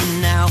 She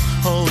now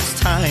holds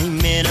time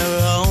in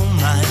her own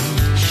mind.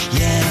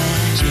 Yeah,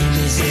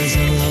 Jimmy's is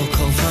a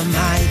local for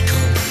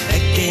Michael. A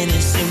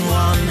Guinness in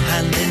one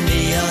hand, in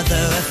the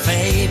other a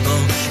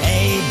fable.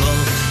 Abel,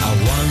 I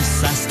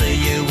once asked her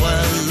you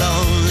were a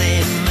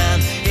lonely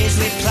man. His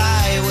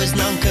reply was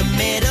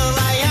non-committal.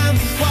 I am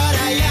what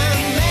I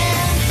am,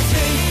 man. 2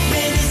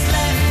 minutes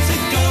left to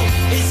go.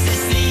 Is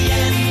this the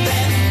end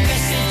then?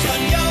 Message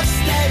on your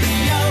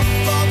stereo.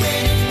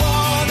 4-minute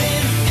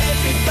warning.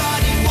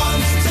 Everybody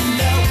wants to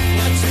know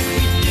what should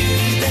we do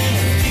then?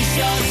 These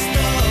short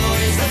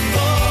stories, a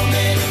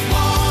 4-minute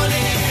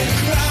warning.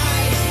 Cry,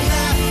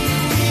 laugh,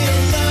 feel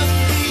love,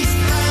 peace,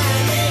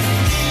 panic.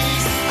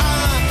 These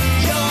are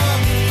your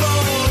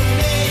 4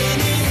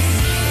 minutes.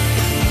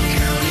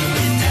 Counting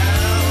you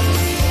down.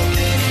 4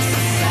 minutes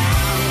of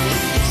sound.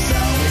 It's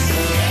always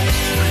a rush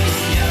when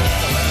you're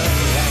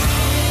around.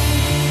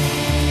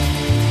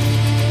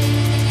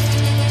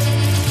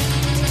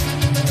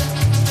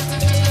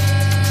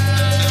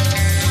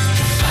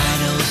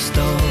 Final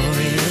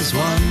story is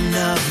one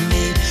of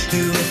me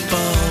who with 4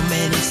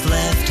 minutes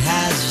left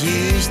has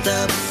used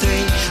up 3.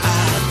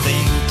 I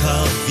think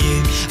of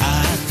you,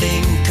 I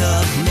think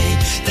of me,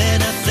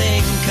 then I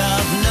think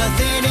of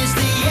nothing is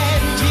the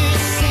end you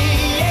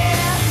see.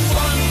 Yeah,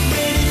 1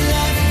 minute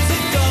left to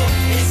go.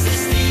 Is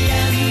this the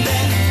end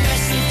then?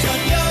 Message on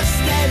your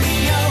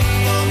stereo.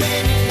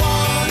 4-minute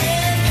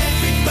warning.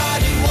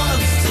 Everybody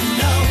wants to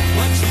know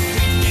what should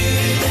we do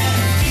then?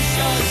 These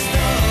short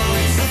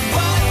stories of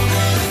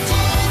 4-minute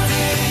warning.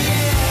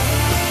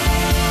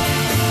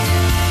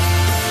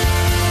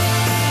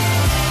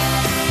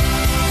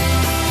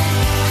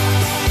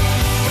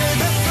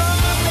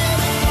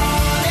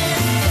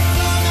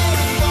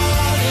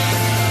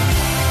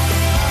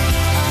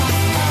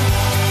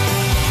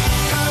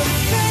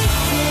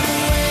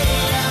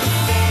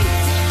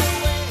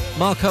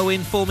 Mark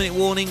Owen, 4-minute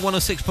warning,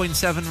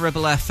 106.7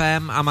 Ribble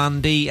FM. I'm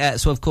Andy.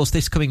 So, of course,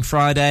 this coming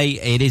Friday,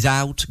 it is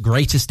out.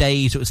 Greatest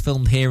Days. It was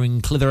filmed here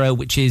in Clitheroe,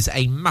 which is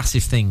a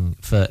massive thing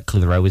for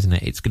Clitheroe, isn't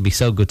it? It's going to be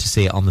so good to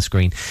see it on the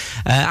screen.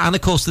 And,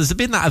 of course, there's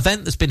been that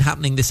event that's been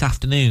happening this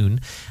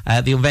afternoon,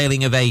 the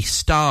unveiling of a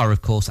star,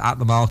 of course, at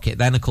the market.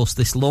 Then, of course,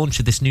 this launch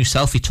of this new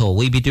selfie tour.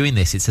 We'll be doing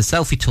this. It's a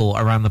selfie tour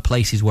around the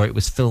places where it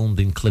was filmed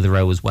in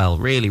Clitheroe as well.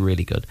 Really,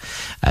 really good.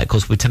 Of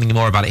course, we're telling you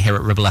more about it here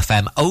at Ribble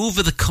FM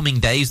over the coming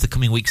days, the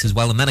coming weeks as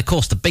well. And then, of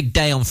course, the big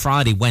day on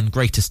Friday when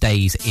Greatest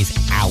Days is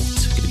out.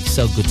 It's going to be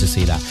so good to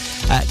see that.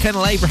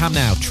 Colonel Abraham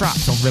now,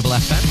 Trapped on Ribble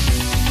FM.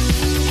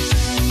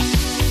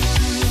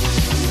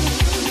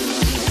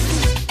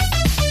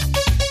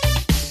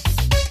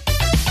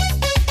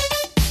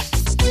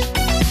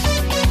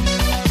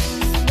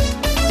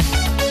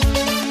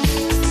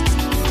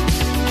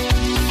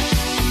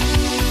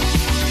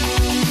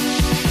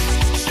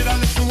 Should I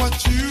listen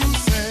what you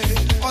say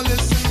or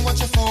listen what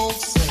your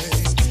folks say?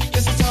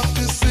 It's a tough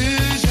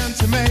decision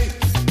to make.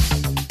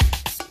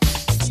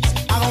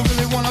 I don't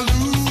really want to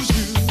lose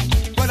you,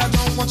 but I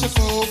don't want your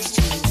folks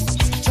to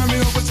turn me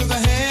over to the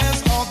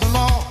hands of the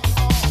law.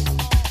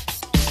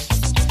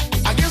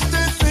 I guess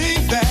they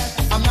think that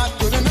I'm not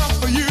good enough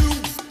for you.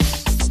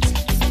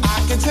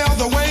 I can tell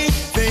the way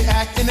they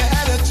act in their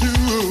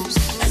attitudes.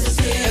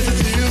 As the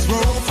tears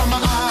roll from my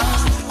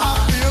eyes, I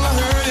feel a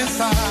hurt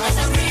inside.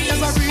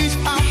 As I reach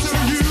out to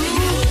you,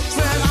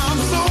 said I'm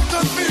so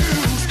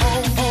confused.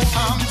 Oh,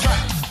 I'm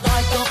trapped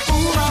like a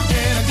fool. I'm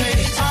in a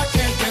cage. I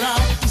can't get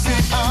out.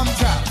 See, I'm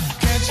trapped.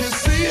 Can't you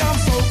see I'm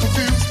so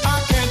confused? I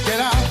can't get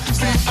out.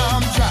 See,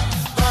 I'm trapped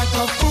like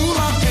a fool.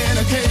 I'm in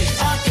a cage.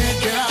 I can't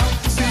get out.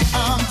 See,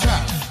 I'm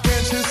trapped.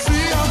 Can't you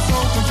see I'm so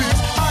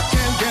confused? I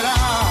can't get out.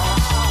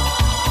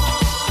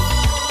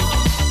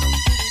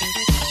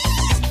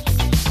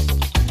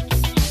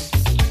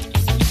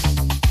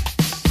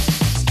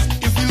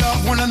 If we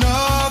love one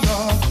another,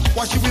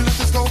 why should we let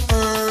this go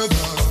further?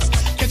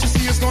 Can't you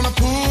see it's gonna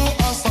pull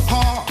us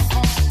apart?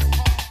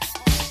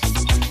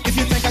 If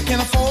you think I can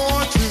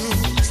afford to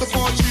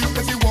support you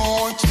if you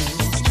want to,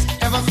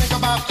 ever think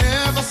about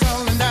ever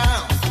settling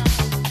down?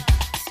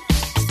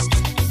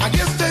 I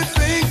guess they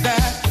think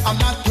that I'm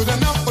not good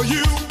enough for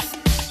you.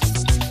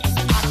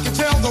 I can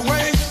tell the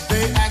way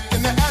they act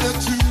in their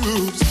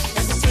attitudes.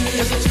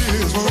 As the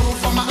tears roll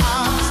from my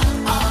eyes,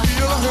 I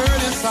feel a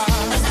hurt inside.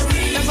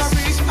 As I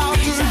reach out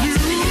to you,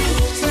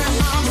 say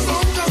I'm so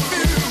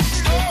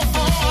confused. Oh,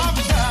 I'm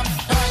trapped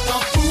like a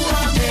fool.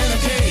 I'm in a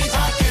cage. I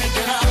can't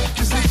get out.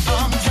 You see,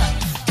 I'm trapped.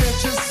 Can't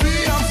you see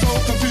I'm so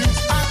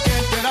confused? I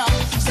can't get out.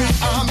 See,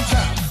 I'm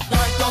trapped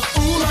like a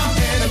fool. I'm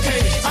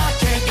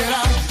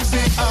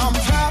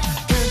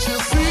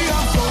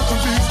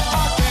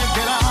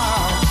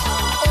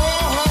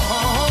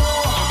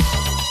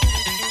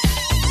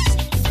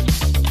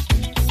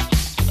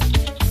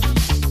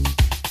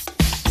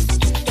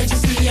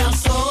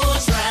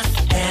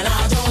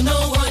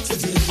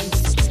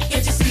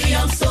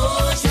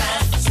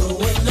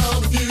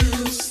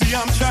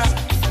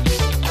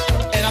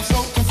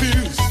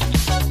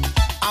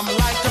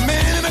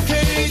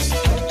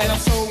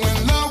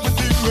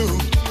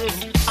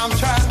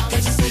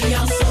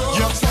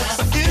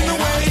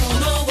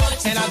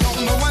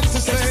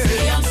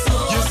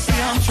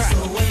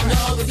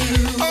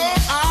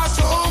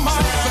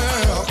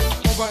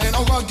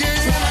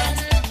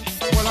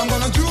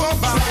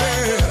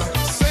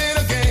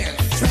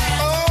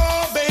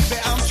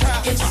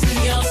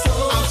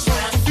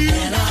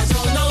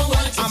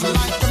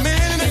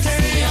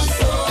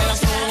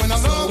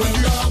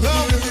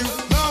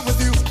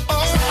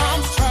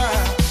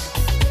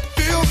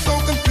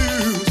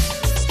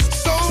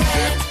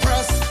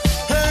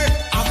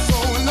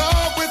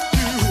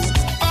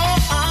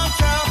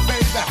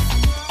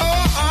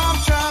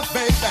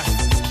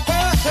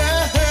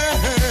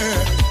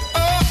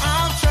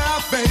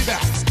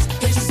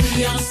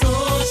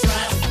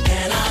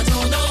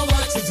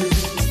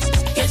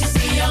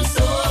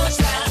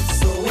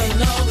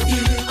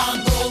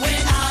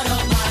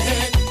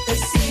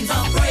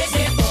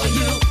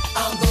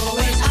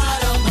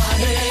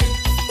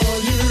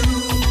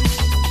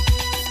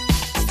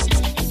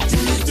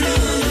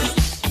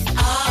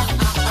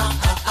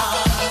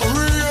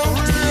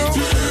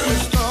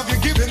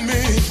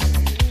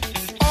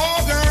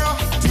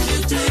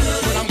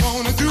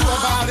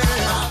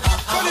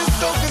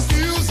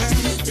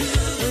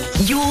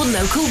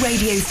local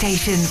radio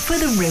station for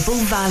the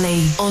Ribble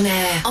Valley. On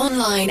air,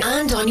 online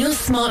and on your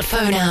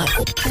smartphone app.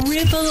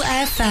 Ribble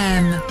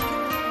FM.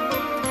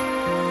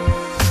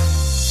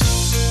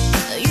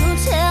 You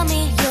tell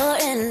me you're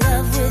in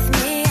love with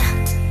me,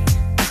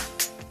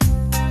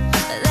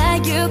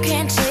 like you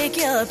can't take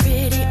your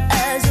pretty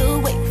eyes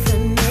away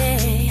from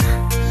me.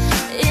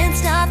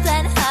 It's not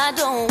that I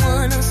don't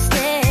wanna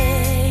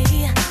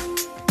stay,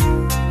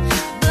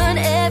 but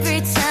every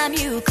time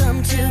you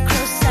come too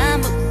close I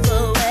move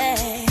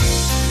away.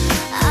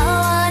 I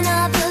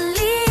wanna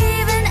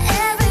believe in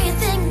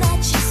everything that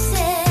you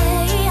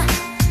say,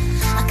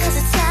 'cause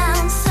it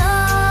sounds so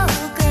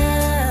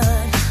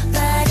good.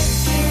 But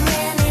if you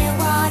really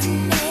want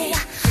me,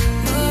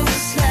 move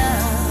slow.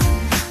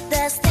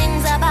 There's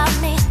things about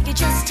me you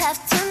just have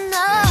to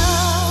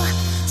know.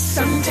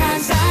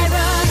 Sometimes I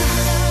run,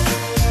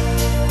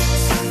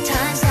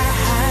 sometimes I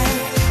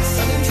hide,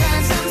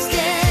 sometimes I'm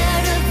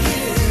scared of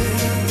you.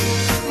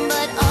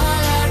 But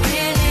all I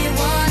really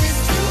want is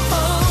to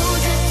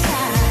hold you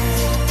tight,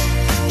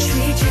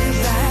 treat you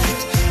right,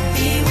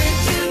 be with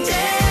you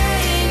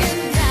day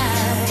and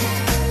night.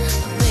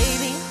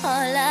 Baby,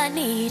 all I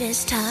need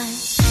is time.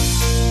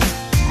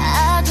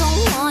 I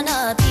don't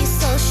wanna be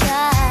so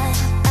shy.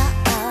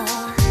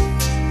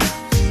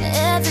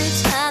 Every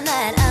time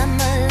that I'm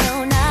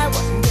alone, I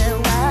wonder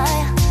why.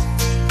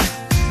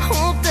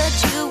 Hope that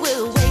you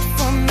will wait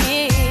for me.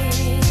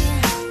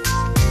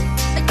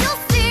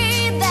 You'll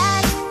see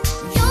that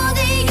you're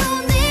the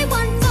only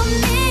one for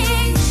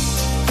me.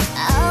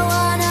 I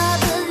wanna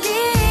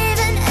believe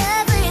in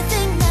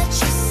everything that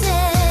you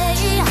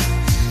say,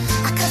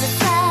 'cause it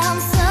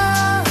sounds so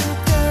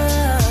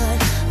good.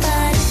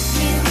 But if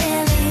you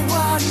really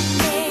want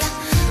me,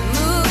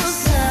 move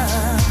slow.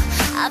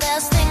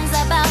 There's things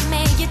about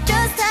me you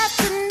just have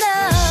to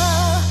know.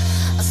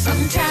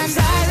 Sometimes I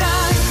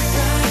run,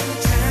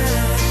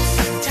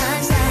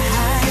 sometimes I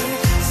hide,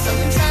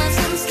 sometimes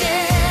I'm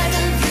scared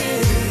of you.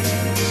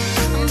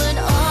 But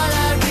all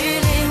I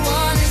really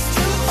want is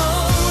to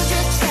hold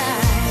you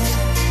tight,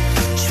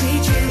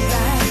 treat you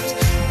right,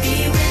 be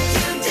with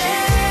you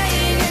day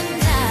and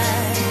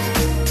night.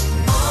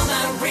 All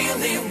I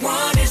really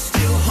want is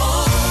to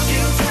hold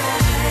you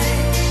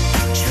tight,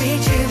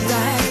 treat you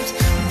right,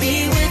 be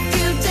with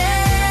you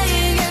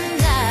day and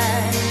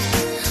night.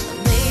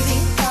 Baby,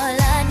 all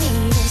I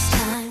need is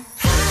time.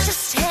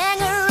 Just hang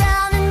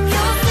around and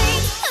you'll see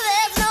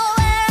there's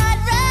nowhere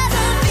I'd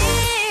rather be.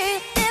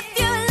 If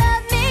you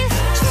love me,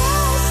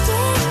 trust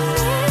in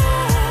me,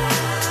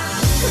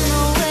 the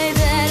way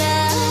that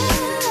I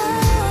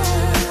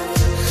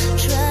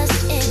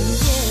trust in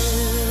you.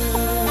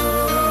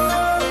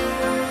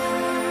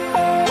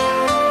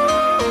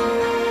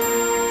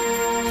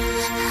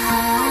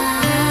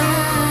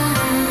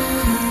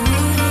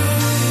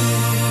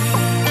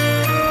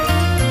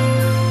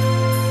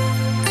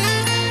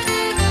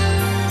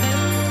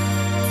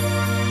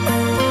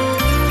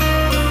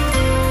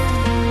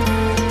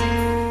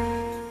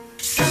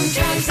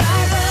 Sometimes I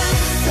run,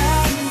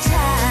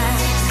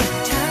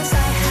 sometimes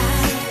I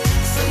hide,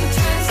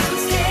 sometimes I'm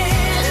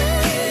scared of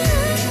you.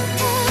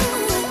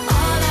 But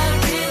all I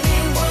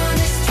really want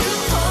is to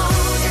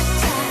hold you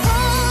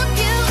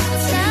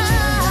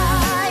tight,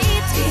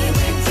 be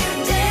with you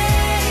day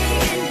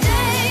and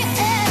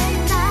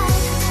night.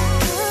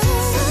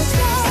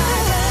 Sometimes I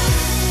run,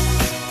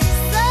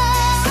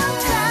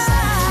 sometimes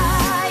I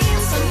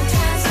hide,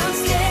 sometimes I'm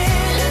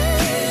scared of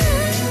you.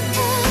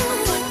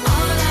 But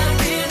all I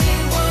really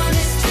want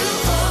is to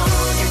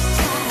hold you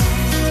tight,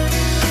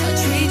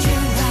 treat you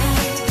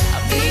right,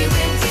 I'll be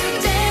with you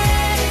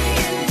day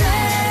and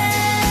night.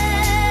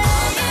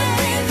 All I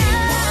really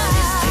want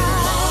is to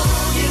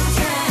hold you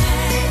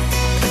tight,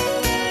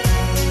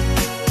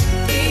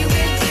 be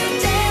with you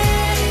day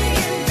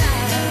and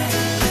night.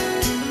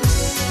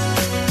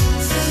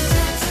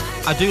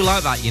 I do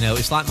like that, you know.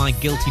 It's like my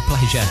guilty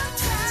pleasure.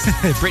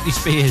 Britney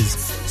Spears,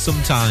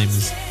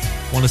 sometimes.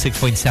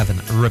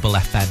 106.7 Ribble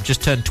FM.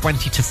 Just turned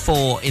 20 to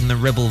 4 in the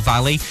Ribble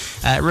Valley.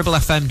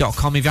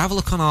 RibbleFM.com. If you have a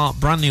look on our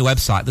brand new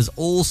website, there's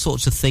all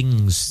sorts of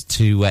things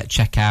to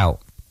check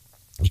out.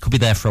 You could be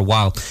there for a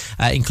while,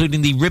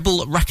 including the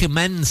Ribble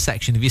Recommends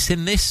section. Have you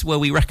seen this? Where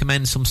we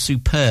recommend some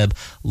superb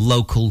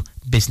local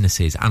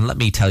businesses. And let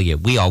me tell you,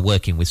 we are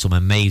working with some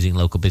amazing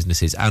local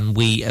businesses, and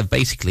we have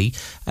basically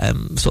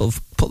sort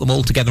of put them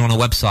all together on a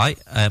website,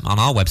 on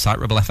our website,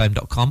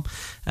 ribblefm.com,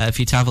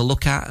 for you to have a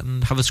look at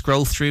and have a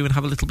scroll through and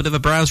have a little bit of a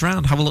browse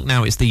around. Have a look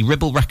now. It's the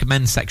Ribble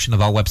Recommends section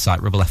of our website,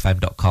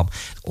 ribblefm.com.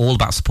 All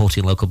about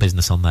supporting local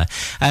business on there.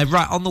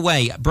 Right, on the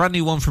way, brand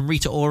new one from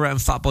Rita Ora and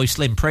Fatboy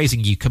Slim,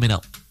 Praising You, coming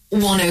up.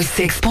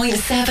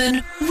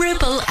 106.7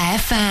 Ribble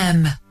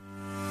FM.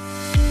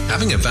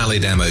 Having a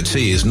valid MOT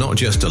is not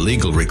just a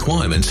legal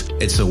requirement,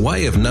 it's a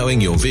way of knowing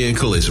your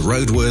vehicle is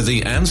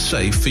roadworthy and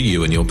safe for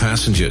you and your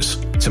passengers.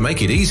 To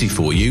make it easy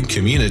for you,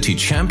 Community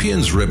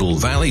Champions Ribble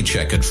Valley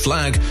Checkered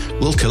Flag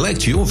will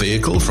collect your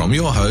vehicle from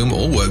your home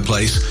or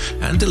workplace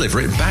and deliver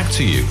it back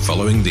to you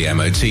following the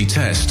MOT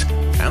test.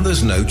 and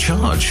there's no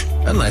charge.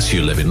 Unless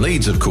you live in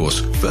Leeds, of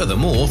course.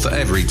 Furthermore, for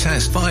every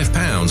test,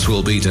 £5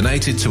 will be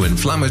donated to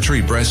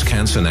Inflammatory Breast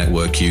Cancer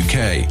Network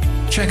UK.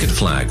 Checkered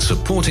Flag,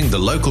 supporting the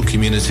local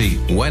community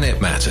when it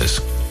matters.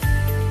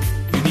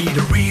 You need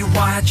a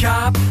rewire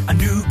job, a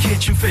new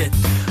kitchen fit,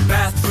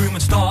 bathroom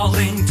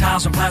installing,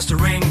 tiles and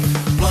plastering,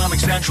 plumbing,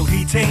 central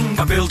heating,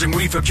 a building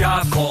refurb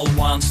job. Call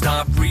One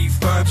Stop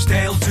Refurbs,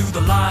 Dale to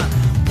the lot.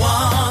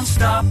 One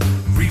Stop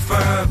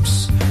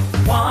Refurbs.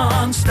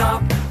 One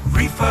Stop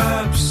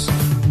Refurbs.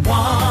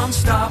 One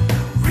Stop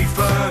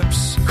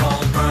Refurbs.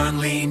 Call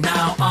Burnley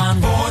now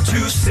on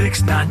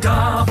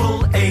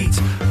 426-988.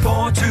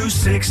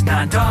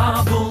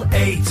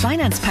 426-988.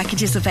 Finance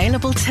packages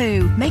available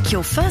too. Make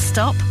your first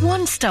stop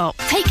One Stop.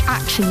 Take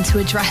action to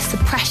address the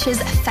pressures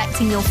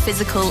affecting your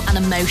physical and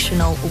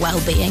emotional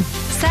well-being.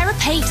 Sarah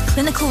Pate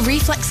Clinical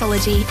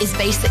Reflexology is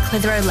based at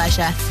Clitheroe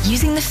Leisure.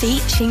 Using the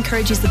feet, she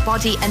encourages the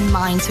body and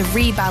mind to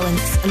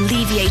rebalance,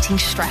 alleviating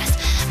stress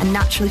and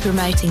naturally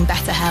promoting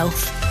better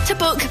health. To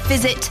book,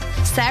 visit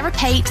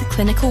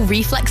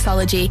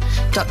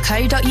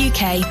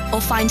sarahpateclinicalreflexology.co.uk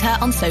or find her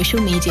on social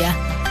media.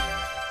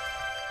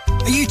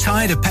 Are you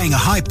tired of paying a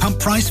high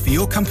pump price for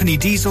your company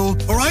diesel?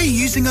 Or are you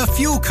using a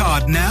fuel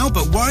card now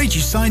but worried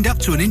you signed up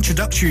to an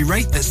introductory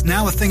rate that's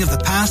now a thing of the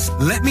past?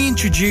 Let me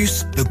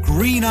introduce the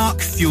Green Arc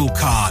Fuel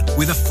Card.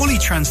 With a fully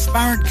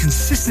transparent,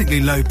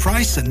 consistently low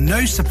price and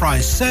no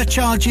surprise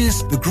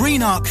surcharges, the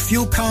Green Arc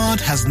Fuel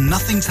Card has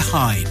nothing to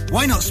hide.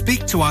 Why not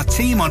speak to our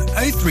team on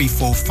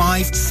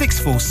 0345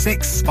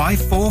 646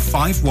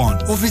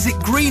 5451 or visit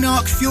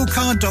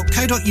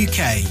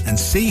greenarcfuelcard.co.uk and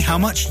see how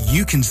much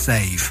you can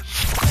save.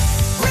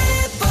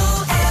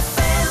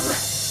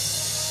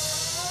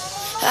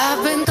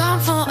 I've been gone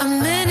for a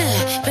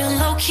minute, been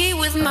low-key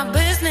with my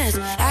business,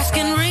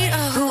 asking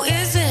Rita, who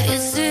is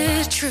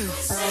it true?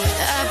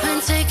 I've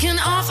been taking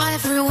off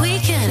every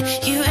weekend,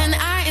 you and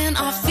I in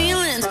our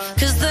feelings,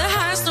 cause the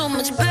high's so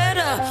much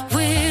better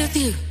with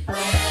you.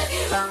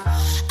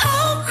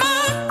 Oh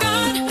my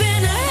God,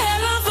 been a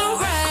hell of a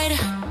ride,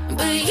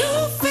 but you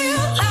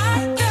feel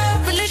like a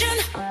religion,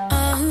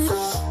 and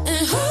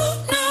who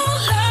knew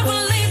love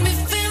will leave me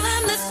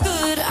feeling this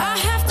good? I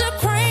have to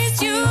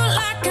praise you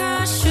like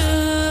I should.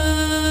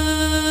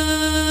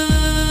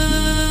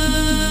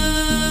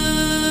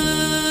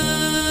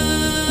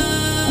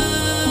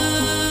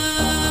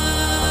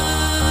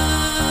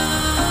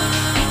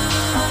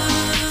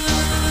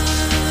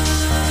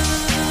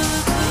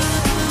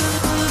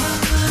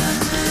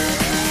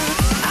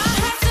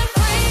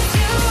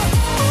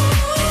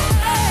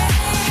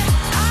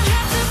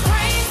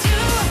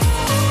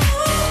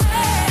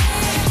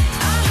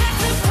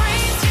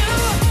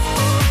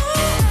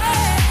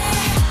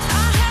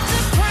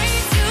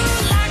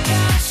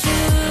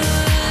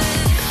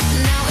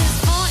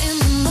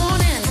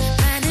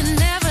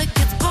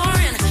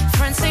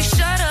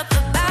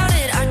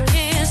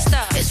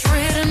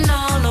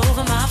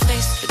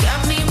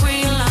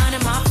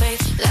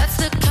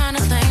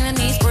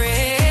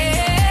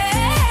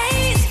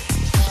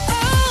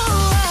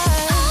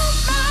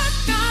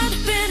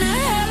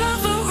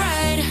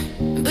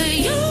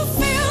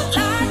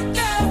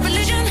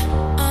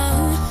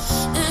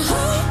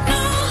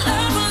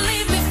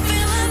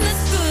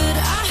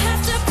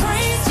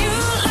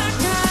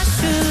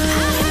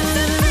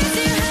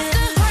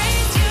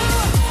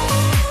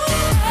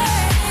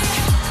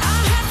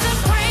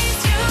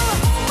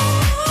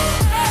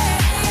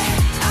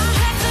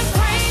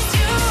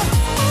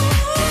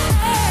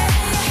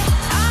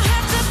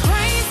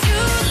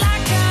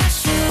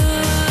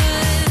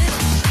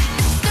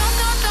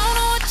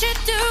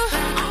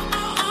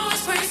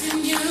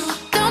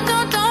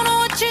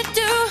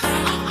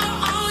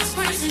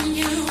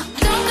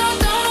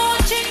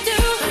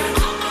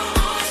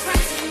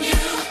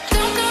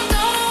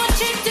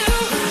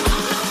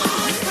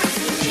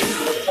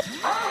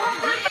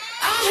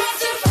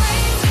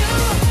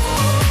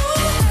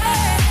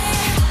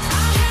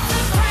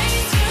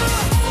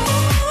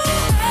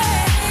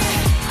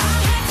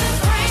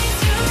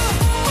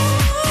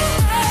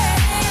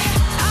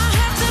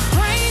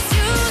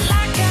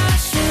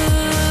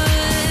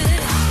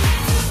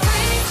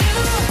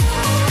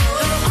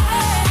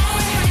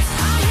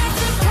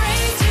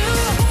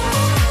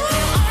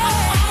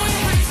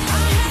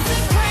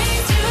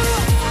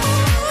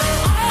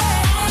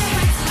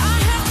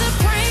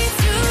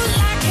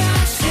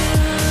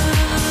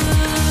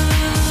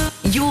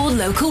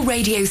 Local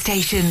radio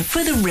station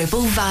for the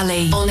Ribble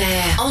Valley. On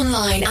air,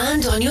 online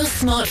and on your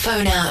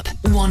smartphone app.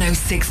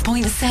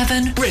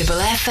 106.7 Ribble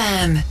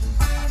FM.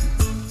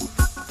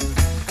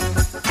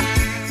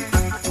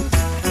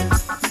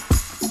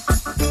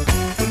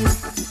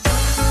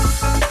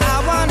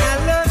 I wanna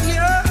love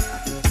you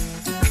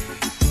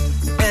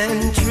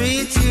and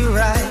treat you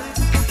right.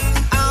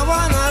 I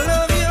wanna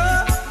love you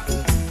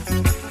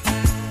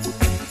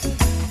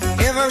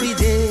every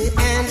day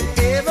and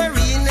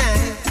every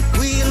night.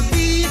 We'll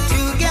be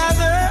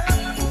together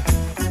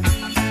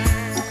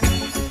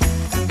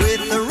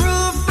with the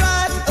roof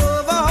right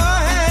over our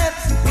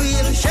heads.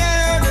 We'll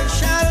share the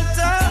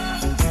shelter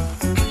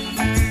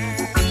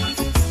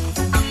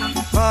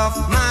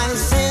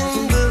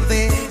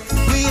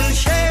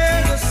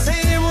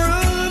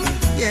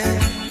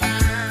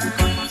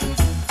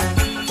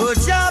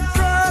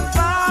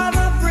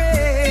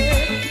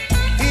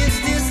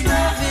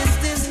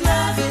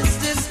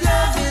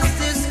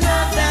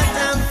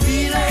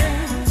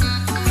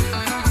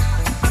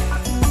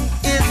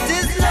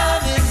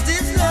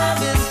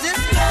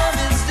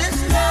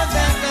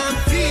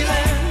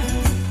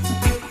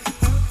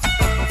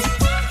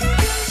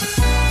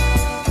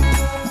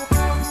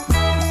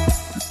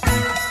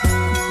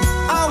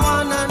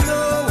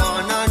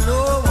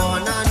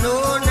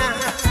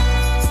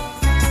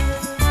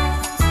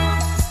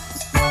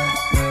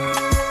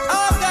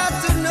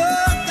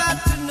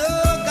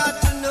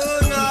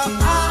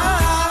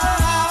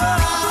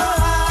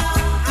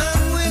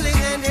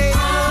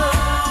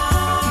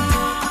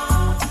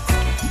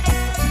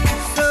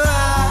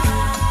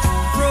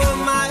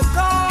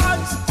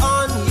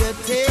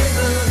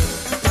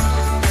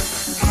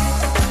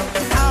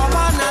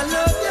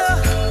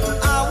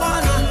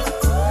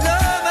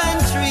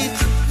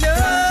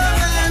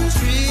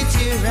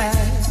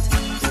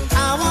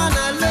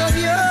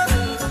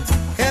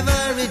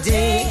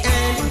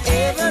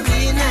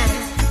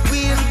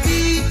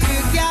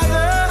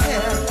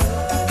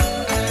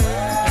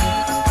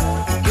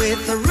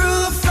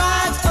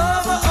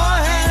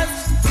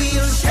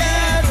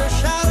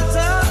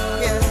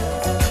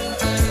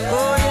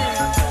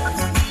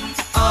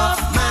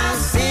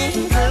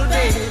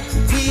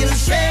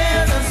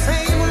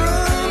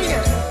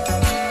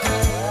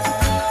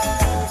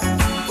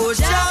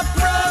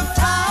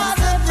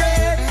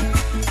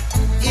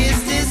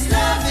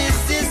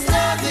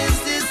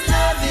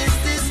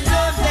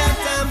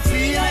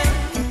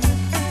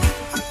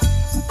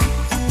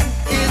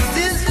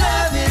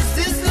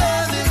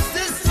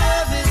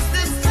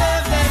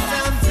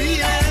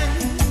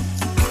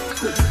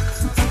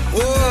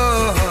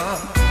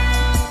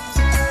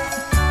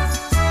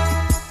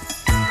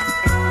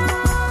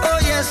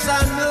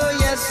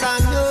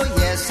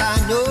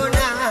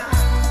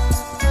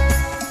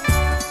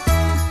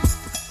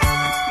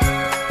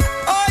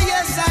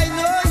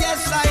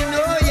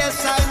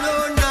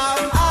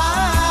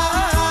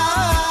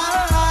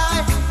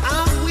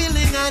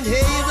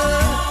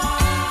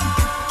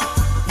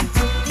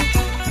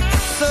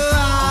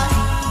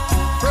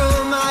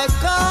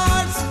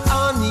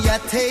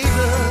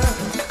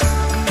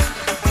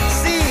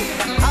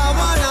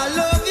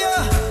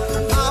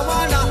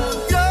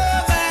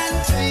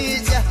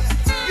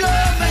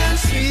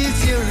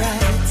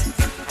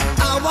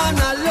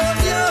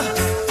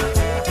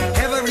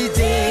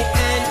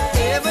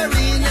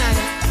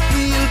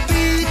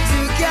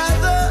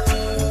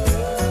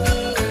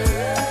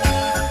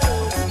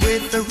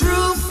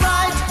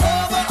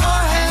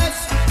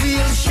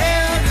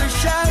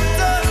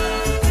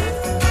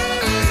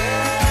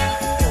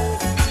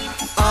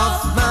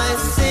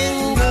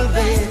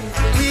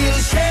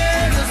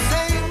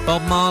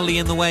Bob Marley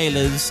and the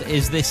Wailers,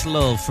 Is This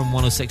Love, from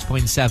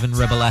 106.7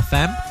 Ribble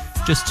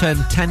FM. Just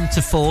turned 10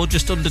 to 4,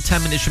 just under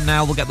 10 minutes from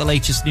now we'll get the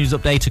latest news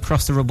update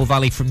across the Ribble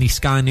Valley from the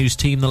Sky News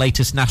team, the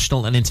latest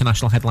national and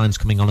international headlines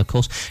coming on, of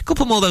course. A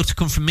couple more though to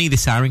come from me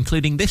this hour,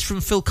 including this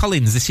from Phil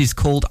Collins. This is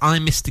called I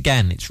Missed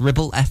Again. It's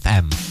Ribble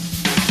FM.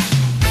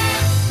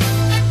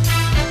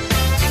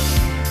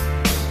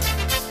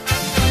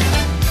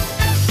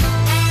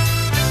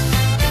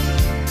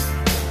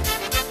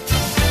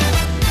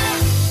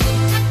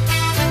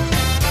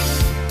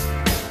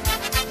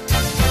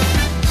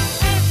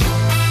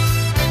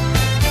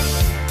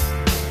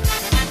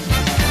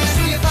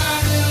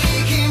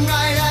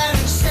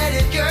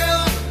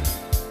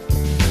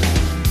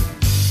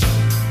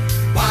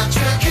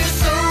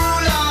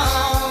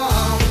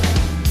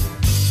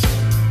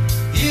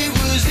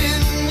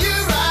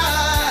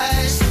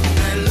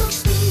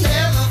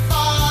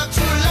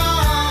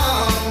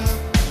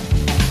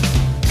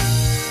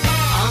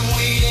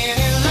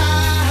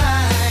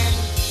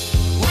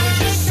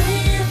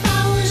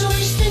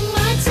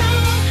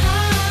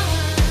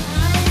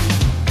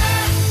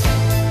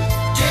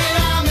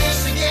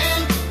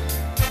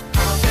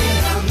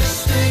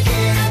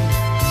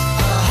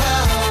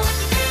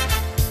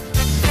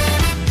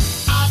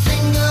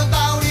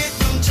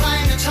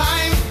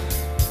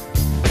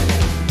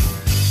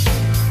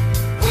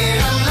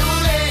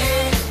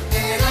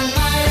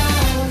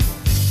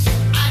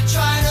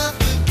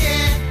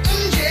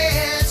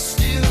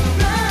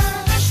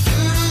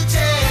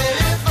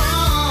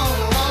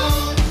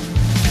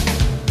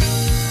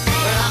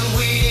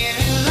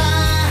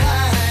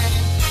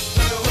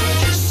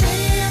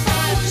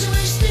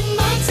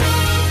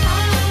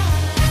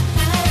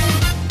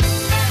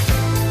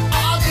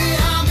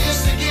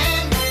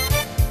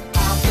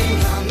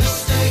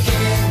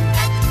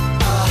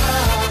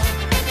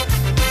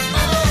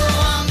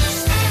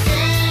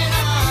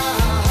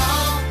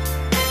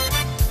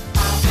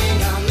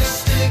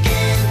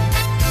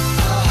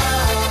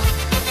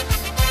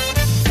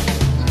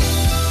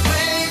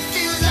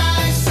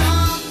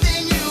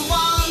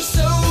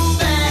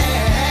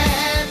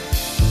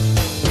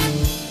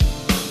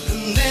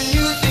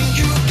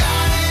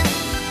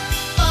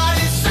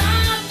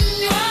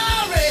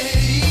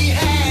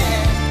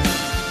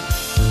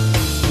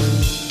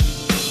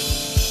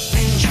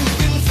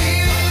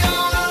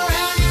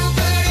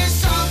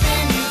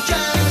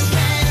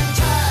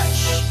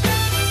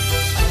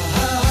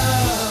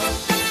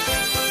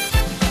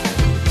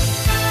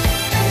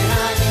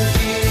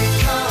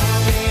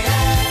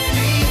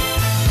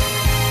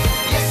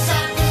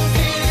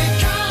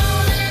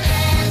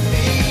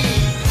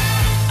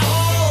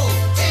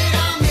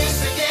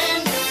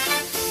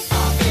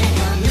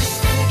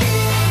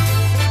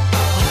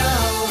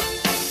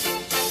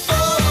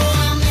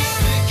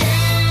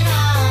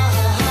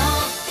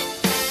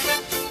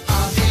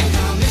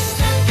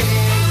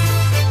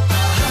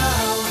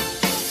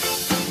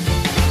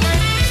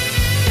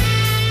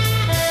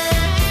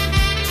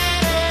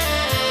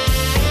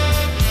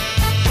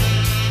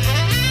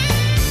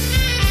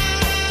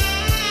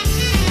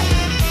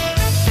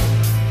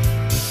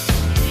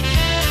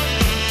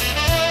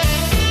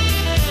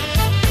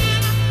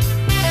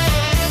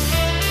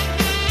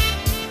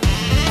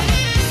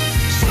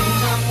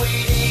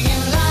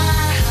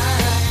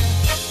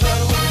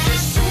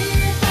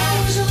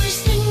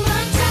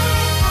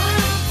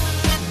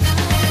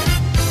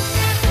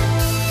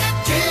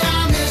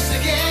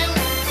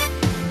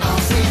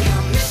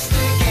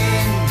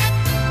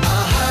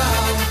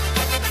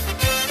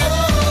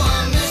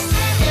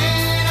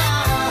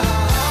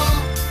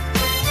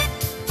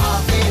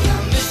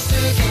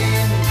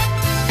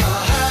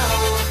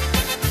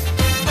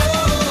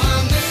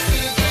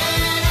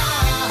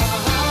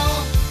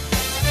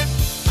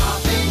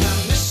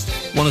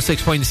 on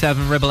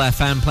 106.7 Ribble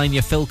FM, playing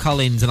your Phil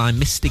Collins and I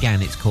Missed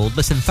Again, it's called.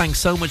 Listen, thanks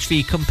so much for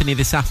your company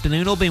this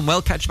afternoon. All being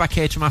well, catch you back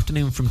here tomorrow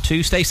afternoon from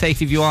 2. Stay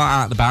safe if you are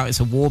out and about. It's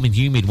a warm and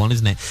humid one,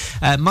 isn't it?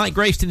 Mike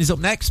Graveston is up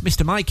next.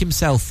 Mr. Mike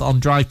himself on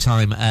drive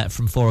time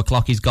from 4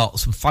 o'clock. He's got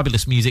some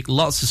fabulous music,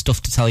 lots of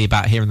stuff to tell you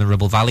about here in the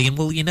Ribble Valley, and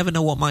well, you never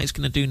know what Mike's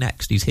going to do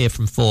next. He's here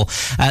from 4.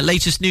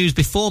 Latest news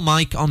before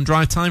Mike on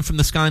drive time from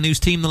the Sky News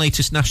team, the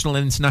latest national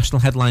and international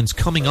headlines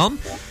coming on.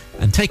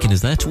 And taking us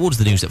there towards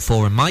the news at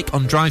 4 and Mike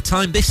on drive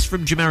time. This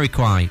from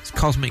Jamiroquai. It's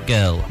Cosmic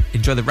Girl.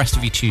 Enjoy the rest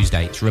of your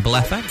Tuesday. It's Ribble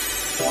FM.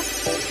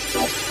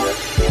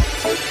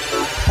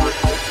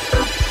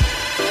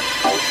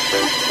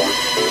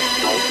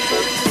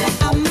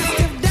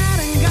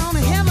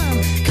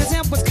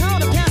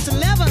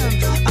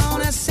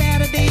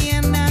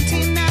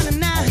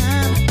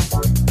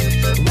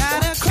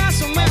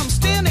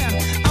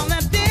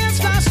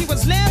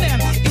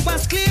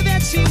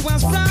 She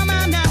was from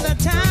another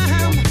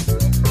time,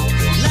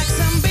 like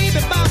some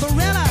baby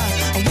Barbarella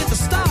with the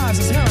stars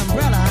as her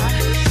umbrella.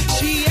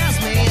 She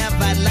asked me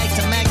if I'd like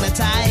to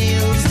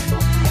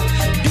magnetize.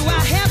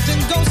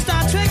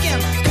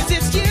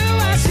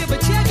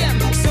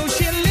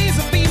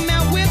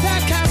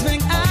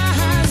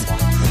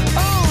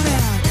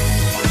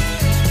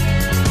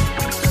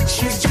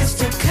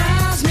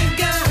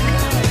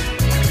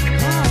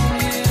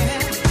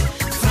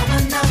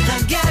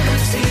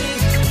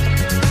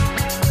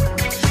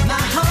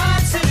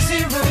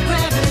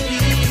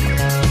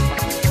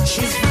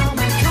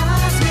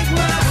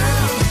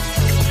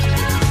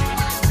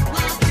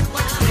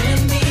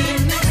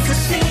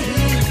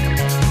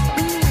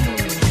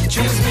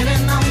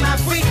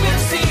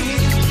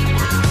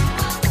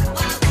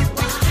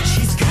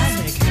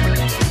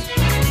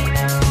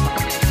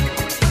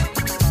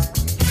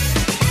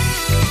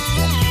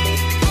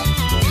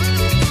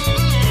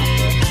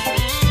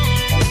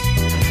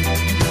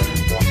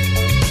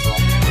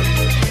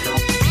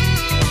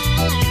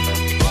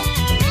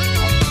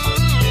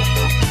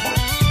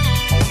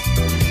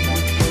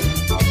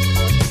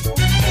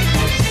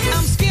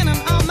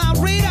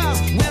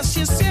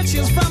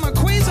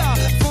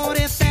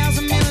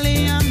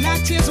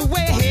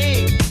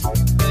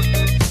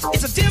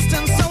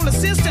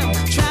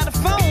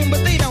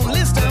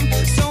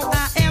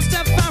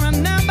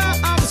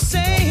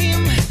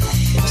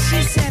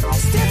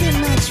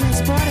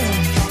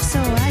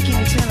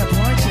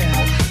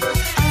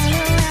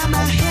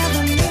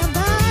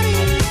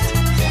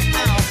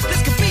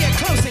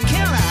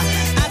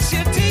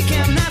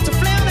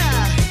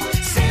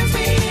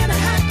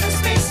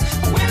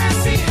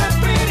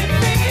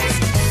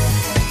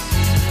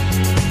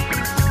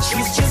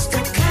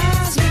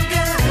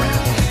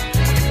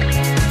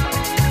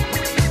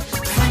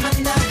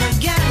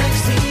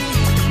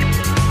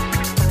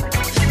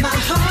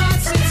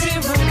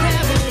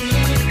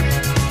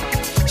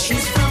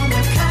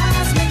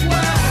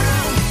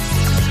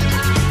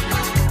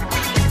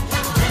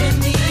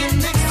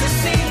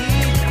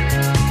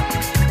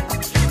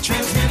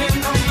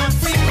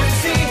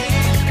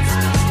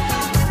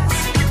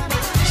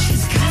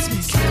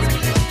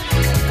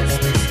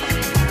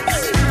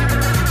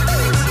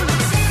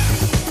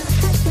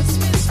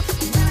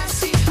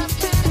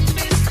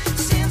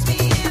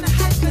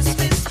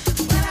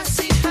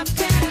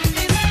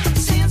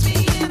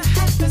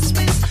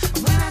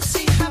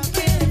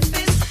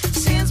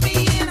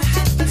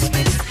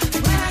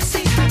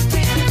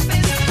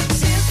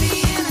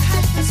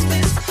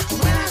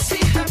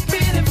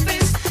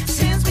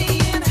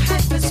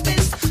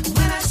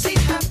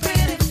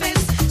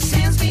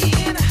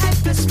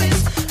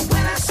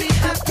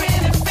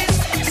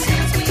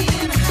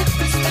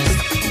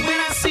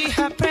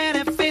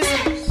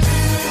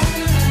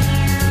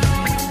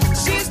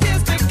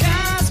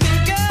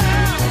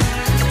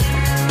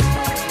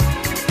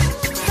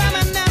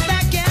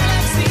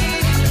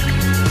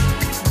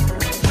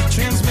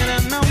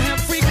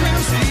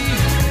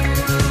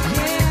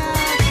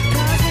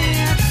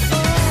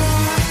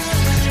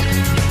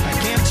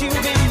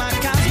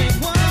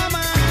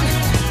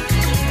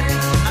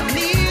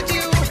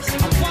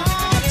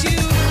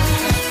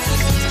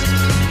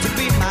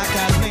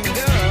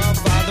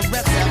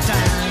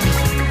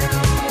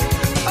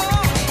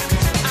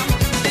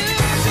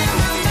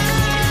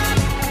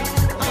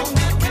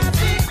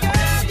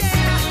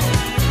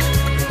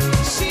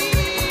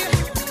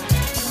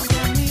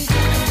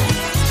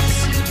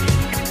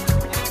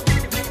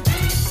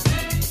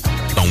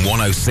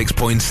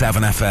 106.7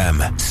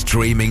 FM,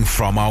 streaming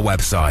from our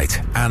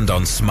website and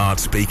on smart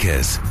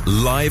speakers.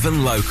 Live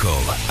and local,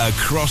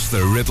 across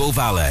the Ribble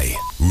Valley.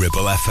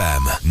 Ribble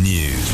FM News.